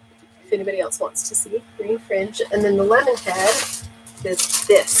 If anybody else wants to see. Green fringe. And then the lemon head is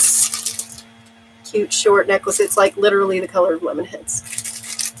this cute short necklace. It's like literally the color of lemon heads.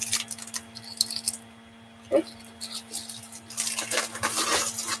 Okay.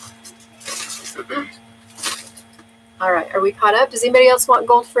 All right, are we caught up? Does anybody else want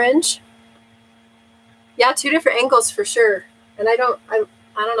gold fringe? Yeah, 2 different angles for sure. And I don't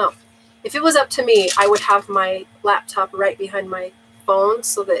know. If it was up to me, I would have my laptop right behind my phone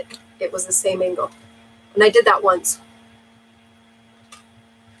so that it was the same angle. And I did that once.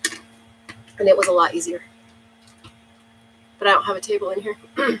 And it was a lot easier. But I don't have a table in here.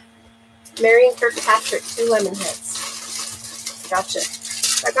 Marion Kirkpatrick, 2 lemon heads. Gotcha.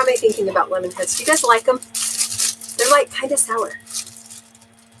 That got me thinking about lemon heads. Do you guys like them? They're like kind of sour.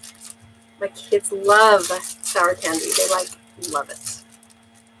 My kids love sour candy. They love it.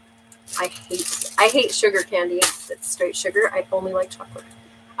 I hate sugar candy that's straight sugar. I only like chocolate.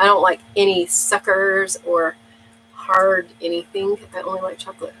 I don't like any suckers or hard anything. I only like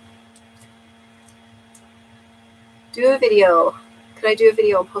chocolate. Do a video. Could I do a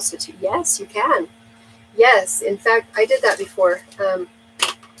video and post it to you? Yes, you can. Yes, in fact, I did that before.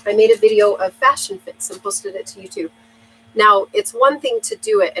 I made a video of fashion fits and posted it to YouTube. Now, it's one thing to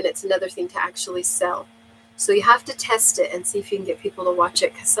do it, and it's another thing to actually sell. So you have to test it and see if you can get people to watch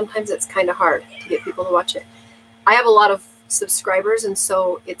it, because sometimes it's kind of hard to get people to watch it. I have a lot of subscribers, and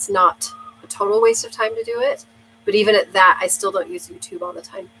so it's not a total waste of time to do it. But even at that, I still don't use YouTube all the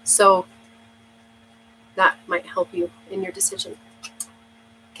time. So that might help you in your decision.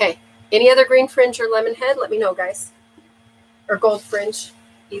 Okay. Any other green fringe or lemon head? Let me know, guys. Or gold fringe,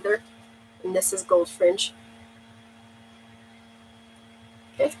 either. And this is gold fringe.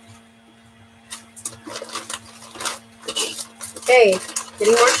 Okay. Okay.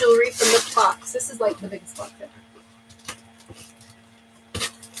 Getting more jewelry from the box. This is like the biggest box ever.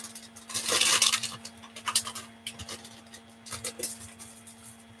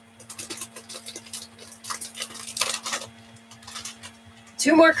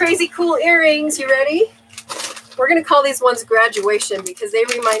 Two more crazy cool earrings. You ready? We're going to call these ones graduation because they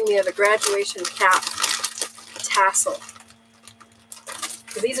remind me of a graduation cap tassel.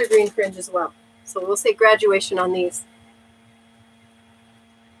 So these are green fringe as well. So we'll say graduation on these.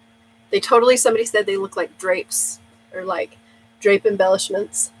 They totally, somebody said they look like drapes. or like drape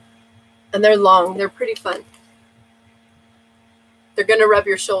embellishments. And they're long. They're pretty fun. They're going to rub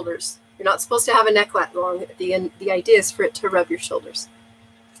your shoulders. You're not supposed to have a neck that long. The idea is for it to rub your shoulders.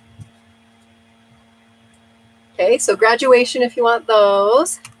 Okay, so graduation if you want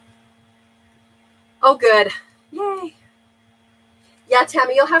those. Oh, good. Yay. Yeah,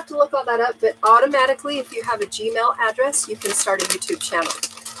 Tammy, you'll have to look all that up, but automatically, if you have a Gmail address, you can start a YouTube channel.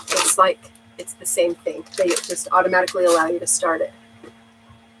 It's like, it's the same thing. They just automatically allow you to start it.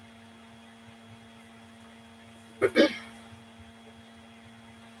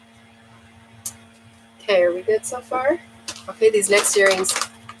 Okay, are we good so far? Okay, these next earrings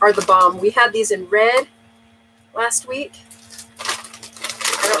are the bomb. We had these in red last week.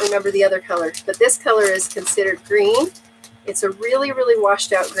 I don't remember the other color, but this color is considered green. It's a really, really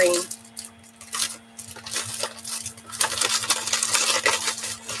washed out green.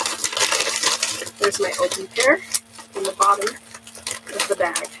 There's my open pair in the bottom of the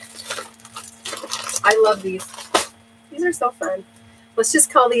bag. I love these. These are so fun. Let's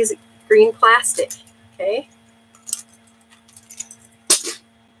just call these green plastic, okay?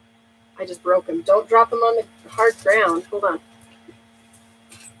 I just broke them. Don't drop them on the hard ground. Hold on.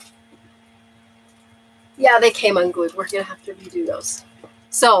 Yeah, they came unglued. We're going to have to redo those.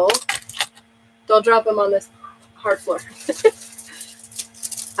 So, don't drop them on this hard floor.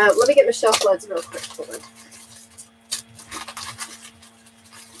 Let me get Michelle Flood's real quick. Hold on.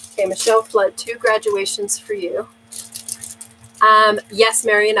 Okay, Michelle Flood, 2 graduations for you. Yes,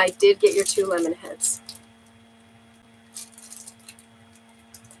 Marion, I did get your 2 lemon heads.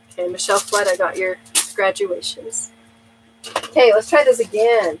 Okay, Michelle Flood, I got your graduations. Okay, let's try this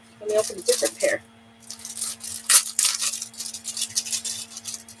again. Let me open a different pair.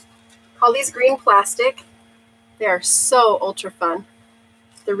 Call these green plastic. They are so ultra fun.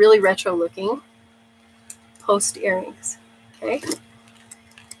 They're really retro looking. Post earrings. Okay.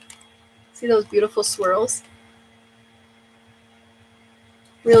 See those beautiful swirls?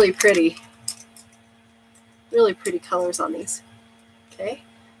 Really pretty. Really pretty colors on these. Okay.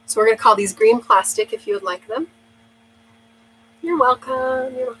 So we're going to call these green plastic if you would like them. You're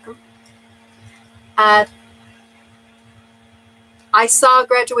welcome. You're welcome. I saw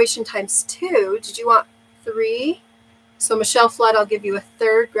graduation times 2. Did you want 3? So Michelle Flood, I'll give you a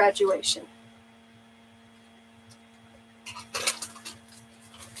 3rd graduation.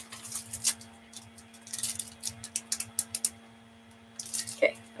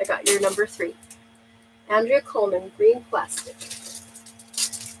 Okay, I got your number 3. Andrea Coleman, green plastic.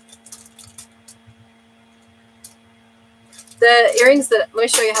 The earrings that, let me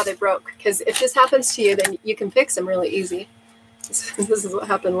show you how they broke, because if this happens to you, then you can fix them really easy. This is what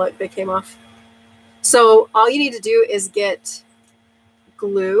happened. Look, they came off. So all you need to do is get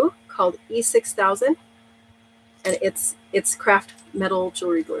glue called E6000, and it's craft metal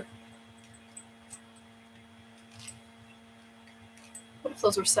jewelry glue. What if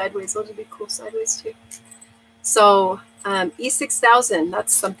those were sideways? Those would be cool sideways too. So E6000,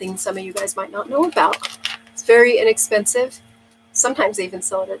 that's something some of you guys might not know about. It's very inexpensive. Sometimes they even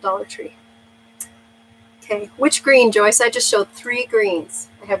sell it at Dollar Tree. Okay, which green, Joyce? I just showed 3 greens.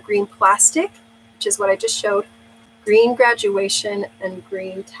 I have green plastic, which is what I just showed, green graduation, and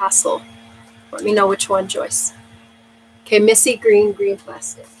green tassel. Let me know which one, Joyce. Okay, Missy green, green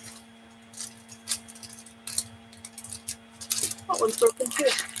plastic. That one's broken too.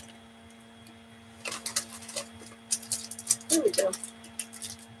 There we go.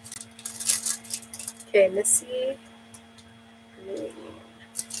 Okay, Missy green.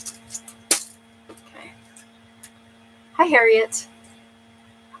 Okay. Hi, Harriet.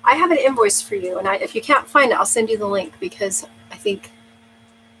 I have an invoice for you, and if you can't find it, I'll send you the link, because I think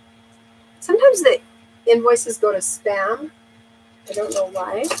sometimes the invoices go to spam. I don't know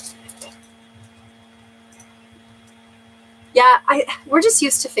why. Yeah, we're just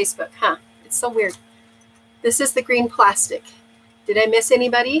used to Facebook, huh? It's so weird. This is the green plastic. Did I miss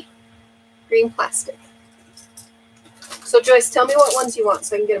anybody? Green plastic. So Joyce, tell me what ones you want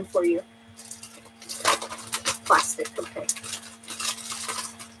so I can get them for you. Plastic, okay.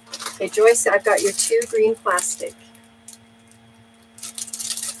 Okay, Joyce, I've got your 2 green plastic.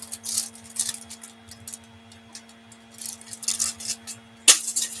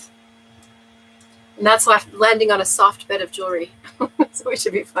 And that's landing on a soft bed of jewelry. So we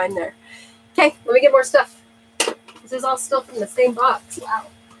should be fine there. Okay, let me get more stuff. This is all still from the same box. Wow.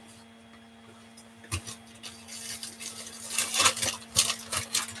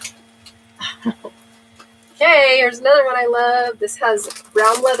 Okay, here's another one I love. This has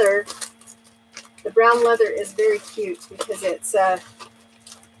brown leather. The brown leather is very cute because it's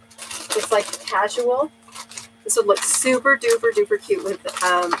like casual. This would look super duper duper cute with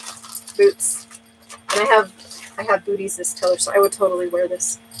boots. And I have booties this color, so I would totally wear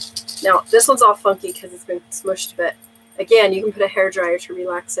this. Now, this one's all funky because it's been smushed, but again, you can put a hairdryer to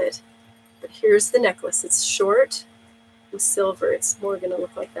relax it. But here's the necklace. It's short with silver. It's more going to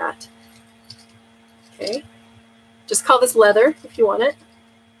look like that. Okay. Just call this leather if you want it.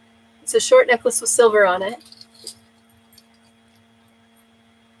 It's a short necklace with silver on it.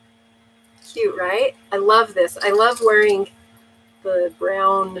 Cute, right? I love this. I love wearing the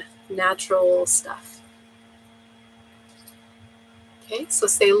brown natural stuff. Okay, so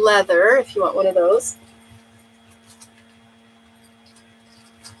say leather if you want one of those.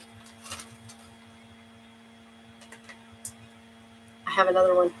 I have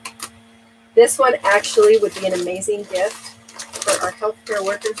another one. This one actually would be an amazing gift for our healthcare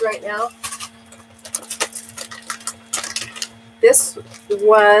workers right now. This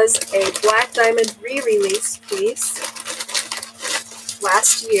was a Black Diamond re-release piece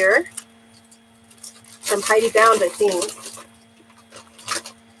last year from Heidi Bound, I think.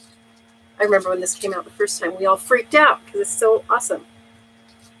 I remember when this came out the first time, we all freaked out because it's so awesome.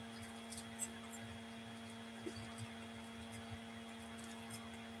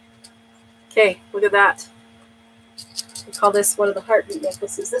 Okay, look at that. We call this one of the heartbeat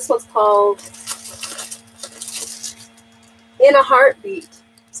necklaces. This one's called In a Heartbeat.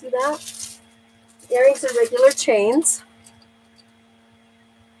 See that? The earrings are regular chains.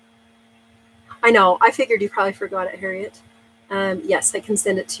 I know, I figured you probably forgot it, Harriet. Yes, I can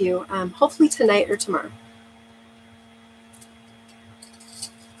send it to you, hopefully tonight or tomorrow.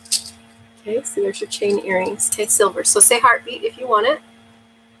 Okay, so there's your chain earrings. Okay, silver. So say heartbeat if you want it.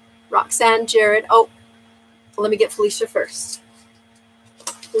 Roxanne, Jared. Oh, well, let me get Felicia first.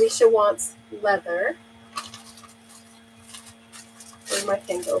 Felicia wants leather. Where'd my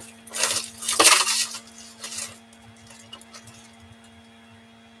pen go?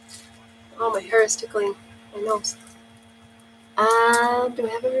 Oh, my hair is tickling my nose. Do I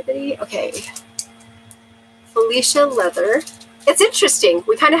have everybody? Okay. Felicia leather. It's interesting.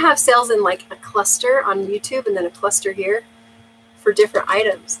 We kind of have sales in like a cluster on YouTube and then a cluster here for different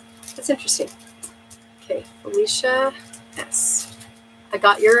items. That's interesting. Okay, Felicia S. I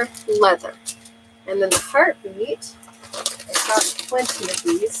got your leather. And then the heartbeat, I got plenty of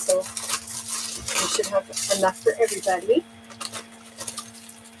these, so we should have enough for everybody.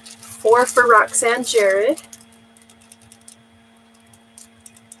 4 for Roxanne Jared.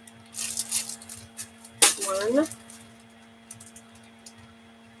 1.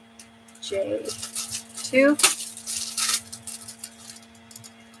 J. 2.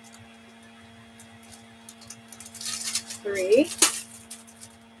 3.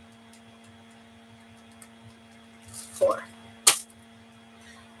 4.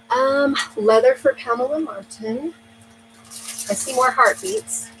 Leather for Pamela Martin. I see more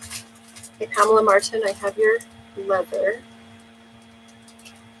heartbeats. Okay, Pamela Martin, I have your leather.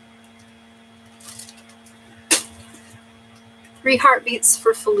 Three heartbeats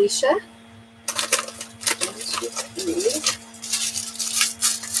for Felicia. 1, 2, 3.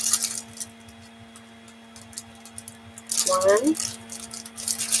 1.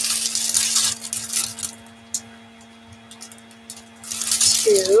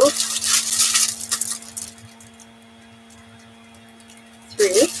 2. 3.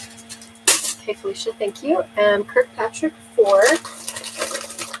 Okay, Felicia, thank you. And Kirkpatrick, 4. 1,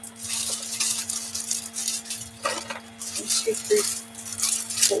 2, 3,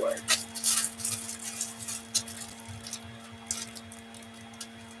 4.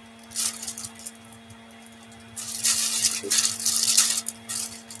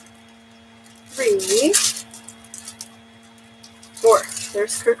 Three, 4.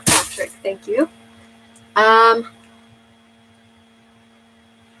 There's Kirkpatrick. Thank you.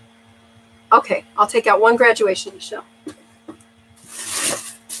 Okay, I'll take out 1 graduation, Michelle.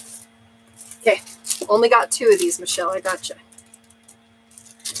 Okay, only got 2 of these, Michelle. I gotcha.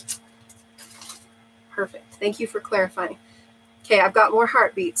 Perfect. Thank you for clarifying. Okay, I've got more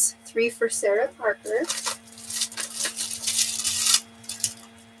heartbeats. 3 for Sarah Parker.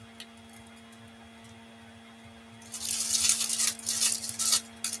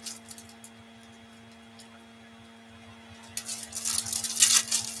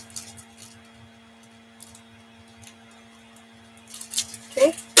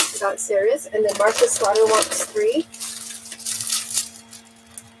 Okay, I got Sarah's, and then Martha Slaughter wants 3.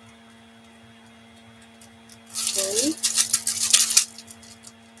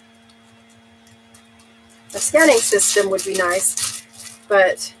 A scanning system would be nice,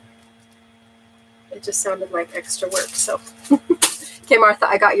 but it just sounded like extra work. So, okay, Martha,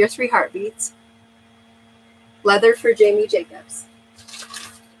 I got your 3 heartbeats. Leather for Jamie Jacobs.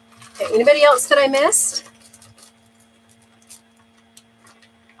 Okay, anybody else that I missed?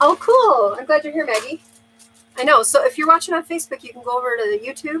 Oh, cool. I'm glad you're here, Maggie. I know. So if you're watching on Facebook, you can go over to the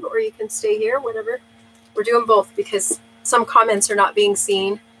YouTube or you can stay here, whatever. We're doing both because some comments are not being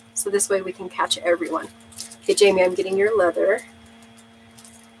seen. So this way we can catch everyone. Okay, Jamie, I'm getting your leather.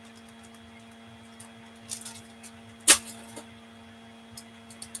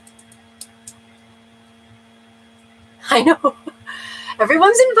 I know.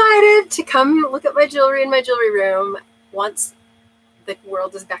 Everyone's invited to come look at my jewelry in my jewelry room once the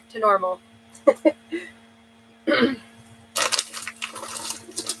world is back to normal.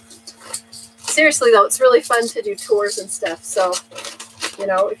 Seriously though, it's really fun to do tours and stuff. So, you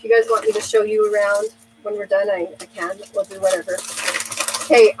know, if you guys want me to show you around when we're done, I can. We'll do whatever.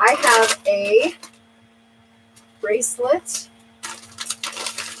 Okay, I have a bracelet.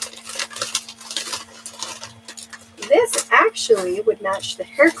 This actually would match the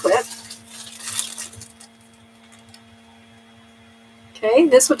hair clip. Okay,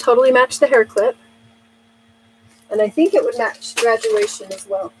 this would totally match the hair clip. And I think it would match graduation as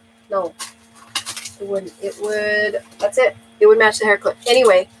well. No, it wouldn't. It would, that's it. It would match the hair clip.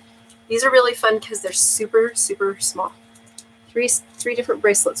 Anyway, these are really fun because they're super, super small. Three different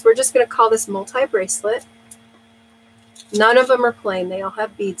bracelets. We're just going to call this multi-bracelet. None of them are plain. They all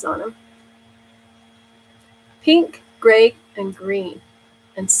have beads on them. Pink, gray, and green,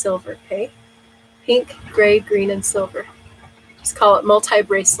 and silver, okay? Pink, gray, green, and silver. Just call it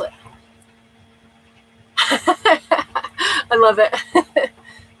multi-bracelet. I love it.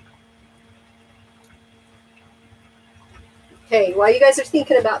 Okay, while you guys are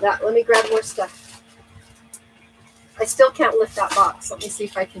thinking about that, let me grab more stuff. I still can't lift that box. Let me see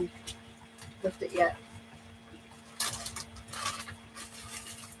if I can lift it yet.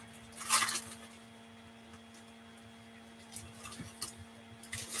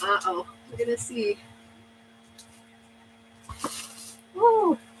 Uh-oh, we're gonna see.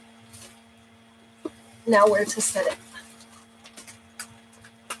 Woo. Now where to set it.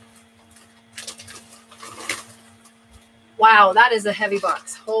 Wow, that is a heavy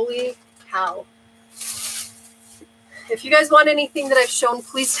box. Holy cow. If you guys want anything that I've shown,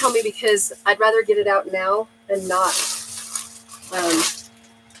 please tell me because I'd rather get it out now and not.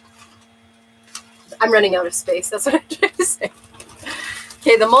 I'm running out of space. That's what I'm trying to say.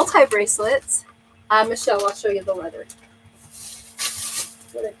 Okay, the multi-bracelets. Michelle, I'll show you the leather.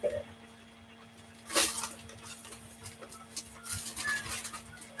 Where did I put it?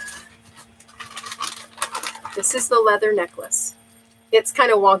 This is the leather necklace. It's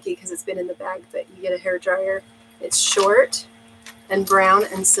kind of wonky because it's been in the bag, but you get a hair dryer. It's short and brown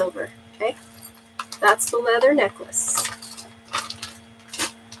and silver, okay? That's the leather necklace.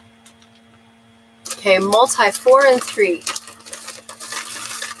 Okay, multi 4 and 3.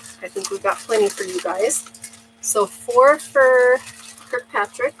 I think we've got plenty for you guys. So 4 for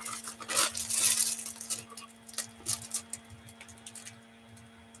Kirkpatrick.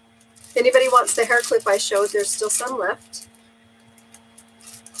 If anybody wants the hair clip I showed, there's still some left.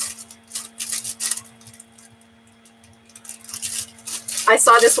 I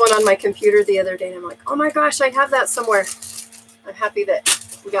saw this one on my computer the other day, and I'm like, oh my gosh, I have that somewhere. I'm happy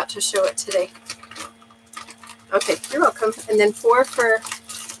that we got to show it today. Okay, you're welcome. And then 4 for...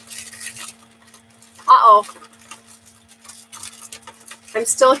 Uh-oh. I'm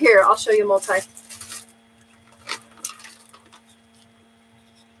still here. I'll show you multi.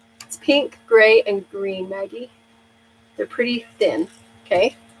 It's pink, gray, and green, Maggie. They're pretty thin,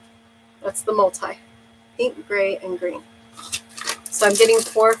 okay? That's the multi. Pink, gray, and green. So I'm getting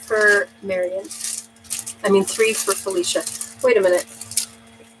 4 for Marion. I mean 3 for Felicia. Wait a minute.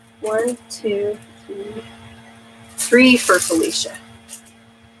 1, 2, 3. 3 for Felicia.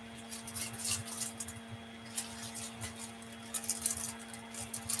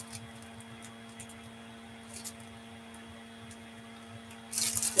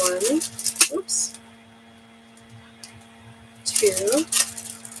 Oops. 2.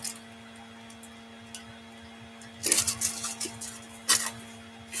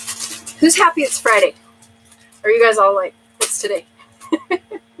 Who's happy it's Friday? Are you guys all like, what's today?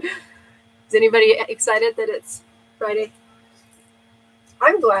 Is anybody excited that it's Friday?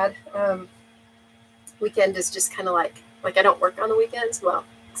 I'm glad. Weekend is just kind of like I don't work on the weekends. Well,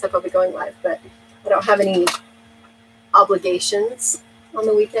 except I'll be going live, but I don't have any obligations on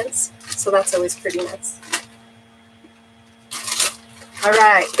the weekends. So that's always pretty nice. All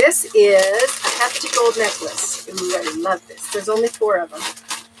right. This is a hefty gold necklace. Ooh, I love this. There's only 4 of them.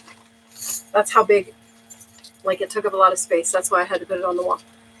 That's how big, like it took up a lot of space. That's why I had to put it on the wall.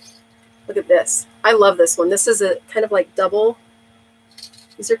 Look at this. I love this one. This is a kind of like double.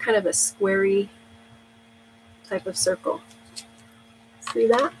 These are kind of a squarey type of circle. See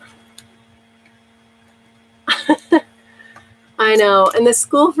that? I know. And the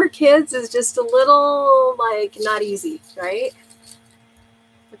school for kids is just a little like not easy, right?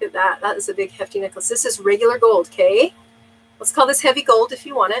 Look at that. That is a big hefty necklace. This is regular gold, okay? Let's call this heavy gold if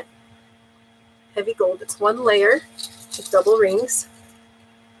you want it. Heavy gold. It's one layer with double rings.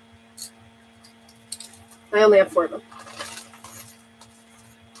 I only have 4 of them.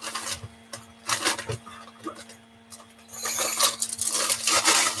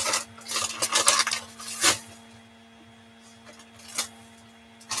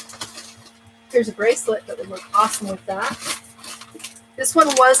 Here's a bracelet that would look awesome with that. This one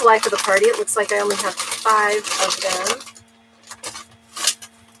was Life of the Party. It looks like I only have 5 of them.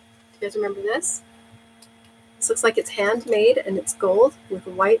 Do you guys remember this? This looks like it's handmade and it's gold with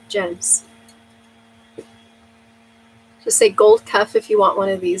white gems. Just say gold cuff if you want one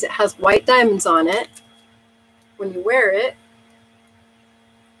of these. It has white diamonds on it. When you wear it,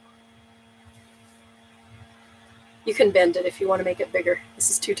 you can bend it if you want to make it bigger. This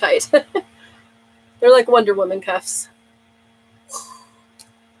is too tight. They're like Wonder Woman cuffs.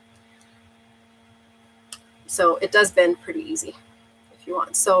 So it does bend pretty easy if you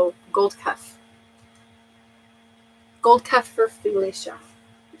want. So gold cuff. Gold cuff for Felicia.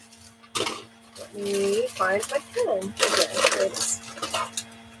 Let me find my pen again. There it is.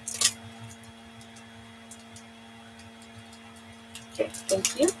 Okay,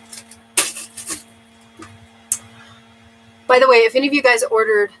 thank you. By the way, if any of you guys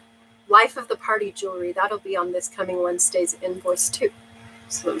ordered Life of the Party jewelry, that'll be on this coming Wednesday's invoice too,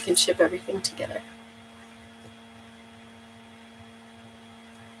 so that we can ship everything together.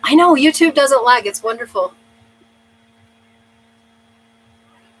 I know, YouTube doesn't lag. It's wonderful.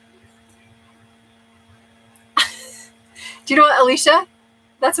 Do you know what, Alicia?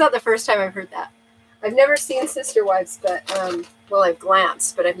 That's not the first time I've heard that. I've never seen Sister Wives, but, well, I've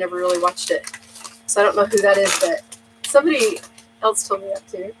glanced, but I've never really watched it. So I don't know who that is, but somebody else told me that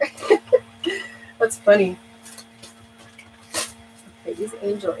too. That's funny. Okay, these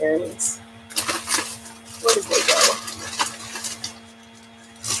angel earrings. Where did they go?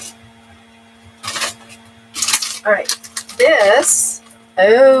 All right, this.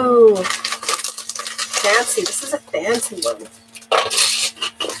 Oh, fancy. This is a fancy one.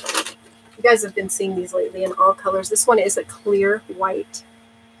 You guys have been seeing these lately in all colors. This one is a clear white.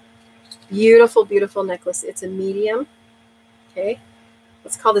 Beautiful, beautiful necklace. It's a medium. Okay.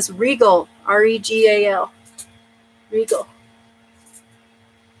 Let's call this Regal. R-E-G-A-L. Regal.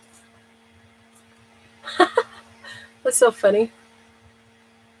 That's so funny.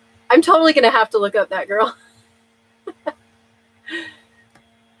 I'm totally going to have to look up that girl.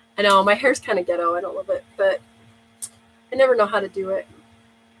 I know, my hair's kind of ghetto. I don't love it, but I never know how to do it.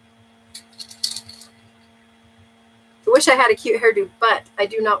 I wish I had a cute hairdo, but I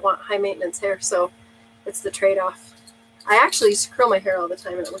do not want high maintenance hair, so it's the trade-off. I actually used to curl my hair all the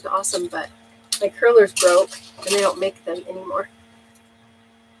time and it looked awesome, but my curlers broke and they don't make them anymore.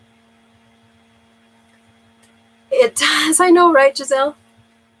 It does. I know, right, Giselle?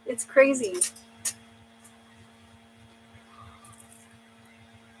 It's crazy.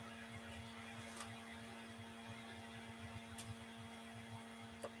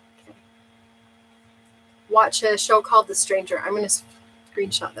 Watch a show called The Stranger. I'm going to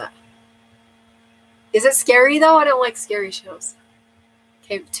screenshot that. Is it scary, though? I don't like scary shows.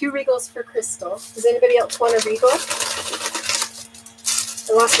 Okay, 2 Regals for Crystal. Does anybody else want a Regal?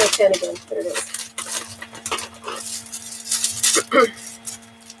 I lost my pen again. There it is.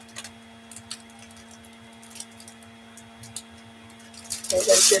 Okay,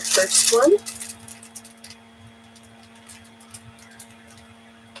 there's your first one.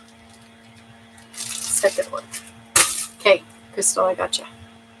 Second one. Okay, Crystal, I gotcha.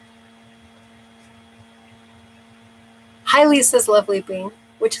 Hi, Lisa's lovely being.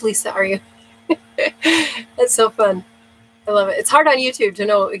 Which Lisa are you? That's so fun. I love it. It's hard on YouTube to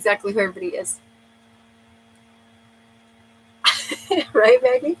know exactly who everybody is. Right,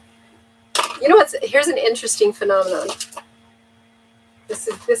 Maggie? You know what's, here's an interesting phenomenon.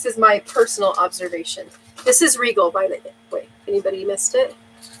 This is my personal observation. This is Regal, by the way. Anybody missed it?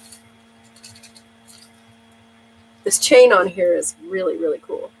 This chain on here is really, really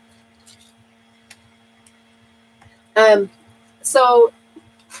cool. So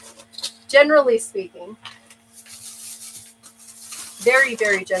generally speaking, very,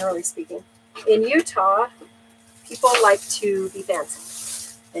 very generally speaking, in Utah, people like to be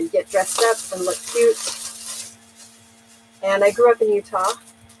fancy and get dressed up and look cute. And I grew up in Utah.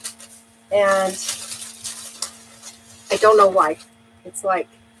 And I don't know why. It's like,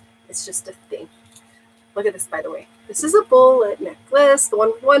 it's just a thing. Look at this, by the way. This is a bullet necklace, the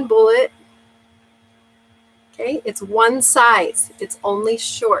one with one bullet. Okay, it's one size. It's only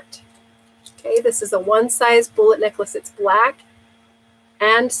short. Okay, this is a one size bullet necklace. It's black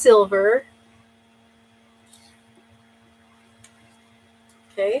and silver.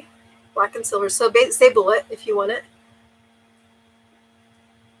 Okay, black and silver. So say bullet if you want it.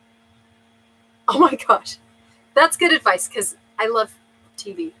 Oh my gosh. That's good advice because I love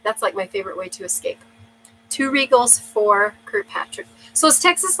TV. That's like my favorite way to escape. 2 Regals for Kirkpatrick. So is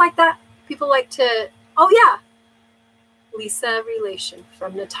Texas like that? People like to, oh yeah. Lisa Relation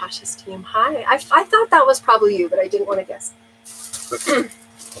from Natasha's team. Hi. I thought that was probably you, but I didn't want to guess.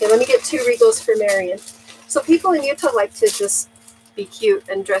 Okay, let me get 2 Regals for Marion. So people in Utah like to just be cute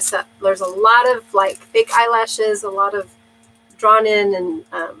and dress up. There's a lot of like fake eyelashes, a lot of drawn in and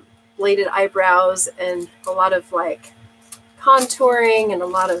bladed eyebrows, and a lot of like contouring, and a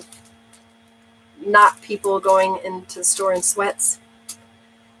lot of not people going into the store in sweats.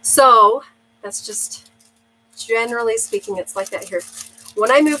 So that's just, generally speaking, it's like that here.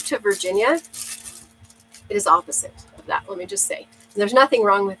 When I moved to Virginia, it is opposite of that. Let me just say, there's nothing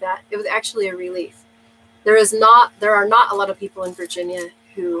wrong with that. It was actually a relief. There are not a lot of people in Virginia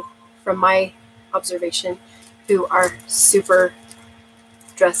who, from my observation, who are super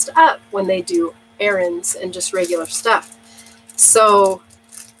dressed up when they do errands and just regular stuff. So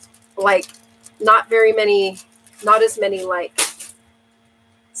like not as many like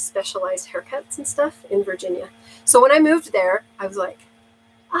specialized haircuts and stuff in Virginia. So when I moved there, I was like,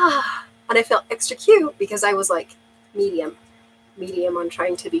 and I felt extra cute because I was like medium on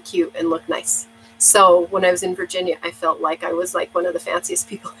trying to be cute and look nice. So when I was in Virginia, I felt like I was like one of the fanciest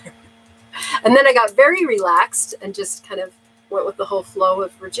people there. And then I got very relaxed and just kind of went with the whole flow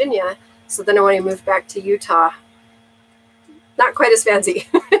of Virginia. So then when I moved back to Utah, not quite as fancy.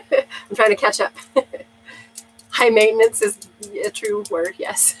 I'm trying to catch up. High maintenance is a true word,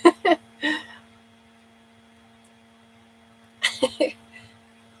 yes.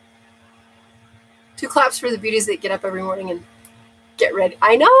 2 claps for the beauties that get up every morning and get ready.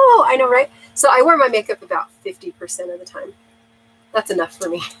 I know, right? So I wear my makeup about 50% of the time. That's enough for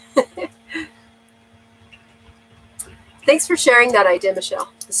me. Thanks for sharing that idea,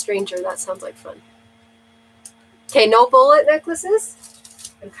 Michelle. The stranger, that sounds like fun. Okay, no bullet necklaces.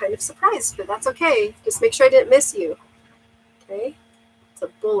 I'm kind of surprised, but that's okay. Just make sure I didn't miss you. Okay, it's a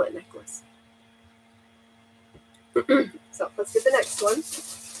bullet necklace. So let's get the next one.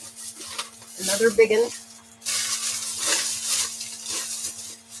 Another big one.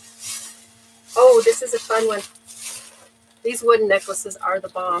 Oh, this is a fun one. These wooden necklaces are the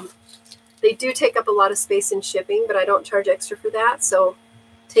bomb. They do take up a lot of space in shipping, but I don't charge extra for that. So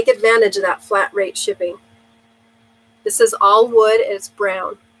take advantage of that flat rate shipping. This is all wood and it's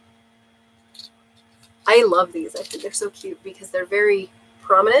brown. I love these. I think they're so cute because they're very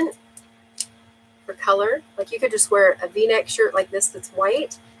prominent for color. Like you could just wear a V-neck shirt like this that's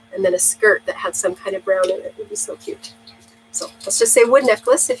white and then a skirt that had some kind of brown in it. It would be so cute. So let's just say wood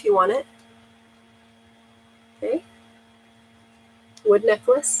necklace if you want it. Okay. Wood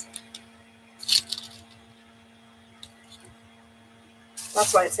necklace.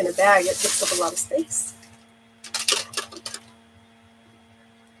 That's why it's in a bag. It takes up a lot of space.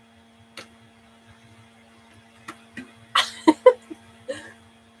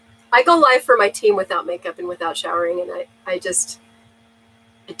 I go live for my team without makeup and without showering, and I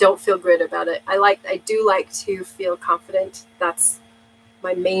don't feel good about it. I do like to feel confident. That's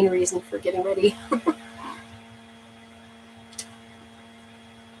my main reason for getting ready.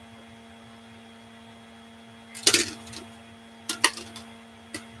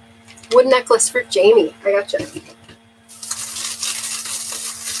 Wood necklace for Jamie. I gotcha.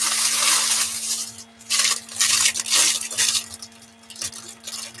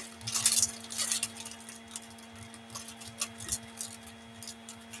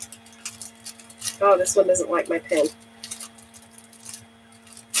 Oh, this one doesn't like my pen.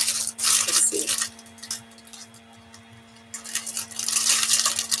 Let's see.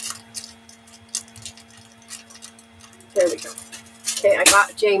 There we go. Okay, I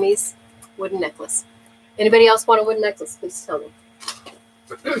got Jamie's wooden necklace. Anybody else want a wooden necklace? Please tell me.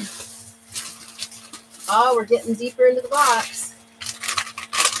 Oh, we're getting deeper into the box.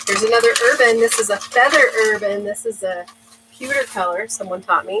 Here's another urban. This is a feather urban. This is a pewter color, someone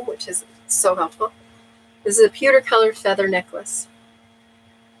taught me, which is so helpful. This is a pewter colored feather necklace.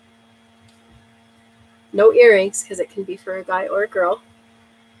 No earrings because it can be for a guy or a girl.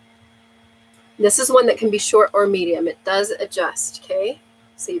 This is one that can be short or medium. It does adjust, okay?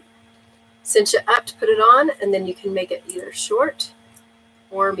 So cinch it up to put it on, and then you can make it either short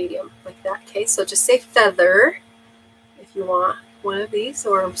or medium like that. Okay, so just say feather if you want one of these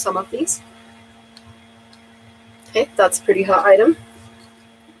or some of these. Okay, that's a pretty hot item.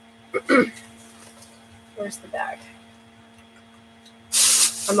 Where's the bag?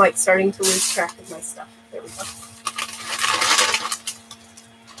 I'm like starting to lose track of my stuff. There we go.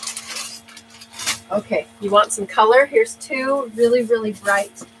 Okay, you want some color? Here's two really, really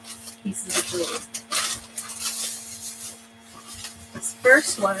bright pieces of blue. This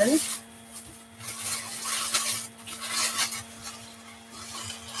first one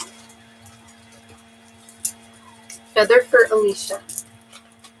feather for Alicia.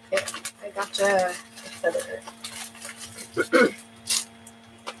 Okay, I gotcha a feather.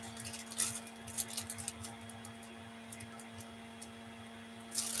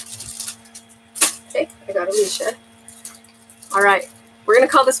 Okay, I got Alicia. All right, we're gonna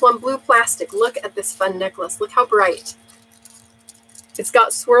call this one blue plastic. Look at this fun necklace. Look how bright. It's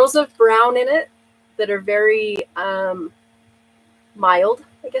got swirls of brown in it that are very mild,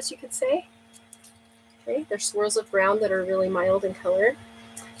 I guess you could say. Okay, there's swirls of brown that are really mild in color.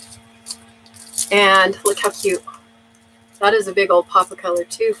 And look how cute. That is a big old pop of color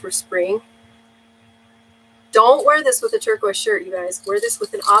too for spring. Don't wear this with a turquoise shirt, you guys. Wear this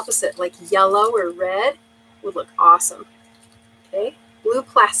with an opposite, like yellow or red. Would look awesome. Okay, blue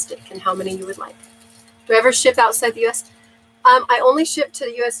plastic, and how many you would like. Do I ever ship outside the U.S.? I only ship to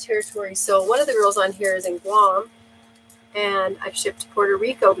the U.S. territory. So one of the girls on here is in Guam, and I've shipped to Puerto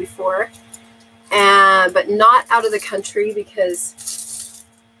Rico before, but not out of the country because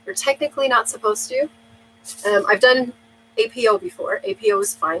we're technically not supposed to. I've done APO before. APO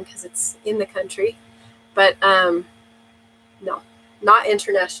is fine because it's in the country, but no, not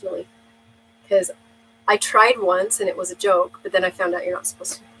internationally, because I tried once and it was a joke, but then I found out you're not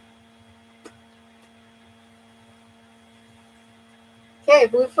supposed to. Okay,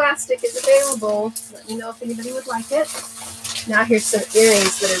 blue plastic is available. Let me know if anybody would like it. Now here's some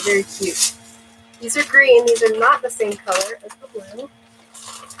earrings that are very cute. These are green. These are not the same color as the blue.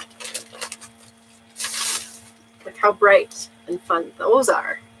 Look how bright and fun those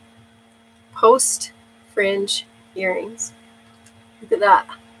are. Post fringe earrings. Look at that.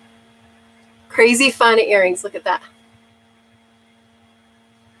 Crazy fun earrings. Look at that.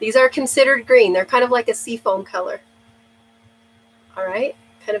 These are considered green. They're kind of like a seafoam color. All right,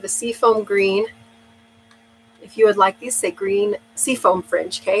 kind of a seafoam green. If you would like these, say green seafoam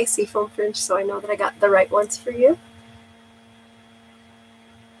fringe, okay? Seafoam fringe, so I know that I got the right ones for you.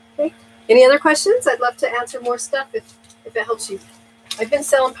 Okay, any other questions? I'd love to answer more stuff if it helps you. I've been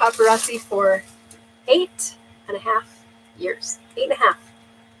selling paparazzi for 8.5 years. 8.5.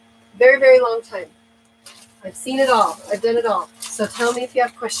 Very, very long time. I've seen it all. I've done it all. So tell me if you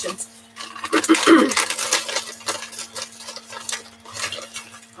have questions.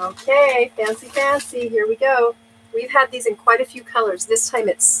 Okay, fancy, fancy. Here we go. We've had these in quite a few colors. This time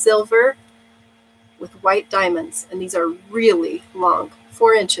it's silver with white diamonds, and these are really long,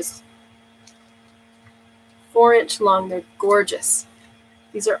 4 inches. 4-inch long. They're gorgeous.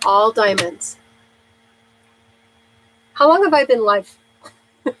 These are all diamonds. How long have I been live?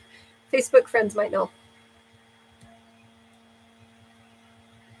 Facebook friends might know.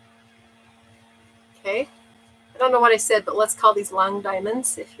 Okay. I don't know what I said, but let's call these long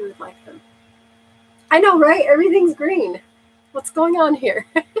diamonds if you would like them. I know, right? Everything's green. What's going on here?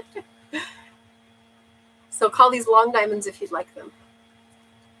 So call these long diamonds if you'd like them.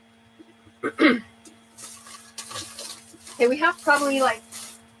 Okay, we have probably like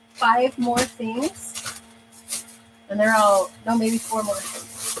 5 more things. And they're all, no, maybe 4 more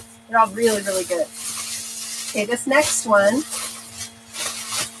things. They're all really, really good. Okay, this next one.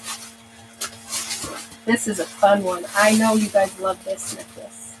 This is a fun one. I know you guys love this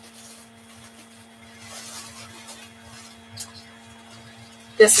necklace.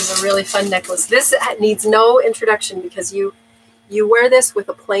 This is a really fun necklace. This needs no introduction because you wear this with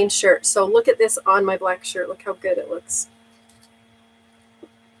a plain shirt. So look at this on my black shirt. Look how good it looks.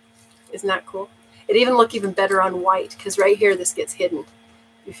 Isn't that cool? It even look even better on white because right here this gets hidden.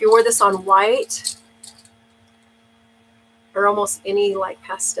 If you wore this on white or almost any like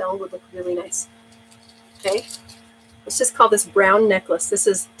pastel would look really nice. Okay, let's just call this brown necklace. This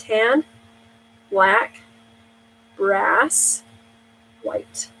is tan, black, brass,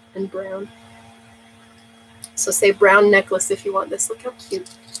 white, and brown. So say brown necklace if you want this. Look how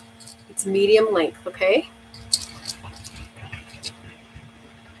cute. It's medium length, okay?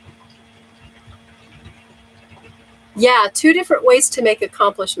 Yeah, 2 different ways to make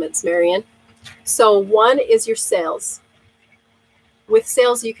accomplishments, Marion. So one is your sales. With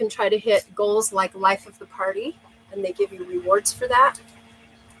sales, you can try to hit goals like life of the party, and they give you rewards for that.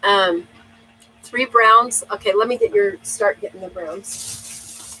 3 browns. Okay, let me start getting the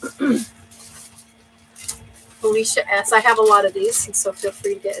browns. Alicia S. I have a lot of these, and so feel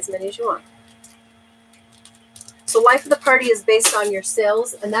free to get as many as you want. So life of the party is based on your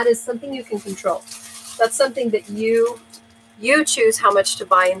sales, and that is something you can control. That's something that you choose how much to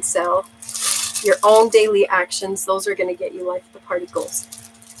buy and sell. Your own daily actions, those are going to get you life of the party goals.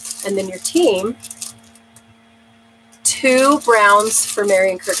 And then your team, 2 browns for Mary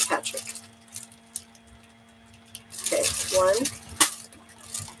and Kirkpatrick. Okay, 1,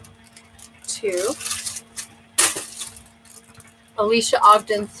 2. Alicia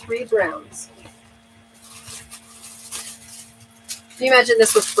Ogden, 3 browns. Can you imagine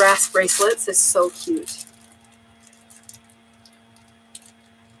this with brass bracelets? It's so cute.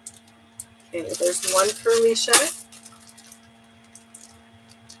 Okay, there's 1 for Alicia.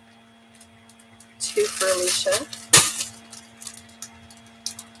 2 for Alicia.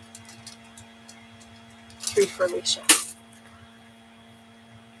 3 for Alicia.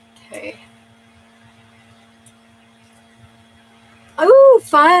 Okay. Oh,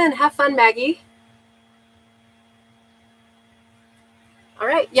 fun. Have fun, Maggie. All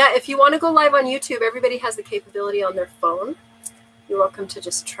right. Yeah, if you want to go live on YouTube, everybody has the capability on their phone. You're welcome to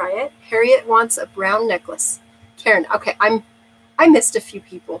just try it. Harriet wants a brown necklace. Karen, okay, I missed a few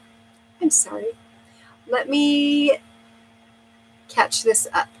people. I'm sorry. Let me catch this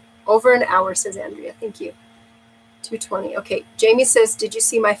up. Over an hour, says Andrea. Thank you. 2:20. Okay, Jamie says, did you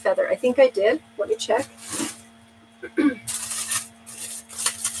see my feather? I think I did. Let me check.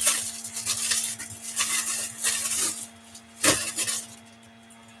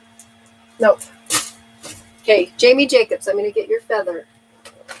 Nope. Okay, Jamie Jacobs, I'm going to get your feather.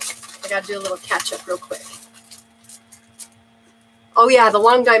 I got to do a little catch up real quick. Oh yeah, the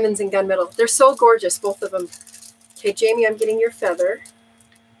long diamonds and gunmetal. They're so gorgeous, both of them. Okay, Jamie, I'm getting your feather.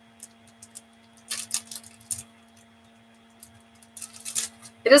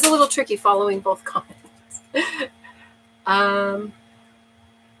 It is a little tricky following both comments. And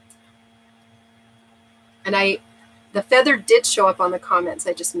the feather did show up on the comments.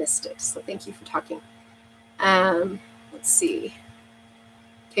 I just missed it. So thank you for talking. Let's see.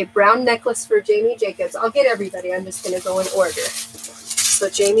 Okay, brown necklace for Jamie Jacobs. I'll get everybody. I'm just going to go in order. So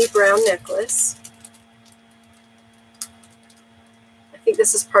Jamie, brown necklace. I think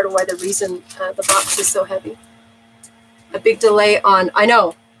this is part of why the reason the box is so heavy. A big delay on, I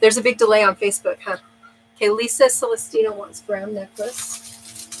know, there's a big delay on Facebook, huh? Okay, Lisa Celestina wants brown necklace.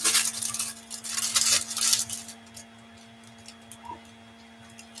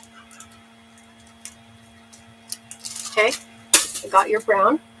 Okay, I got your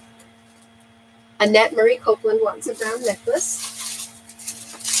brown. Annette Marie Copeland wants a brown necklace.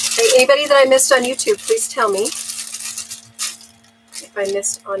 Okay, anybody that I missed on YouTube, please tell me if I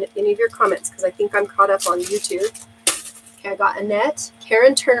missed on any of your comments, because I think I'm caught up on YouTube. Okay, I got Annette.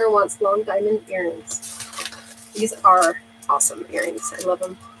 Karen Turner wants long diamond earrings. These are awesome earrings. I love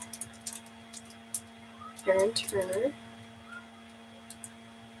them. Karen Turner.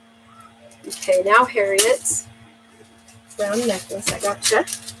 Okay, now Harriet's brown necklace. I gotcha.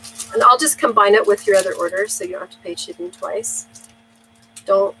 And I'll just combine it with your other orders so you don't have to pay shipping twice.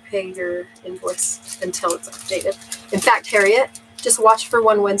 Don't pay your invoice until it's updated. In fact, Harriet, just watch for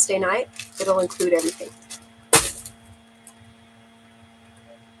one Wednesday night. It'll include everything.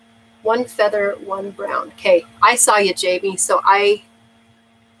 1 feather, 1 brown. Okay, I saw you, Jamie, so I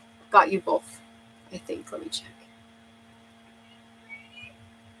got you both, I think. Let me check.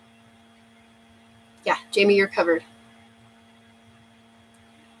 Yeah, Jamie, you're covered.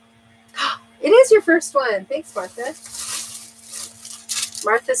 It is your first one. Thanks, Martha.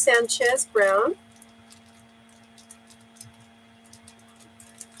 Martha Sanchez, brown.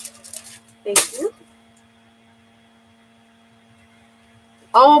 Thank you.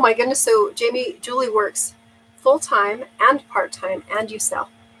 Oh my goodness. So Jamie, Julie works full-time and part-time, and you sell.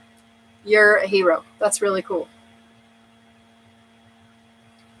 You're a hero. That's really cool.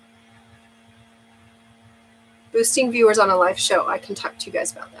 Boosting viewers on a live show. I can talk to you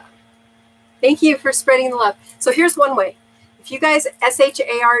guys about that. Thank you for spreading the love. So here's one way. If you guys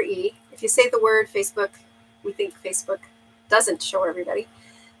SHARE, if you say the word Facebook, we think Facebook doesn't show everybody.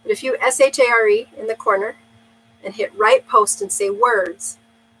 But if you SHARE in the corner and hit right post and say words,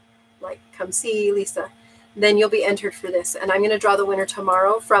 like come see Lisa, then you'll be entered for this. And I'm going to draw the winner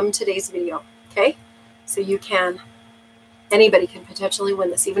tomorrow from today's video. Okay? So you can, anybody can potentially win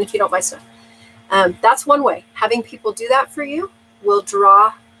this, even if you don't buy stuff. That's one way. Having people do that for you will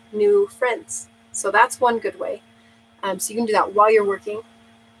draw new friends. So that's one good way. So you can do that while you're working.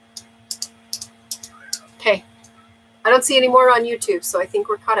 Okay. I don't see any more on YouTube, so I think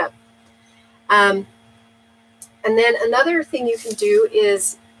we're caught up. And then another thing you can do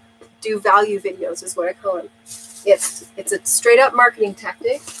is do value videos, is what I call them. It's a straight up marketing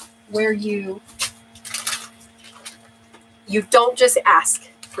tactic where you don't just ask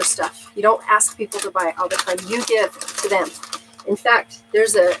for stuff. You don't ask people to buy all the time. You give to them. In fact,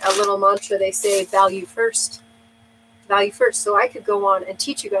 there's a little mantra. They say value first. Value first. So I could go on and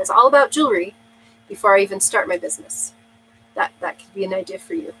teach you guys all about jewelry before I even start my business. That could be an idea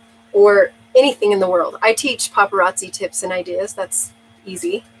for you. Or anything in the world. I teach paparazzi tips and ideas. That's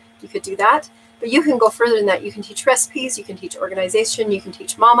easy. You could do that. But you can go further than that. You can teach recipes. You can teach organization. You can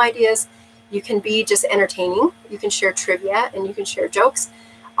teach mom ideas. You can be just entertaining. You can share trivia and you can share jokes.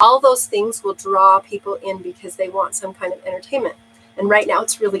 All those things will draw people in because they want some kind of entertainment. And right now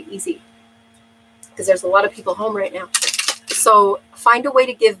it's really easy because there's a lot of people home right now. So find a way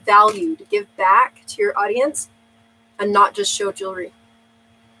to give value, to give back to your audience and not just show jewelry.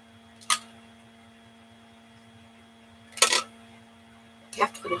 You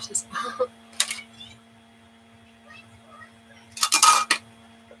have to finish this.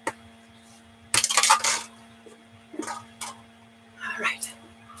 All right.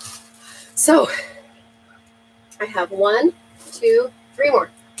 So I have 1, 2, 3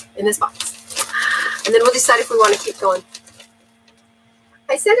 more in this box. And then we'll decide if we want to keep going.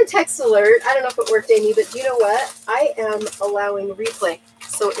 I sent a text alert. I don't know if it worked, Amy, but you know what? I am allowing replay.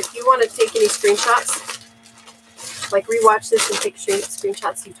 So if you want to take any screenshots, like rewatch this and take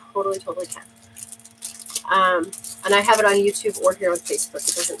screenshots, you totally can. And I have it on YouTube or here on Facebook.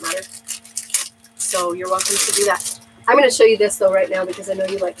 It doesn't matter. So you're welcome to do that. I'm going to show you this, though, right now because I know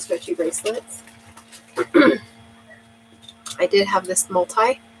you like stretchy bracelets. I did have this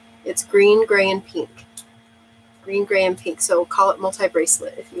multi. It's green, gray, and pink. Green, gray, and pink. So call it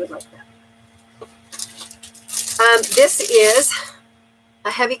multi-bracelet if you would like that. This is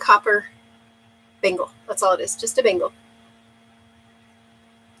a heavy copper bangle. That's all it is. Just a bangle.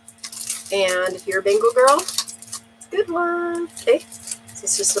 And if you're a bangle girl, it's a good one. Okay. So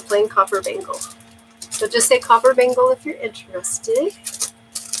it's just a plain copper bangle. So just say copper bangle if you're interested.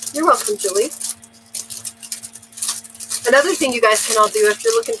 You're welcome, Julie. Another thing you guys can all do if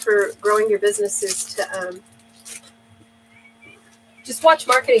you're looking for growing your business is to just watch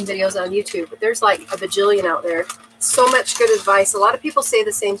marketing videos on YouTube. There's like a bajillion out there. So much good advice. A lot of people say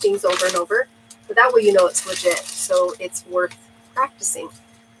the same things over and over, but that way you know it's legit. So it's worth practicing.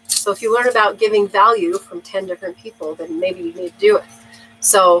 So if you learn about giving value from 10 different people, then maybe you need to do it.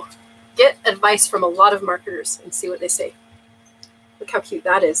 So get advice from a lot of marketers and see what they say. Look how cute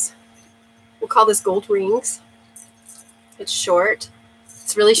that is. We'll call this gold rings. It's short.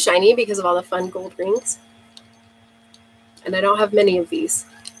 It's really shiny because of all the fun gold rings. And I don't have many of these.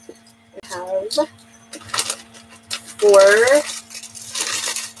 I have four. I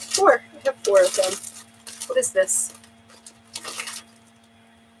have 4 of them. What is this?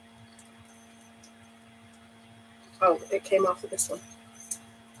 Oh, it came off of this one.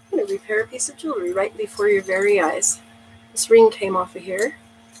 I'm going to repair a piece of jewelry right before your very eyes. This ring came off of here.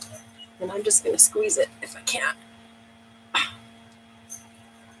 And I'm just going to squeeze it if I can.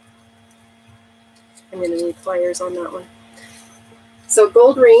 I'm going to need pliers on that one. So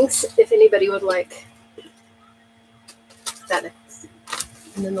gold rings, if anybody would like that next.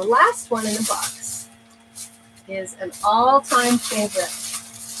 And then the last one in the box is an all-time favorite.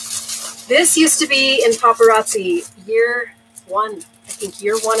 This used to be in paparazzi year 1. I think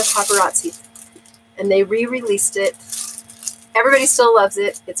year 1 of paparazzi. And they re-released it. Everybody still loves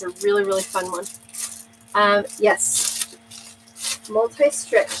it. It's a really, really fun one. Yes.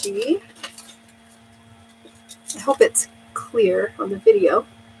 Multi-stretchy. I hope it's clear on the video.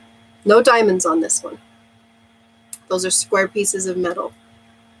 No diamonds on this one. Those are square pieces of metal.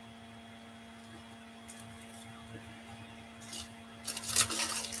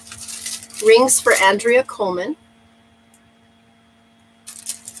 Rings for Andrea Coleman.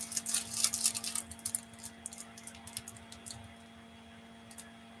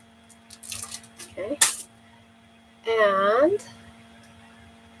 Okay. And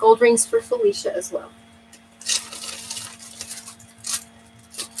gold rings for Felicia as well.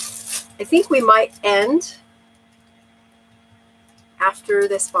 I think we might end after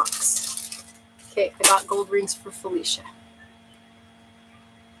this box. Okay, I got gold rings for Felicia.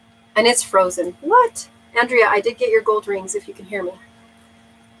 And it's frozen. What? Andrea, I did get your gold rings if you can hear me.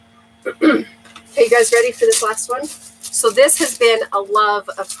 Okay, you guys ready for this last one? So this has been a love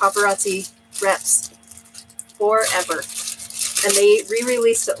of paparazzi reps forever. And they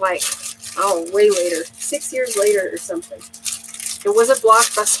re-released it like Oh, way later. 6 years later or something. It was a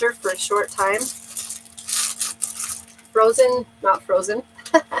Blockbuster for a short time. Frozen, not Frozen.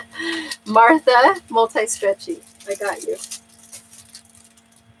 Martha, multi-stretchy. I got you.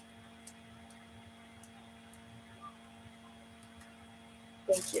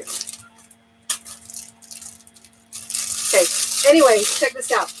 Thank you. Okay, anyway, check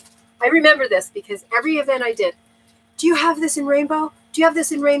this out. I remember this because every event I did, do you have this in rainbow? Do you have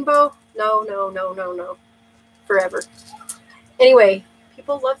this in rainbow? No, no, no, no, no. Forever. Anyway,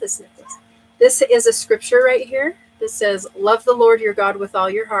 people love this necklace. This is a scripture right here. This says, love the Lord your God with all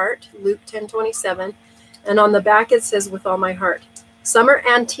your heart, Luke 10:27. And on the back it says, with all my heart. Some are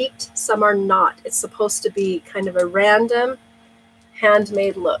antiqued, some are not. It's supposed to be kind of a random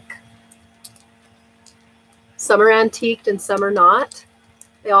handmade look. Some are antiqued and some are not.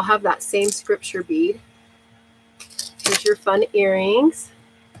 They all have that same scripture bead. Here's your fun earrings.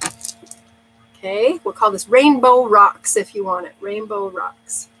 Okay, we'll call this Rainbow Rocks if you want it. Rainbow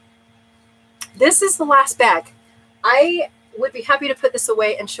Rocks. This is the last bag. I would be happy to put this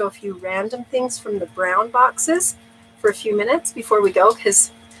away and show a few random things from the brown boxes for a few minutes before we go,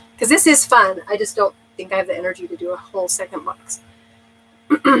 because this is fun. I just don't think I have the energy to do a whole second box.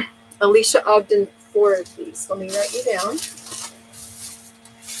 Alicia Ogden, 4 of these. Let me write you down.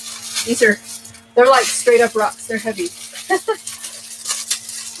 They're like straight up rocks. They're heavy.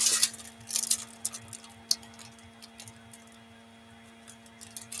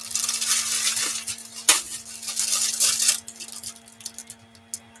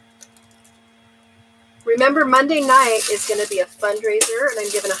 Remember, Monday night is going to be a fundraiser, and I'm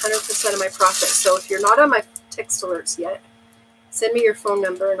giving 100% of my profit. So if you're not on my text alerts yet, send me your phone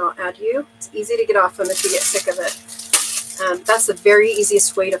number and I'll add you. It's easy to get off them if you get sick of it. That's the very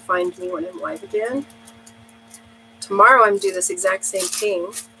easiest way to find me when I'm live again. Tomorrow I'm doing this exact same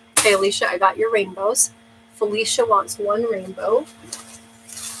thing. Okay, Alicia, I got your rainbows. Felicia wants 1 rainbow.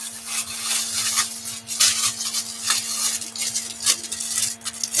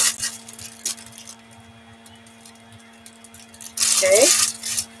 Okay,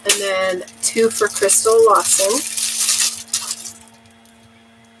 and then 2 for Crystal Lawson.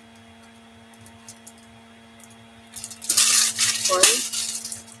 One,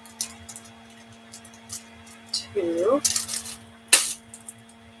 2.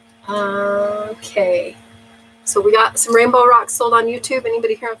 Okay, so we got some rainbow rocks sold on YouTube.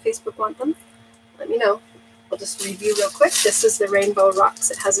 Anybody here on Facebook want them? Let me know. I'll just review real quick. This is the rainbow rocks.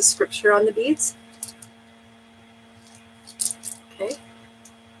 It has a scripture on the beads. Okay.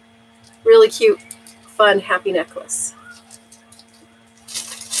 Really cute, fun, happy necklace.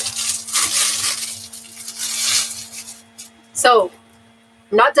 So,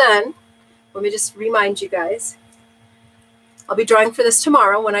 I'm not done. Let me just remind you guys. I'll be drawing for this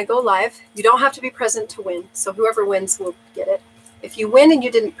tomorrow when I go live. You don't have to be present to win, so whoever wins will get it. If you win and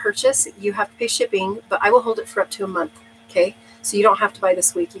you didn't purchase, you have to pay shipping, but I will hold it for up to a month, okay? So you don't have to buy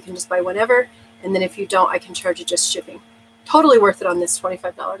this week. You can just buy whenever, and then if you don't, I can charge you just shipping. Totally worth it on this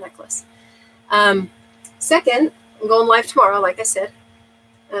 $25 necklace. Second, I'm going live tomorrow, like I said.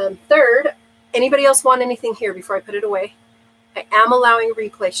 Third, anybody else want anything here before I put it away? I am allowing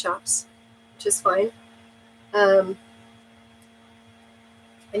replay shops, which is fine. I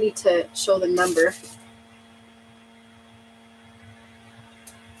need to show the number.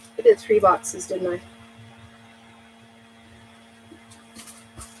 I did 3 boxes, didn't I?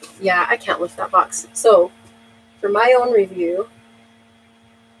 Yeah, I can't lift that box. So, for my own review,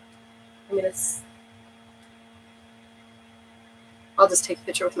 I'll just take a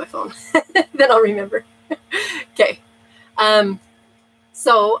picture with my phone. Then I'll remember. Okay.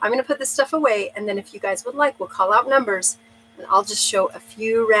 So I'm going to put this stuff away, and then if you guys would like, we'll call out numbers, and I'll just show a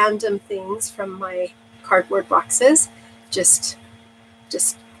few random things from my cardboard boxes, just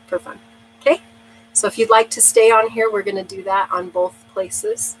for fun. Okay? So if you'd like to stay on here, we're going to do that on both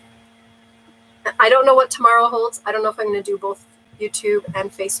places. I don't know what tomorrow holds. I don't know if I'm going to do both YouTube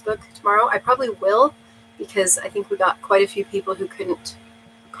and Facebook tomorrow. I probably will, because I think we got quite a few people who couldn't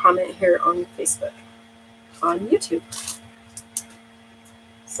comment here on Facebook, on YouTube.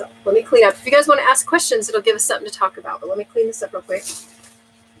 So let me clean up. If you guys want to ask questions, it'll give us something to talk about. But let me clean this up real quick.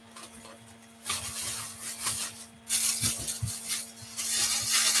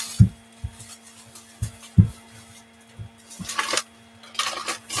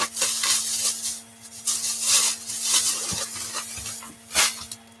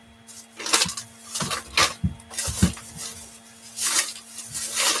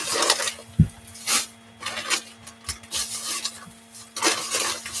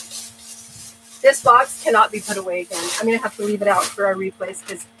 This box cannot be put away again. I'm going to have to leave it out for our replays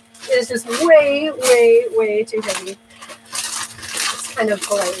because It is just way, way, way too heavy. It's kind of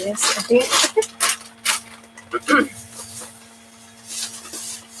hilarious, I think.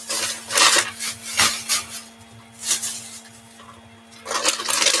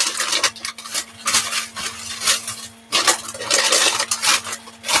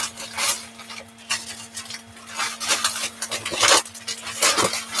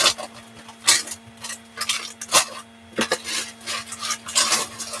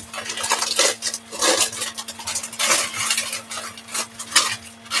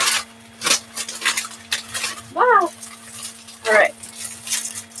 Wow. All right.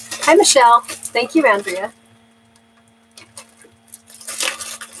 Hi, Michelle. Thank you, Andrea.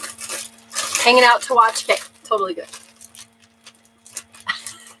 Hanging out to watch. Okay, totally good.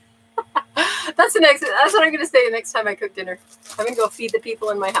 That's what I'm gonna say the next time I cook dinner. I'm gonna go feed the people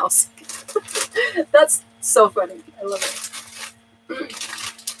in my house. That's so funny. I love it.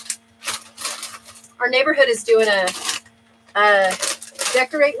 Our neighborhood is doing a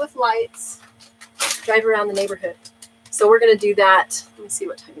decorate with lights, drive around the neighborhood. So we're gonna do that. Let me see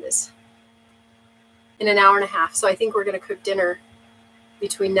what time it is. In an hour and a half. So I think we're gonna cook dinner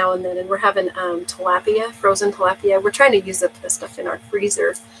between now and then. And we're having tilapia, frozen tilapia. We're trying to use up the stuff in our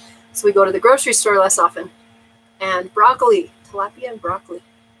freezer, so we go to the grocery store less often. And broccoli, tilapia and broccoli.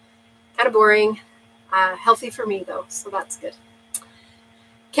 Kind of boring. Healthy for me though, so that's good.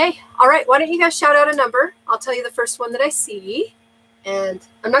 Okay, all right, why don't you guys shout out a number? I'll tell you the first one that I see. And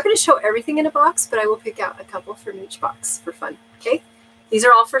I'm not going to show everything in a box, but I will pick out a couple from each box for fun, okay? These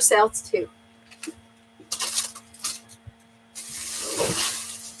are all for sales too.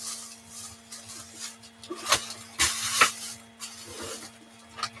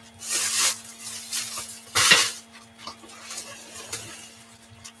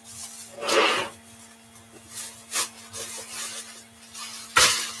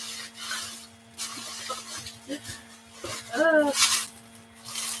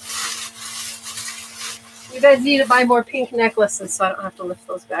 You guys need to buy more pink necklaces so I don't have to lift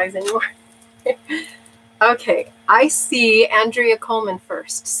those bags anymore. Okay, I see Andrea Coleman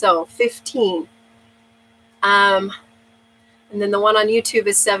first, so 15. And then the one on YouTube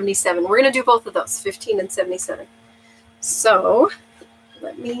is 77. We're going to do both of those, 15 and 77. So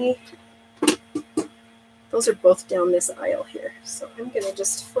let me, those are both down this aisle here. So I'm going to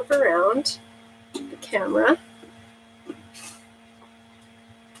just flip around the camera.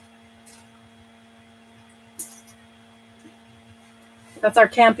 That's our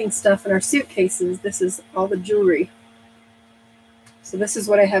camping stuff and our suitcases. This is all the jewelry. So this is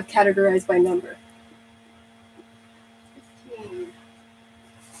what I have categorized by number. 15.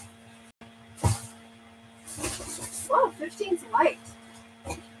 Whoa, 15's light.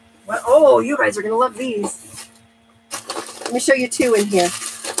 What? Oh, you guys are going to love these. Let me show you two in here.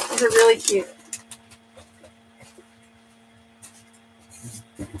 These are really cute.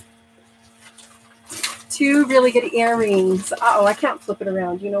 Two really good earrings. Uh-oh, I can't flip it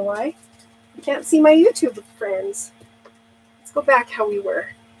around. You know why? I can't see my YouTube friends. Let's go back how we were.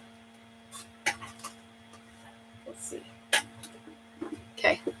 Let's see.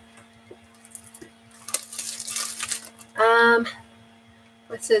 Okay.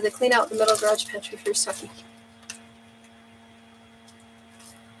 Let's say they clean out the middle garage pantry for your stocking.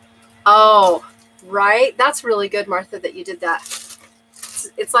 Oh, right. That's really good, Martha, that you did that.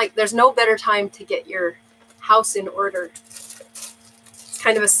 It's like there's no better time to get your house in order. It's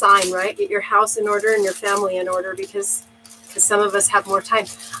kind of a sign, right? Get your house in order and your family in order because some of us have more time.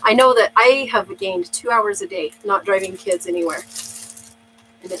 I know that I have gained 2 hours a day not driving kids anywhere.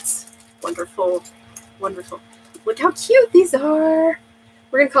 And it's wonderful, wonderful. Look how cute these are.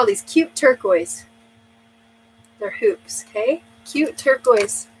 We're going to call these cute turquoise. They're hoops, okay? Cute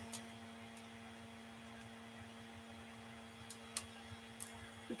turquoise.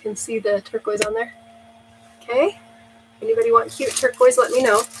 You can see the turquoise on there. Okay. Anybody want cute turquoise, let me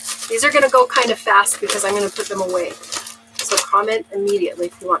know. These are going to go kind of fast because I'm going to put them away. So comment immediately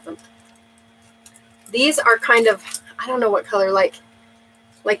if you want them. These are kind of, I don't know what color, like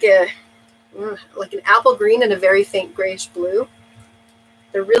an apple green and a very faint grayish blue.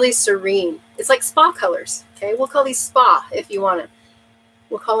 They're really serene. It's like spa colors. Okay, we'll call these spa if you want it.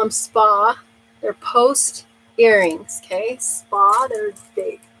 We'll call them spa. They're post earrings. Okay, spa. They're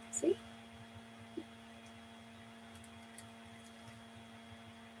big. See?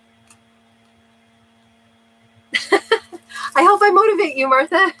 I hope I motivate you,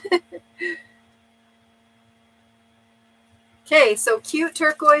 Martha. Okay, so cute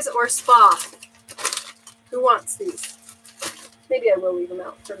turquoise or spa. Who wants these? Maybe I will leave them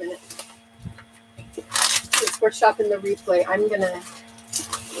out for a minute. Since we're shopping the replay, I'm gonna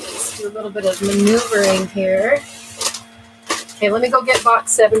Do a little bit of maneuvering here. Okay, let me go get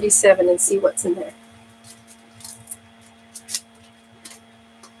box 77 and see what's in there.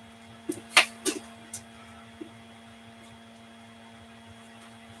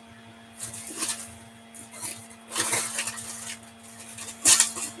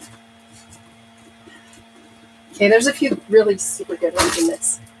 Okay, there's a few really super good ones in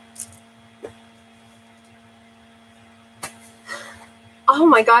this. Oh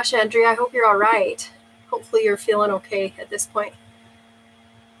my gosh, Andrea, I hope you're all right. Hopefully you're feeling okay at this point.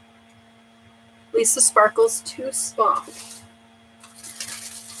 Lisa Sparkle's too small.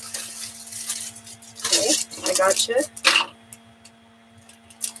 Okay, I gotcha.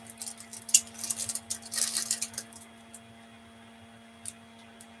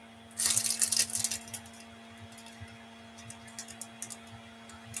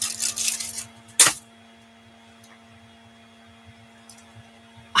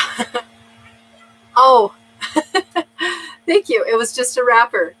 Oh, thank you. It was just a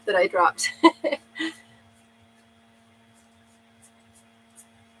wrapper that I dropped.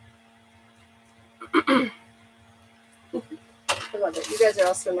 I love it. You guys are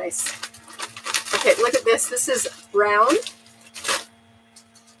all so nice. Okay, look at this. This is brown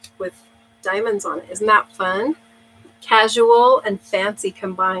with diamonds on it. Isn't that fun? Casual and fancy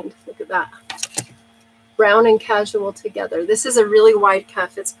combined. Look at that. Brown and casual together. This is a really wide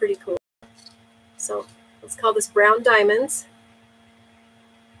cuff. It's pretty cool. So let's call this brown diamonds.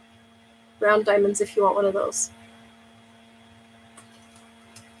 Brown diamonds if you want one of those.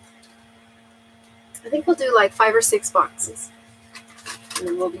 I think we'll do like 5 or 6 boxes. And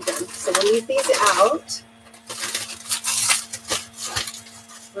then we'll be done. So we'll leave these out.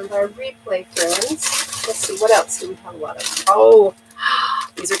 And our replay friends. Let's see, what else do we have a lot of? Oh,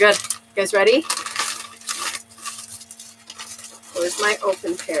 these are good. You guys ready? Here's my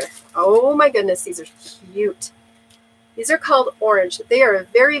open pair. Oh my goodness, these are cute. These are called orange. They are a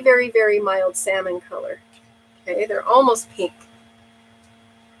very, very, very mild salmon color. Okay, they're almost pink.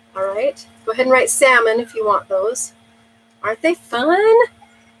 All right, go ahead and write salmon if you want those. Aren't they fun?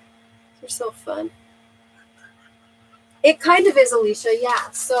 They're so fun. It kind of is, Alicia,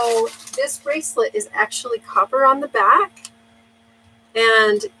 yeah. So this bracelet is actually copper on the back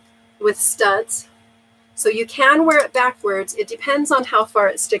and with studs. So you can wear it backwards. It depends on how far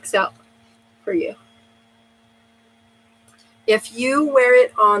it sticks out for you. If you wear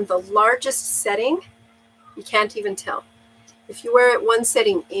it on the largest setting, you can't even tell. If you wear it one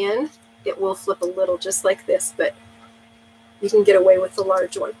setting in, it will flip a little just like this, but you can get away with the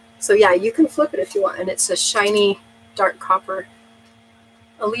large one. So yeah, you can flip it if you want, and it's a shiny dark copper.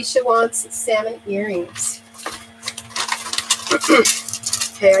 Alicia wants salmon earrings.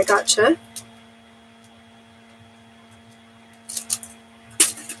 Okay, I gotcha.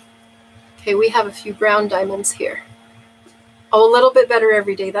 Okay, we have a few brown diamonds here. Oh, a little bit better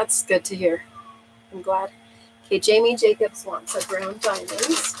every day. That's good to hear. I'm glad. Okay, Jamie Jacobs wants our brown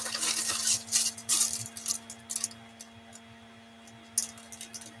diamonds.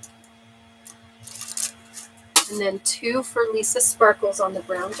 And then 2 for Lisa Sparkles on the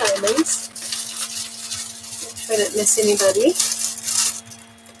brown diamonds. Try to miss anybody.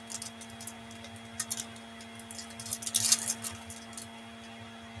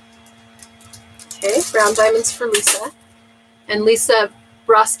 Okay, brown diamonds for Lisa. And Lisa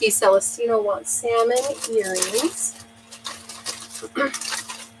Broski Celestino wants salmon earrings.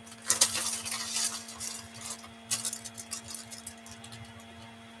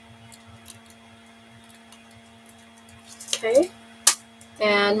 Okay.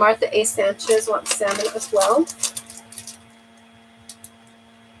 And Martha A. Sanchez wants salmon as well.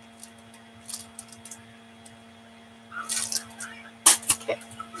 Okay.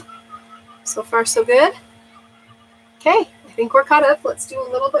 So far, so good. Okay, I think we're caught up. Let's do a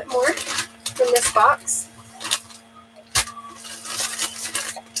little bit more from this box.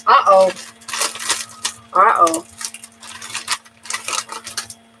 Uh-oh. Uh-oh.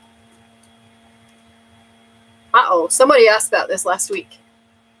 Uh-oh. Somebody asked about this last week.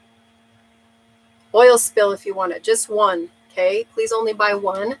 Oil spill if you want it. Just one, okay? Please only buy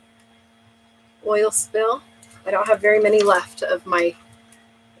one. Oil spill. I don't have very many left of my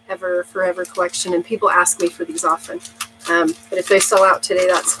ever forever collection, and people ask me for these often. But if they sell out today,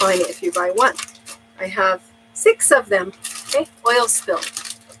 that's fine if you buy one. I have 6 of them. Okay, oil spill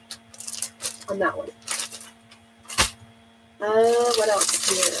on that one. What else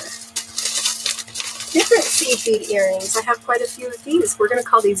here? Different seafood earrings. I have quite a few of these. We're going to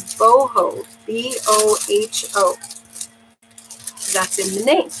call these boho, B-O-H-O. That's in the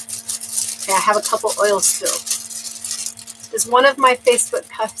name. Okay, I have a couple oil spills. Does one of my Facebook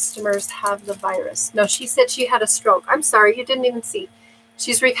customers have the virus? No, she said she had a stroke. I'm sorry, you didn't even see.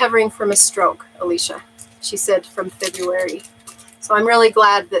 She's recovering from a stroke, Alicia. She said from February. So I'm really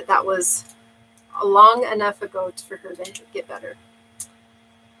glad that that was long enough ago for her to get better.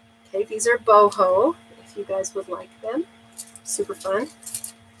 Okay, these are boho, if you guys would like them. Super fun.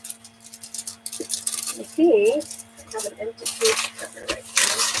 I think I have an empty page cover right here.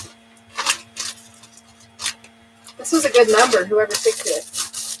 This was a good number, whoever picked it.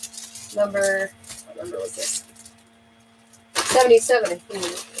 What number was this? 77, I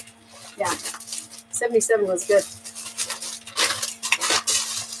think. Yeah, 77 was good.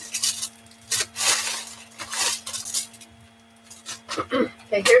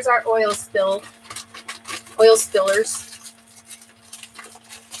 Okay, here's our oil spillers.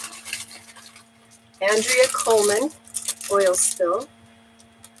 Andrea Coleman, oil spill.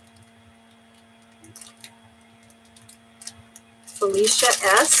 Felicia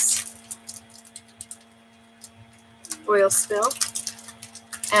S, oil spill.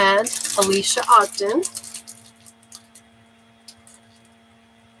 And Alicia Ogden.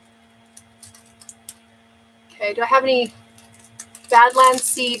 Okay, do I have any Badlands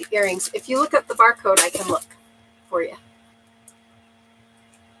seed earrings? If you look up the barcode, I can look for you.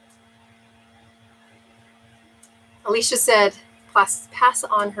 Alicia said, pass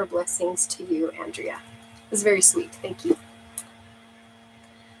on her blessings to you, Andrea. It was very sweet. Thank you.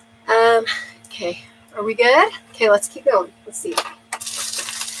 Okay, are we good? Okay, let's keep going. Let's see.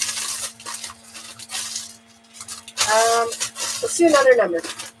 Let's do another number.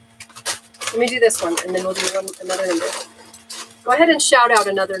 Let me do this one, and then we'll do another number. Go ahead and shout out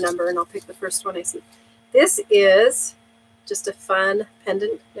another number, and I'll pick the first one I see. This is just a fun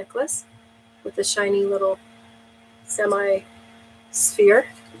pendant necklace with a shiny little semi-sphere.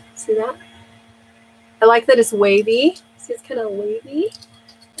 See that? I like that it's wavy. See, it's kind of wavy.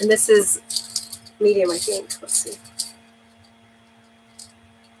 And this is medium, I think. Let's see.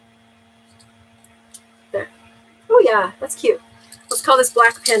 There. Oh, yeah, that's cute. Let's call this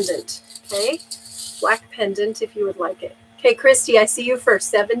black pendant. Okay? Black pendant if you would like it. Okay, Christy, I see you first.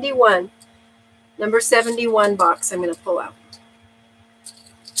 71. Number 71 box I'm going to pull out.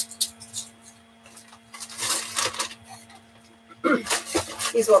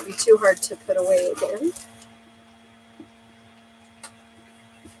 These won't be too hard to put away again.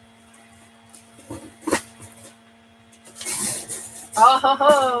 Oh, ho,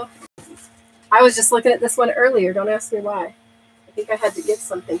 ho. I was just looking at this one earlier. Don't ask me why. I think I had to get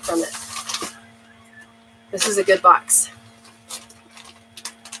something from it. This is a good box.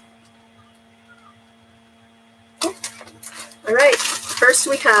 Okay. All right. First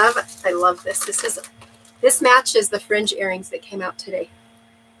we have, I love this. This matches the fringe earrings that came out today.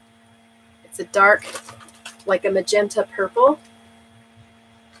 It's a dark, like a magenta purple.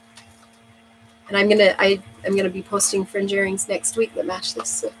 And I'm gonna be posting fringe earrings next week that match this.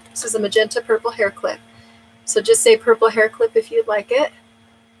 So this is a magenta purple hair clip. So just say purple hair clip if you'd like it.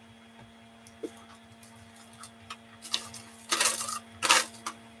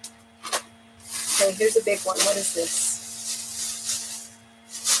 Okay, here's a big one. What is this?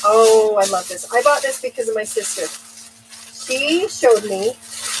 Oh, I love this. I bought this because of my sister. She showed me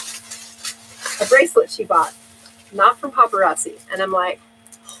a bracelet she bought, not from Paparazzi. And I'm like,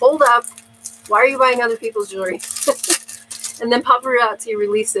 hold up. Why are you buying other people's jewelry? And then Paparazzi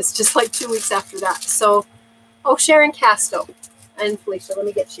released this just like 2 weeks after that. So, oh, Sharon Casto and Felicia, let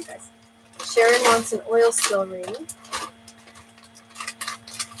me get you guys. Sharon wants an oil spill ring.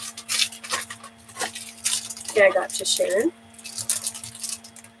 Okay, I got you, Sharon.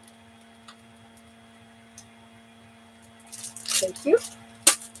 Thank you.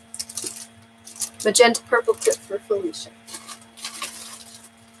 Magenta purple clip for Felicia.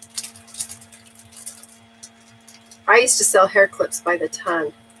 I used to sell hair clips by the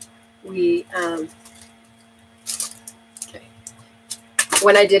ton. When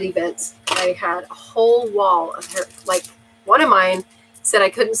I did events, I had a whole wall of hair. Like one of mine said I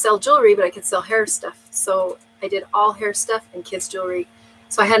couldn't sell jewelry, but I could sell hair stuff. So I did all hair stuff and kids jewelry.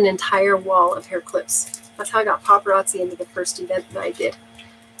 So I had an entire wall of hair clips. That's how I got Paparazzi into the first event that I did.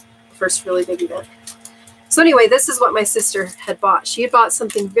 The first really big event. So anyway, this is what my sister had bought. She had bought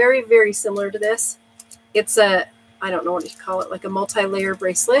something very, very similar to this. It's a, I don't know what you call it, like a multi-layer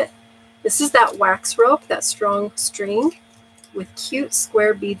bracelet. This is that wax rope, that strong string with cute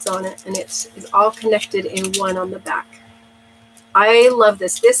square beads on it, and it is all connected in one on the back. I love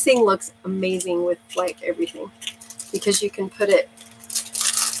this. This thing looks amazing with like everything because you can put it,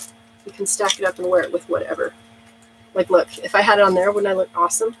 you can stack it up and wear it with whatever. Like look, if I had it on there, wouldn't I look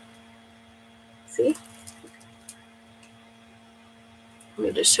awesome? See? Let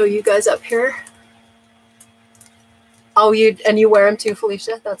me just show you guys up here. Oh, you wear them too,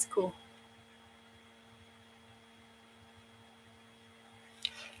 Felicia? That's cool.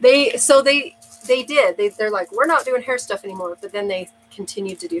 They're like, we're not doing hair stuff anymore, but then they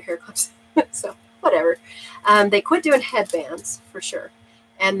continued to do hair clips. So whatever. They quit doing headbands for sure.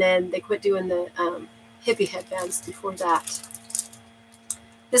 And then they quit doing the hippie headbands before that.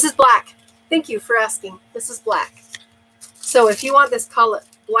 This is black. Thank you for asking. This is black. So if you want this, call it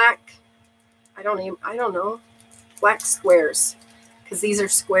black. I don't know. Black squares, because these are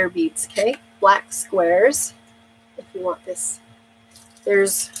square beads. Okay, black squares. If you want this,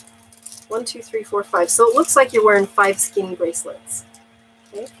 there's 1, 2, 3, 4, 5. So it looks like you're wearing 5 skinny bracelets.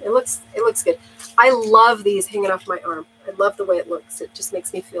 Okay, it looks good. I love these hanging off my arm. I love the way it looks. It just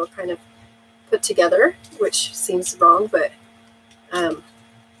makes me feel kind of put together, which seems wrong, but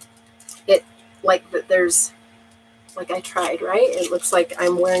it like that. There's like I tried, right? It looks like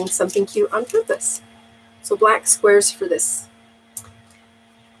I'm wearing something cute on purpose. So black squares for this.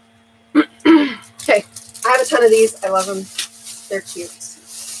 Okay, I have a ton of these. I love them. They're cute.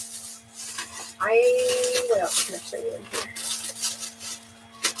 What else can I show you in here?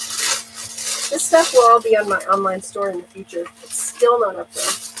 This stuff will all be on my online store in the future. It's still not up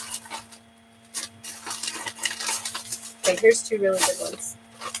there. Okay, here's 2 really good ones.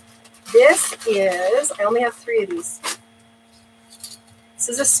 This is, I only have 3 of these. This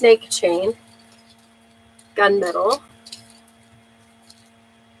is a snake chain. Gunmetal.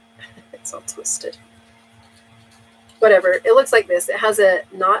 It's all twisted. Whatever. It looks like this. It has a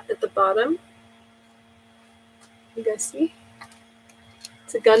knot at the bottom. You guys see?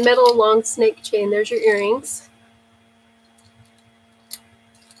 It's a gunmetal long snake chain. There's your earrings.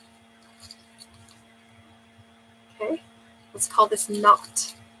 Okay. Let's call this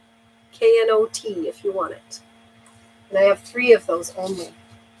knot. K-N-O-T if you want it. And I have 3 of those only.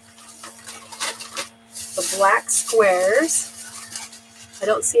 The black squares. I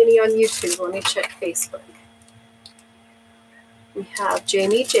don't see any on YouTube. Let me check Facebook. We have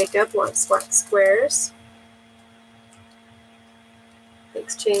Jamie Jacob wants black squares.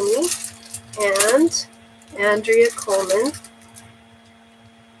 Thanks, Jamie. And Andrea Coleman.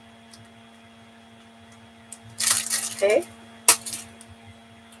 Okay.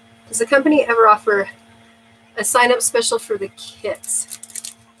 Does the company ever offer a sign-up special for the kits?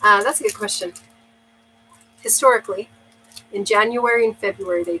 That's a good question. Historically, in January and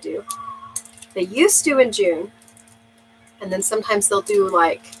February they do. They used to in June, and then sometimes they'll do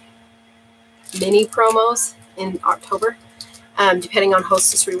like mini promos in October, depending on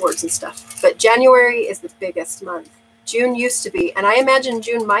Hostess rewards and stuff. But January is the biggest month. June used to be, and I imagine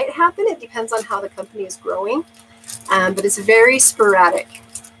June might happen. It depends on how the company is growing, but it's very sporadic.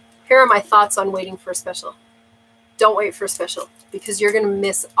 Here are my thoughts on waiting for a special. Don't wait for a special, because you're going to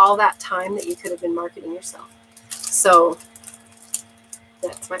miss all that time that you could have been marketing yourself. So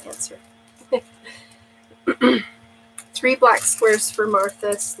that's my answer. 3 black squares for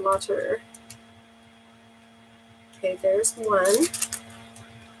Martha Slaughter. Okay, there's 1.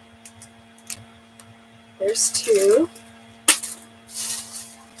 There's 2.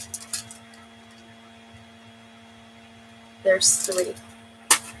 There's 3.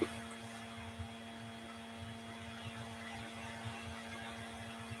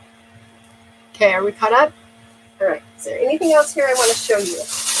 Okay, are we caught up? All right. Is there anything else here I want to show you?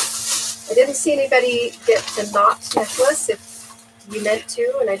 I didn't see anybody get the knot necklace. If you meant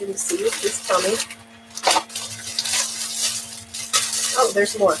to and I didn't see you, please tell me. Oh,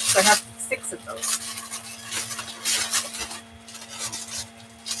 there's more. So I have 6 of those.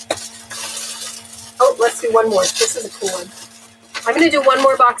 Oh, let's do one more. This is a cool one. I'm going to do one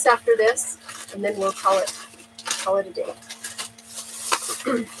more box after this, and then we'll call it a day.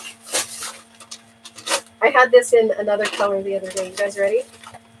 I had this in another color the other day. You guys ready?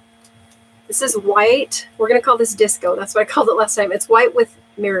 This is white. We're going to call this disco. That's what I called it last time. It's white with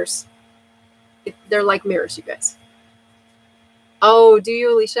mirrors. They're like mirrors, you guys. Oh, do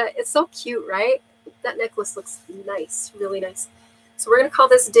you, Alicia? It's so cute, right? That necklace looks nice. Really nice. So we're going to call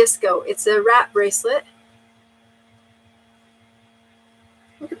this disco. It's a wrap bracelet.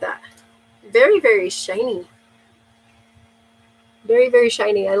 Look at that. Very, very shiny. Very, very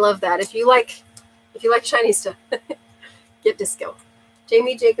shiny. I love that. If you like shiny stuff, get disco.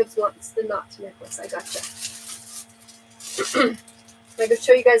 Jamie Jacobs wants the knot necklace. I gotcha. Can I go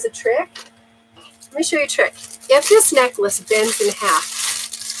show you guys a trick? Let me show you a trick. If this necklace bends in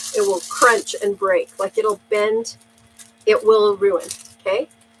half, it will crunch and break. Like it'll bend, it will ruin. Okay?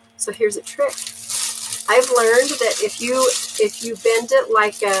 So here's a trick. I've learned that if you bend it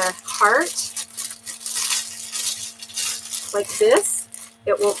like a heart, like this,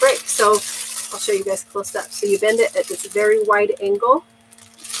 it won't break. So I'll show you guys close up. So you bend it at this very wide angle.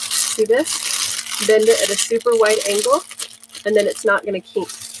 See this? Bend it at a super wide angle, and then it's not going to kink.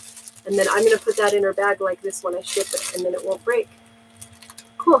 And then I'm going to put that in her bag like this when I ship it, and then it won't break.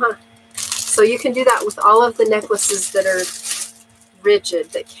 Cool, huh? So you can do that with all of the necklaces that are rigid,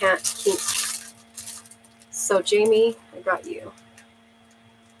 that can't kink. So Jamie, I got you.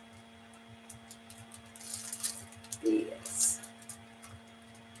 Yes.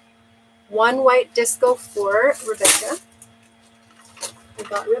 One white disco for Rebecca. I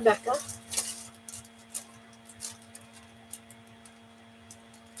got Rebecca.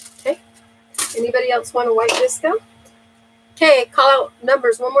 Okay. Anybody else want a white disco? Okay, call out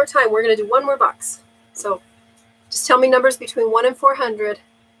numbers one more time. We're going to do one more box. So just tell me numbers between 1 and 400.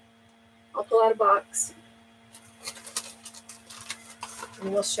 I'll pull out a box.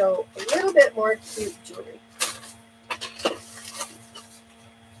 And we'll show a little bit more cute jewelry.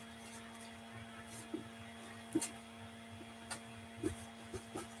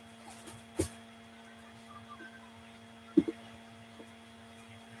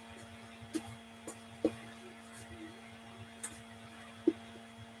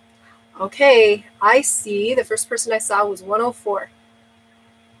 Okay, I see. The first person I saw was 104.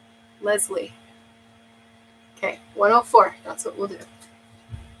 Leslie. Okay, 104. That's what we'll do.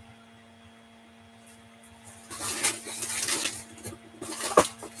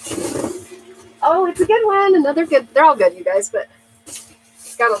 Oh, it's a good one. Another good. They're all good, you guys, but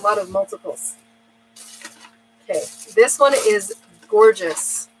it's got a lot of multiples. Okay, this one is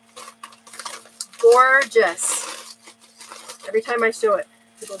gorgeous. Gorgeous. Every time I show it,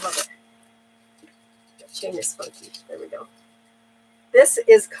 people love it. The chain is funky. There we go. This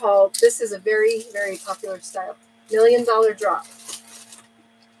is a very, very popular style. $1 Million Drop.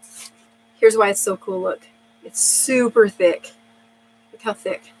 Here's why it's so cool. Look, it's super thick. Look how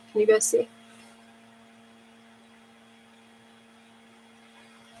thick. Can you guys see?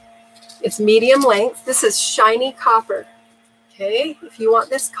 It's medium length. This is shiny copper. Okay, if you want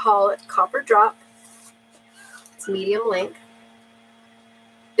this, call it Copper Drop. It's medium length.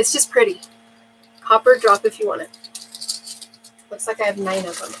 It's just pretty. Copper Drop if you want it. Looks like I have 9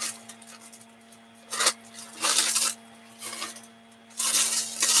 of them.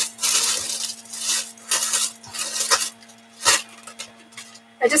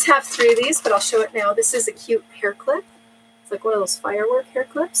 I just have 3 of these, but I'll show it now. This is a cute hair clip. It's like one of those firework hair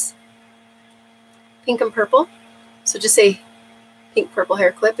clips. Pink and purple. So just say pink purple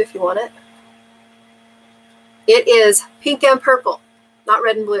hair clip if you want it. It is pink and purple, not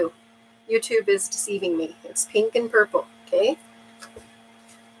red and blue. YouTube is deceiving me. It's pink and purple, okay?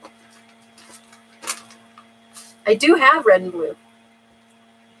 I do have red and blue, if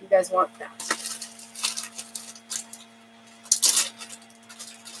you guys want that.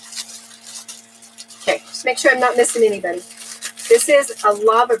 Okay, just make sure I'm not missing anybody. This is a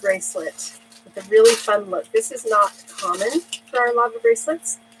lava bracelet with a really fun look. This is not common for our lava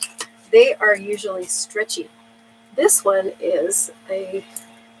bracelets. They are usually stretchy. This one is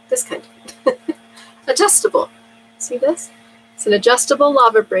this kind. Adjustable. See this? It's an adjustable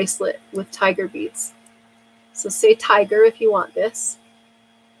lava bracelet with tiger beads. So say tiger if you want this.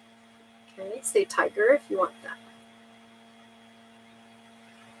 Okay, say tiger if you want that.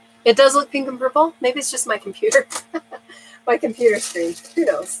 It does look pink and purple. Maybe it's just my computer. My computer screen. Who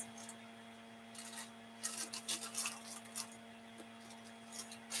knows?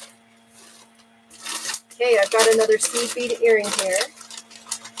 Okay, I've got another seed bead earring here.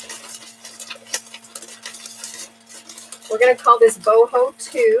 We're going to call this Boho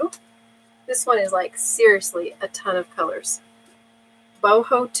 2. This one is like seriously a ton of colors.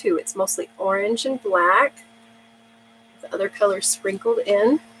 Boho 2. It's mostly orange and black. The other colors sprinkled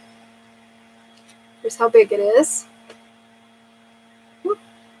in. Here's how big it is.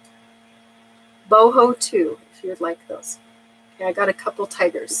 Boho 2, if you would like those. Okay, I got a couple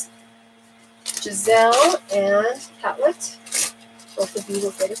tigers. Giselle and Catlet. Both of you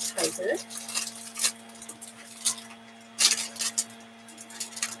will get a tiger.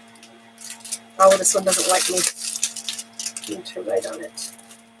 Oh, this one doesn't like me. I need to write on it.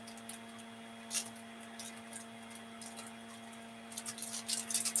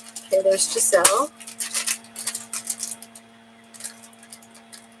 Okay, there's Giselle.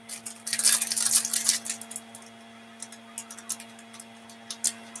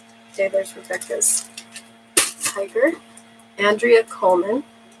 Okay, there's Rebecca's tiger. Andrea Coleman.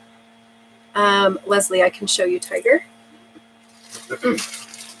 Leslie, I can show you tiger.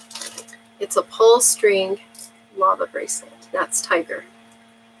 It's a pull string lava bracelet. That's tiger.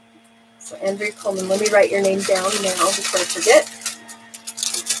 So Andrea Coleman, let me write your name down now before I forget.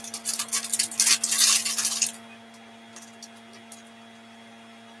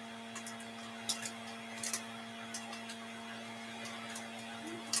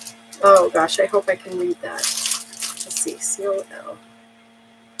 Oh gosh, I hope I can read that. Let's see, C-O-L.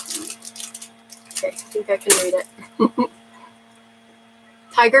 Okay, I think I can read it.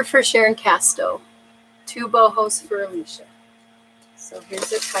 Tiger for Sharon Casto. 2 bohos for Alicia. So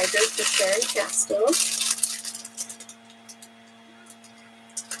here's a tiger for Sharon Casto.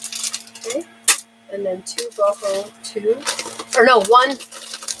 Okay, and then 2 boho, 2, or no, 1.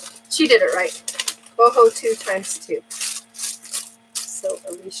 She did it right. Boho 2 times 2. So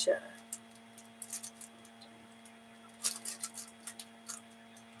Alicia.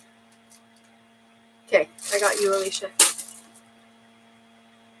 Okay, I got you, Alicia.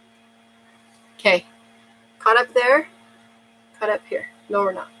 Okay, caught up there, caught up here. No,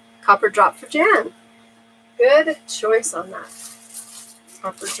 we're not. Copper drop for Jan. Good choice on that.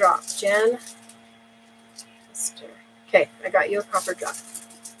 Copper drop, Jan. Okay, I got you a copper drop.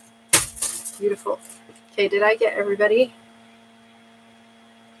 Beautiful. Okay, did I get everybody?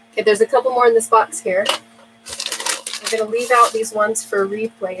 Okay, there's a couple more in this box here. I'm going to leave out these ones for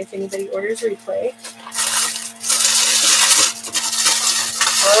replay if anybody orders replay.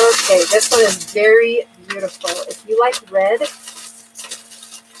 Okay, this one is very beautiful. If you like red, this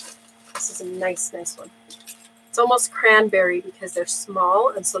is a nice, nice one. It's almost cranberry because they're small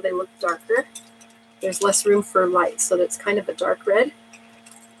and so they look darker. There's less room for light, so that's kind of a dark red.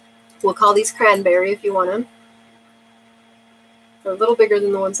 We'll call these cranberry if you want them. They're a little bigger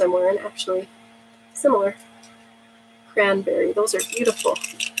than the ones I'm wearing, actually. Similar. Cranberry. Those are beautiful.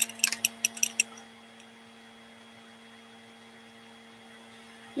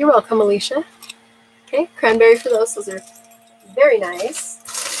 You're welcome, Alicia. Okay, cranberry for those. Those are very nice.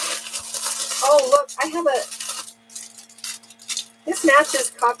 Oh, look, I have a... This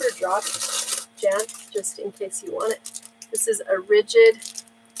matches copper drop, Jan, just in case you want it. This is a rigid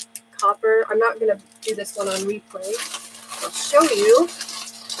copper. I'm not going to do this one on replay. I'll show you.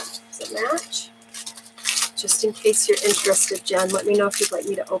 Does it match? Just in case you're interested, Jen, let me know if you'd like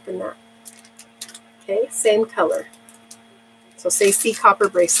me to open that. Okay, same color. So say C copper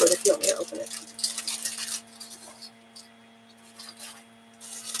bracelet if you want me to open it.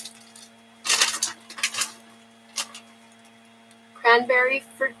 Cranberry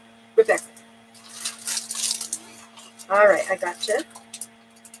for Rebecca. All right, I gotcha.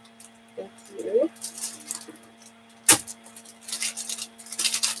 Thank you.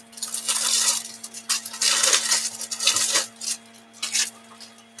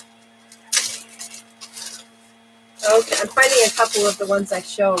 Okay, I'm finding a couple of the ones I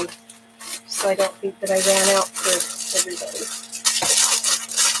showed, so I don't think that I ran out for everybody.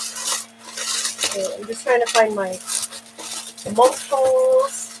 Okay, I'm just trying to find my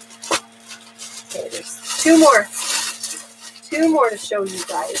multiples. Okay, there's 2 more. 2 more to show you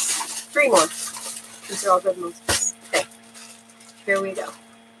guys. 3 more. These are all good multiples. Okay, here we go.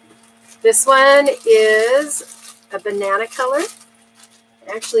 This one is a banana color.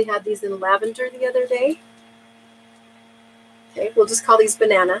 I actually had these in lavender the other day. Okay, we'll just call these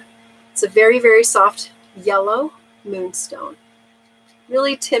banana. It's a very, very soft yellow moonstone.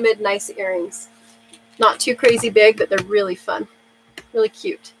 Really timid, nice earrings. Not too crazy big, but they're really fun. Really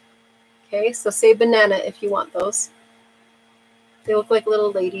cute. Okay, so say banana if you want those. They look like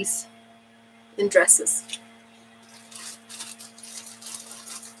little ladies in dresses.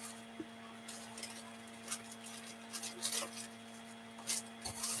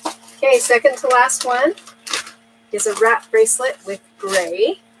 Okay, second to last one is a wrap bracelet with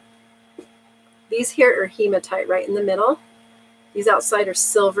gray. These here are hematite right in the middle. These outside are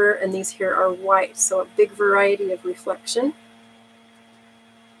silver and these here are white. So a big variety of reflection.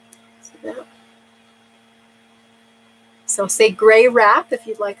 See that? So say gray wrap if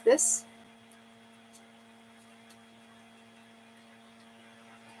you'd like this.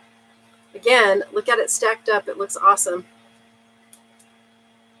 Again, look at it stacked up. It looks awesome.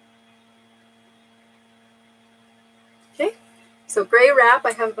 Okay, so gray wrap,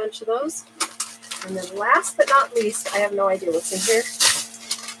 I have a bunch of those. And then last but not least, I have no idea what's in here.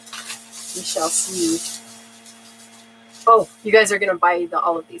 We shall see. Oh, you guys are going to buy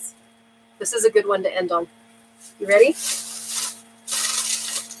all of these. This is a good one to end on. You ready?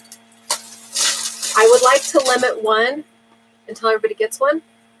 I would like to limit one until everybody gets one.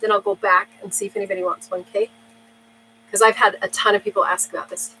 Then I'll go back and see if anybody wants one, okay? Because I've had a ton of people ask about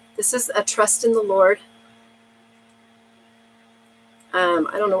this. This is a Trust in the Lord.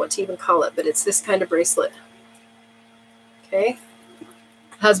 I don't know what to even call it, but it's this kind of bracelet. Okay. It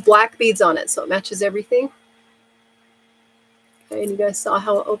has black beads on it, so it matches everything. Okay, and you guys saw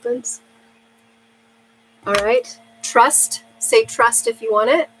how it opens. All right. Trust. Say trust if you want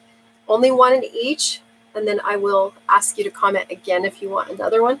it. Only one in each, and then I will ask you to comment again if you want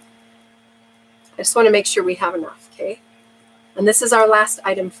another one. I just want to make sure we have enough, okay? And this is our last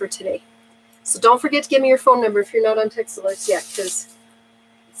item for today. So don't forget to give me your phone number if you're not on text alerts yet, because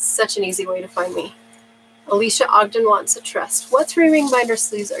it's such an easy way to find me. Alicia Ogden wants a trust. What 3-ring binder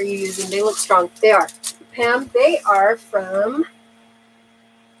sleeves are you using? They look strong. They are. Pam, they are from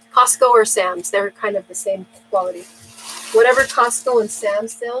Costco or Sam's. They're kind of the same quality. Whatever Costco and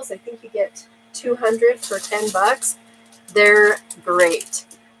Sam's sells, I think you get 200 for $10. They're great.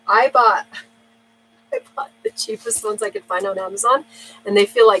 I bought the cheapest ones I could find on Amazon, and they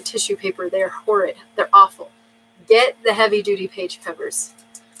feel like tissue paper. They're horrid. They're awful. Get the heavy-duty page covers.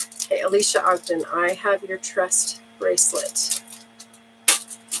 Okay, Alicia Ogden, I have your trust bracelet.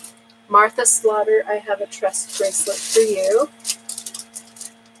 Martha Slaughter, I have a trust bracelet for you.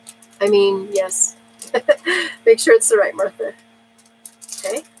 I mean, yes. Make sure it's the right Martha.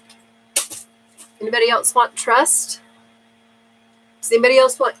 Okay. Anybody else want trust? Does anybody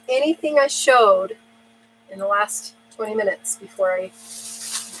else want anything I showed in the last 20 minutes before I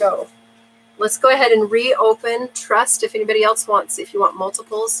go? Let's go ahead and reopen trust if anybody else wants. If you want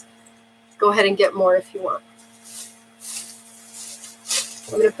multiples, go ahead and get more if you want.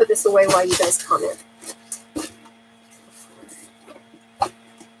 I'm going to put this away while you guys comment.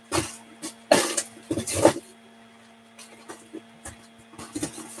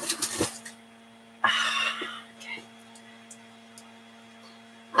 Okay.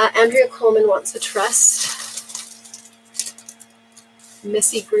 Andrea Coleman wants a trust.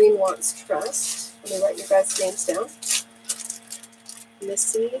 Missy Green wants trust. Let me write your guys' names down.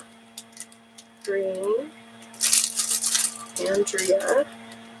 Missy Green, Andrea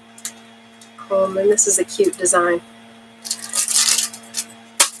Coleman. This is a cute design.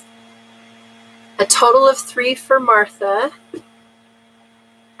 A total of 3 for Martha.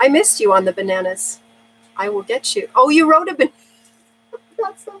 I missed you on the bananas. I will get you. Oh, you wrote a banana.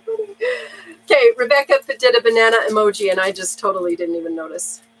 That's so funny. Okay, Rebecca did a banana emoji, and I just totally didn't even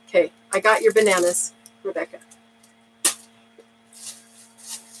notice. Okay, I got your bananas, Rebecca.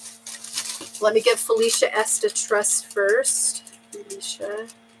 Let me give Felicia S. a trust first. Felicia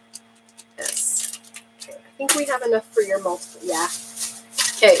S. Okay, I think we have enough for your multiple. Yeah.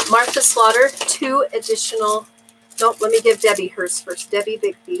 Okay, Martha Slaughter, 2 additional. Nope, let me give Debbie hers first. Debbie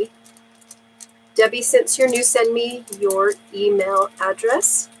Bigby. Debbie, since you're new, send me your email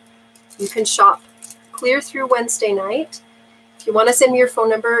address. You can shop clear through Wednesday night. If you want to send me your phone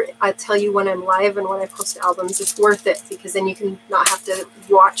number, I'll tell you when I'm live and when I post albums. It's worth it because then you can not have to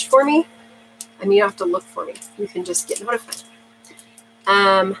watch for me. I mean, you don't have to look for me. You can just get notified.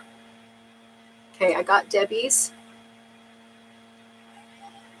 Okay, I got Debbie's.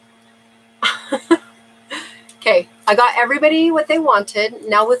 Okay, I got everybody what they wanted.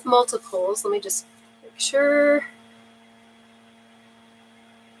 Now with multiples, let me just make sure.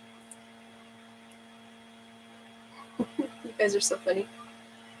 You guys are so funny.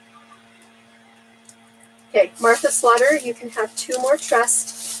 Okay, Martha Slaughter, you can have 2 more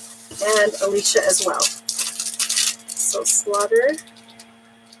trust, and Alicia as well. So Slaughter,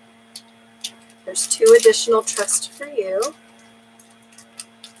 there's 2 additional trust for you.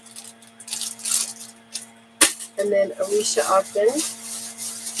 And then Alicia Ogden, 2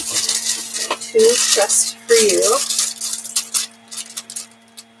 trust for you.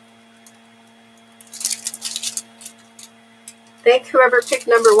 Thank whoever picked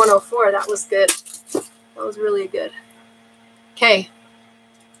number 104. That was good. That was really good. Okay.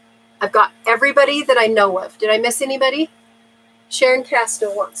 I've got everybody that I know of. Did I miss anybody? Sharon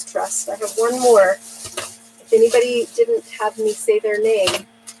Casto wants trust. I have 1 more. If anybody didn't have me say their name.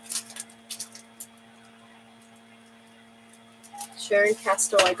 Sharon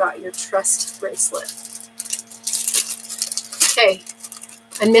Casto, I got your trust bracelet. Okay.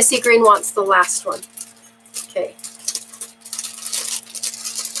 And Missy Green wants the last one. Okay.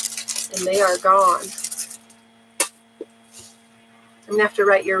 And they are gone. I'm going to have to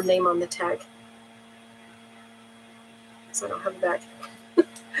write your name on the tag. Because I don't have a bag.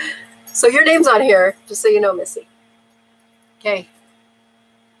 So your name's on here, just so you know, Missy. Okay.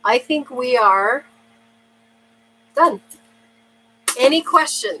 I think we are done. Any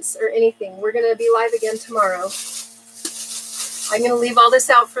questions or anything? We're going to be live again tomorrow. I'm going to leave all this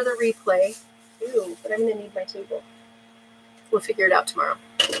out for the replay. Ooh, but I'm going to need my table. We'll figure it out tomorrow.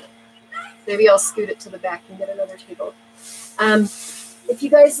 Maybe I'll scoot it to the back and get another table. If you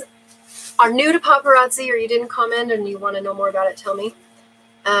guys are new to paparazzi or you didn't comment and you want to know more about it, tell me.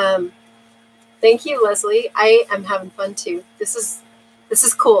 Thank you, Leslie. I am having fun too. This is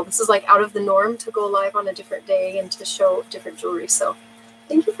cool. This is like out of the norm to go live on a different day and to show different jewelry. So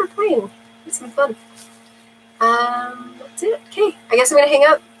thank you for playing. It's been fun. That's it. Okay. I guess I'm going to hang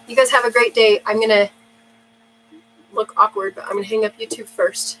up. You guys have a great day. I'm going to look awkward, but I'm going to hang up YouTube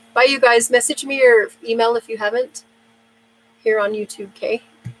first. Bye, you guys. Message me or email if you haven't here on YouTube, okay?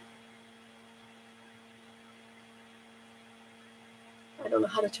 I don't know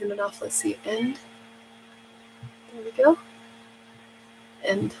how to turn it off. Let's see. End. There we go.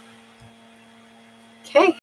 End. Okay.